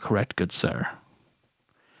 You are correct, good sir.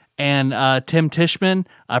 And Tim Tishman,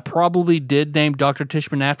 I probably did name Dr.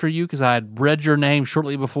 Tishman after you because I had read your name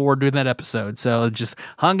shortly before doing that episode. So it just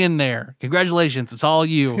hung in there. Congratulations. It's all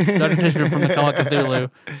you. Dr. Tishman from the Call of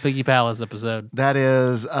Cthulhu Piggy Palace episode. That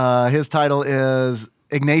is, his title is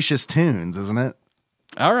Ignatius Tunes, isn't it?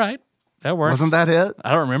 All right. That works. Wasn't that it?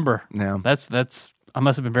 I don't remember. No. That's I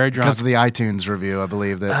must have been very drunk. Because of the iTunes review, I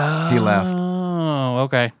believe, that he left. Oh,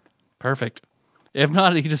 okay. Perfect. If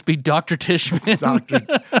not, it could just be Dr. Tishman.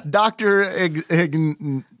 Dr.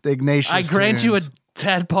 Ignatius. I grant you a tunes.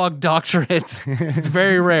 Tadpog doctorate. It's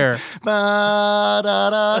very rare. Ba, da,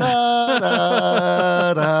 da,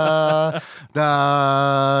 da, da,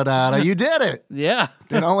 da, da, da. You did it. Yeah.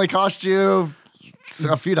 It only cost you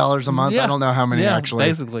a few dollars a month. Yeah. I don't know how many Yeah, actually,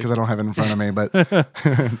 basically. because I don't have it in front of me. But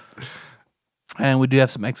And we do have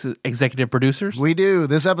some executive producers. we do.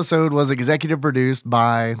 This episode was executive produced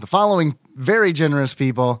by the following very generous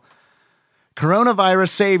people: Coronavirus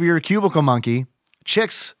Savior Cubicle Monkey,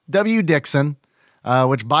 Chicks W. Dixon,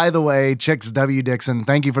 which, by the way, Chicks W. Dixon,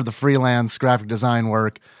 thank you for the freelance graphic design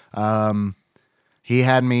work. He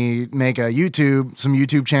had me make some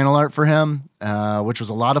YouTube channel art for him, which was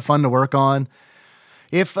a lot of fun to work on.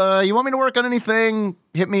 If you want me to work on anything,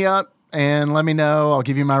 hit me up and let me know. I'll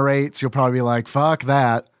give you my rates. You'll probably be like, fuck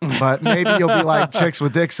that. But maybe you'll be like Chicks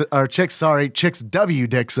W.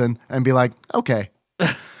 Dixon and be like, okay.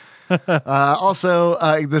 Also,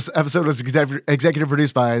 this episode was executive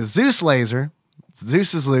produced by Zeus Laser,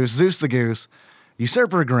 Zeus is Loose, Zeus the Goose,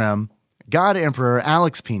 Usurper Grimm, God Emperor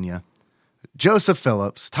Alex Pena, Joseph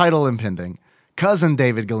Phillips, title impending, Cousin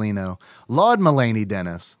David Galino, Laud Mulaney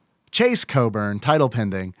Dennis, Chase Coburn, title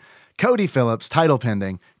pending, Cody Phillips, title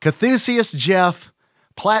pending, Cthusiast Jeff,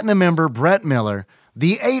 Platinum member Brett Miller,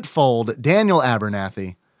 The Eightfold Daniel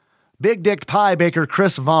Abernathy, Big Dick Pie Baker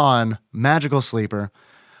Chris Vaughn, Magical Sleeper,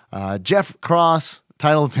 Jeff Cross,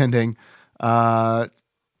 title pending. That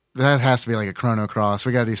has to be like a Chrono Cross.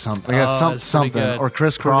 We got to do something. We got something. Good. Or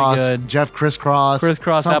Chris Pretty Cross, good. Jeff Chris Cross.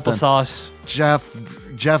 Crisscross something. applesauce.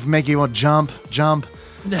 Jeff make you want jump.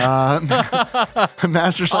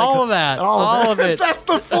 Master Psycho. All of that. All of it. That's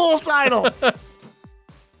the full title.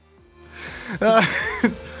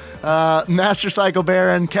 Master Psycho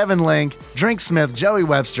Baron, Kevin Link, Drink Smith, Joey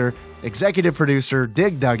Webster, executive producer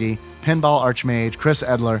Dig Dougie, Pinball Archmage Chris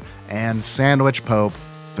Edler, and Sandwich Pope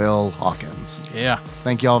Phil Hawkins. Yeah.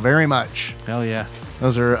 Thank you all very much. Hell yes.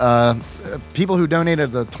 Those are people who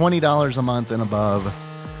donated the $20 a month and above,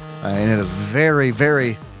 and it is very,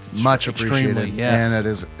 very much appreciated, Extremely, yes. and it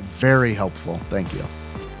is very helpful. Thank you.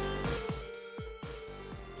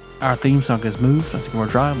 Our theme song is Move. That's More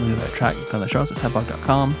Drive. We'll do that track on the shows at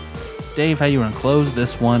tadpog.com. Dave, how you want to close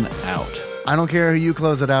this one out? I don't care who you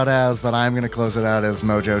close it out as, but I'm going to close it out as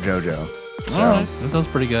Mojo Jojo. So, All right. That sounds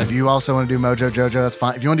pretty good. if you also want to do Mojo Jojo, that's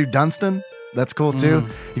fine. If you want to do Dunstan, that's cool too.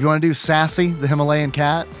 If you want to do Sassy, the Himalayan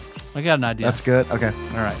cat, I got an idea. that's good. Okay.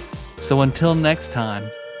 All right. So until next time.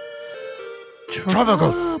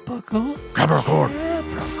 Tropical. Capricorn. Capricorn.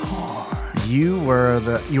 You were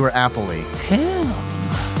Appley. Him.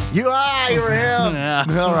 You were him. Yeah.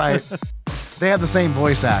 All right. They have the same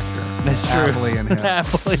voice actor. That's true. Appley and him.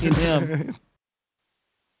 Appley and him.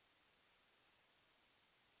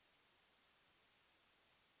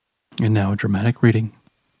 And now a dramatic reading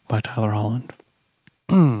by Tyler Holland.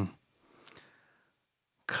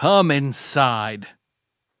 Come inside.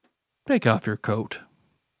 Take off your coat.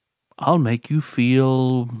 I'll make you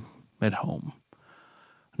feel at home.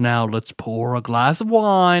 Now let's pour a glass of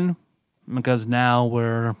wine, because now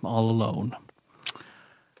we're all alone.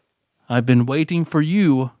 I've been waiting for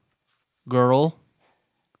you, girl.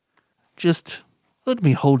 Just let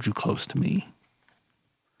me hold you close to me.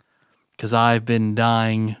 'Cause I've been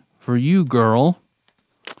dying for you, girl,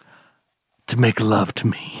 to make love to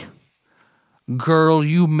me. Girl,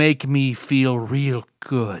 you make me feel real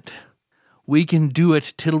good. We can do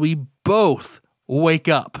it till we both wake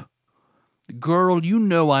up. Girl, you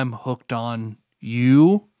know I'm hooked on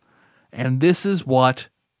you, and this is what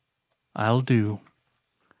I'll do.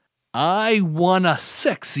 I wanna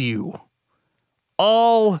sex you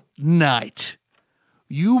all night.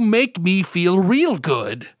 You make me feel real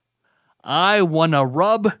good. I wanna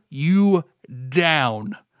rub you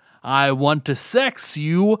down. I want to sex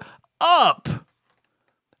you up.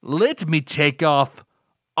 Let me take off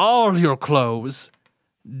all your clothes.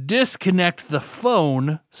 Disconnect the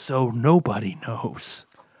phone so nobody knows.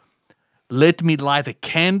 Let me light a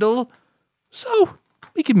candle so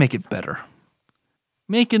we can make it better.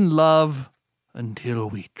 Making love until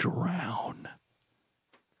we drown.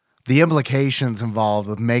 The implications involved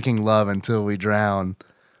with making love until we drown.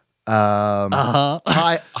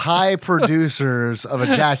 High producers of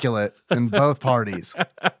ejaculate in both parties.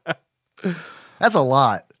 That's a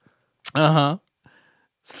lot.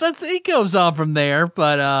 So it goes on from there,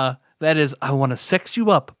 but that is I Want to Sex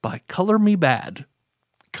You Up by Color Me Bad.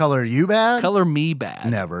 Color you bad? Color Me Bad.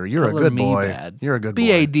 Never. You're Color a good Me boy. Bad. You're a good boy.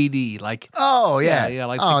 B-A-D-D, like Oh yeah, yeah,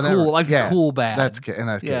 like oh, the never. cool, like Yeah. the cool bad. That's in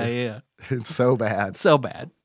that yeah, case. yeah. It's so bad. So bad.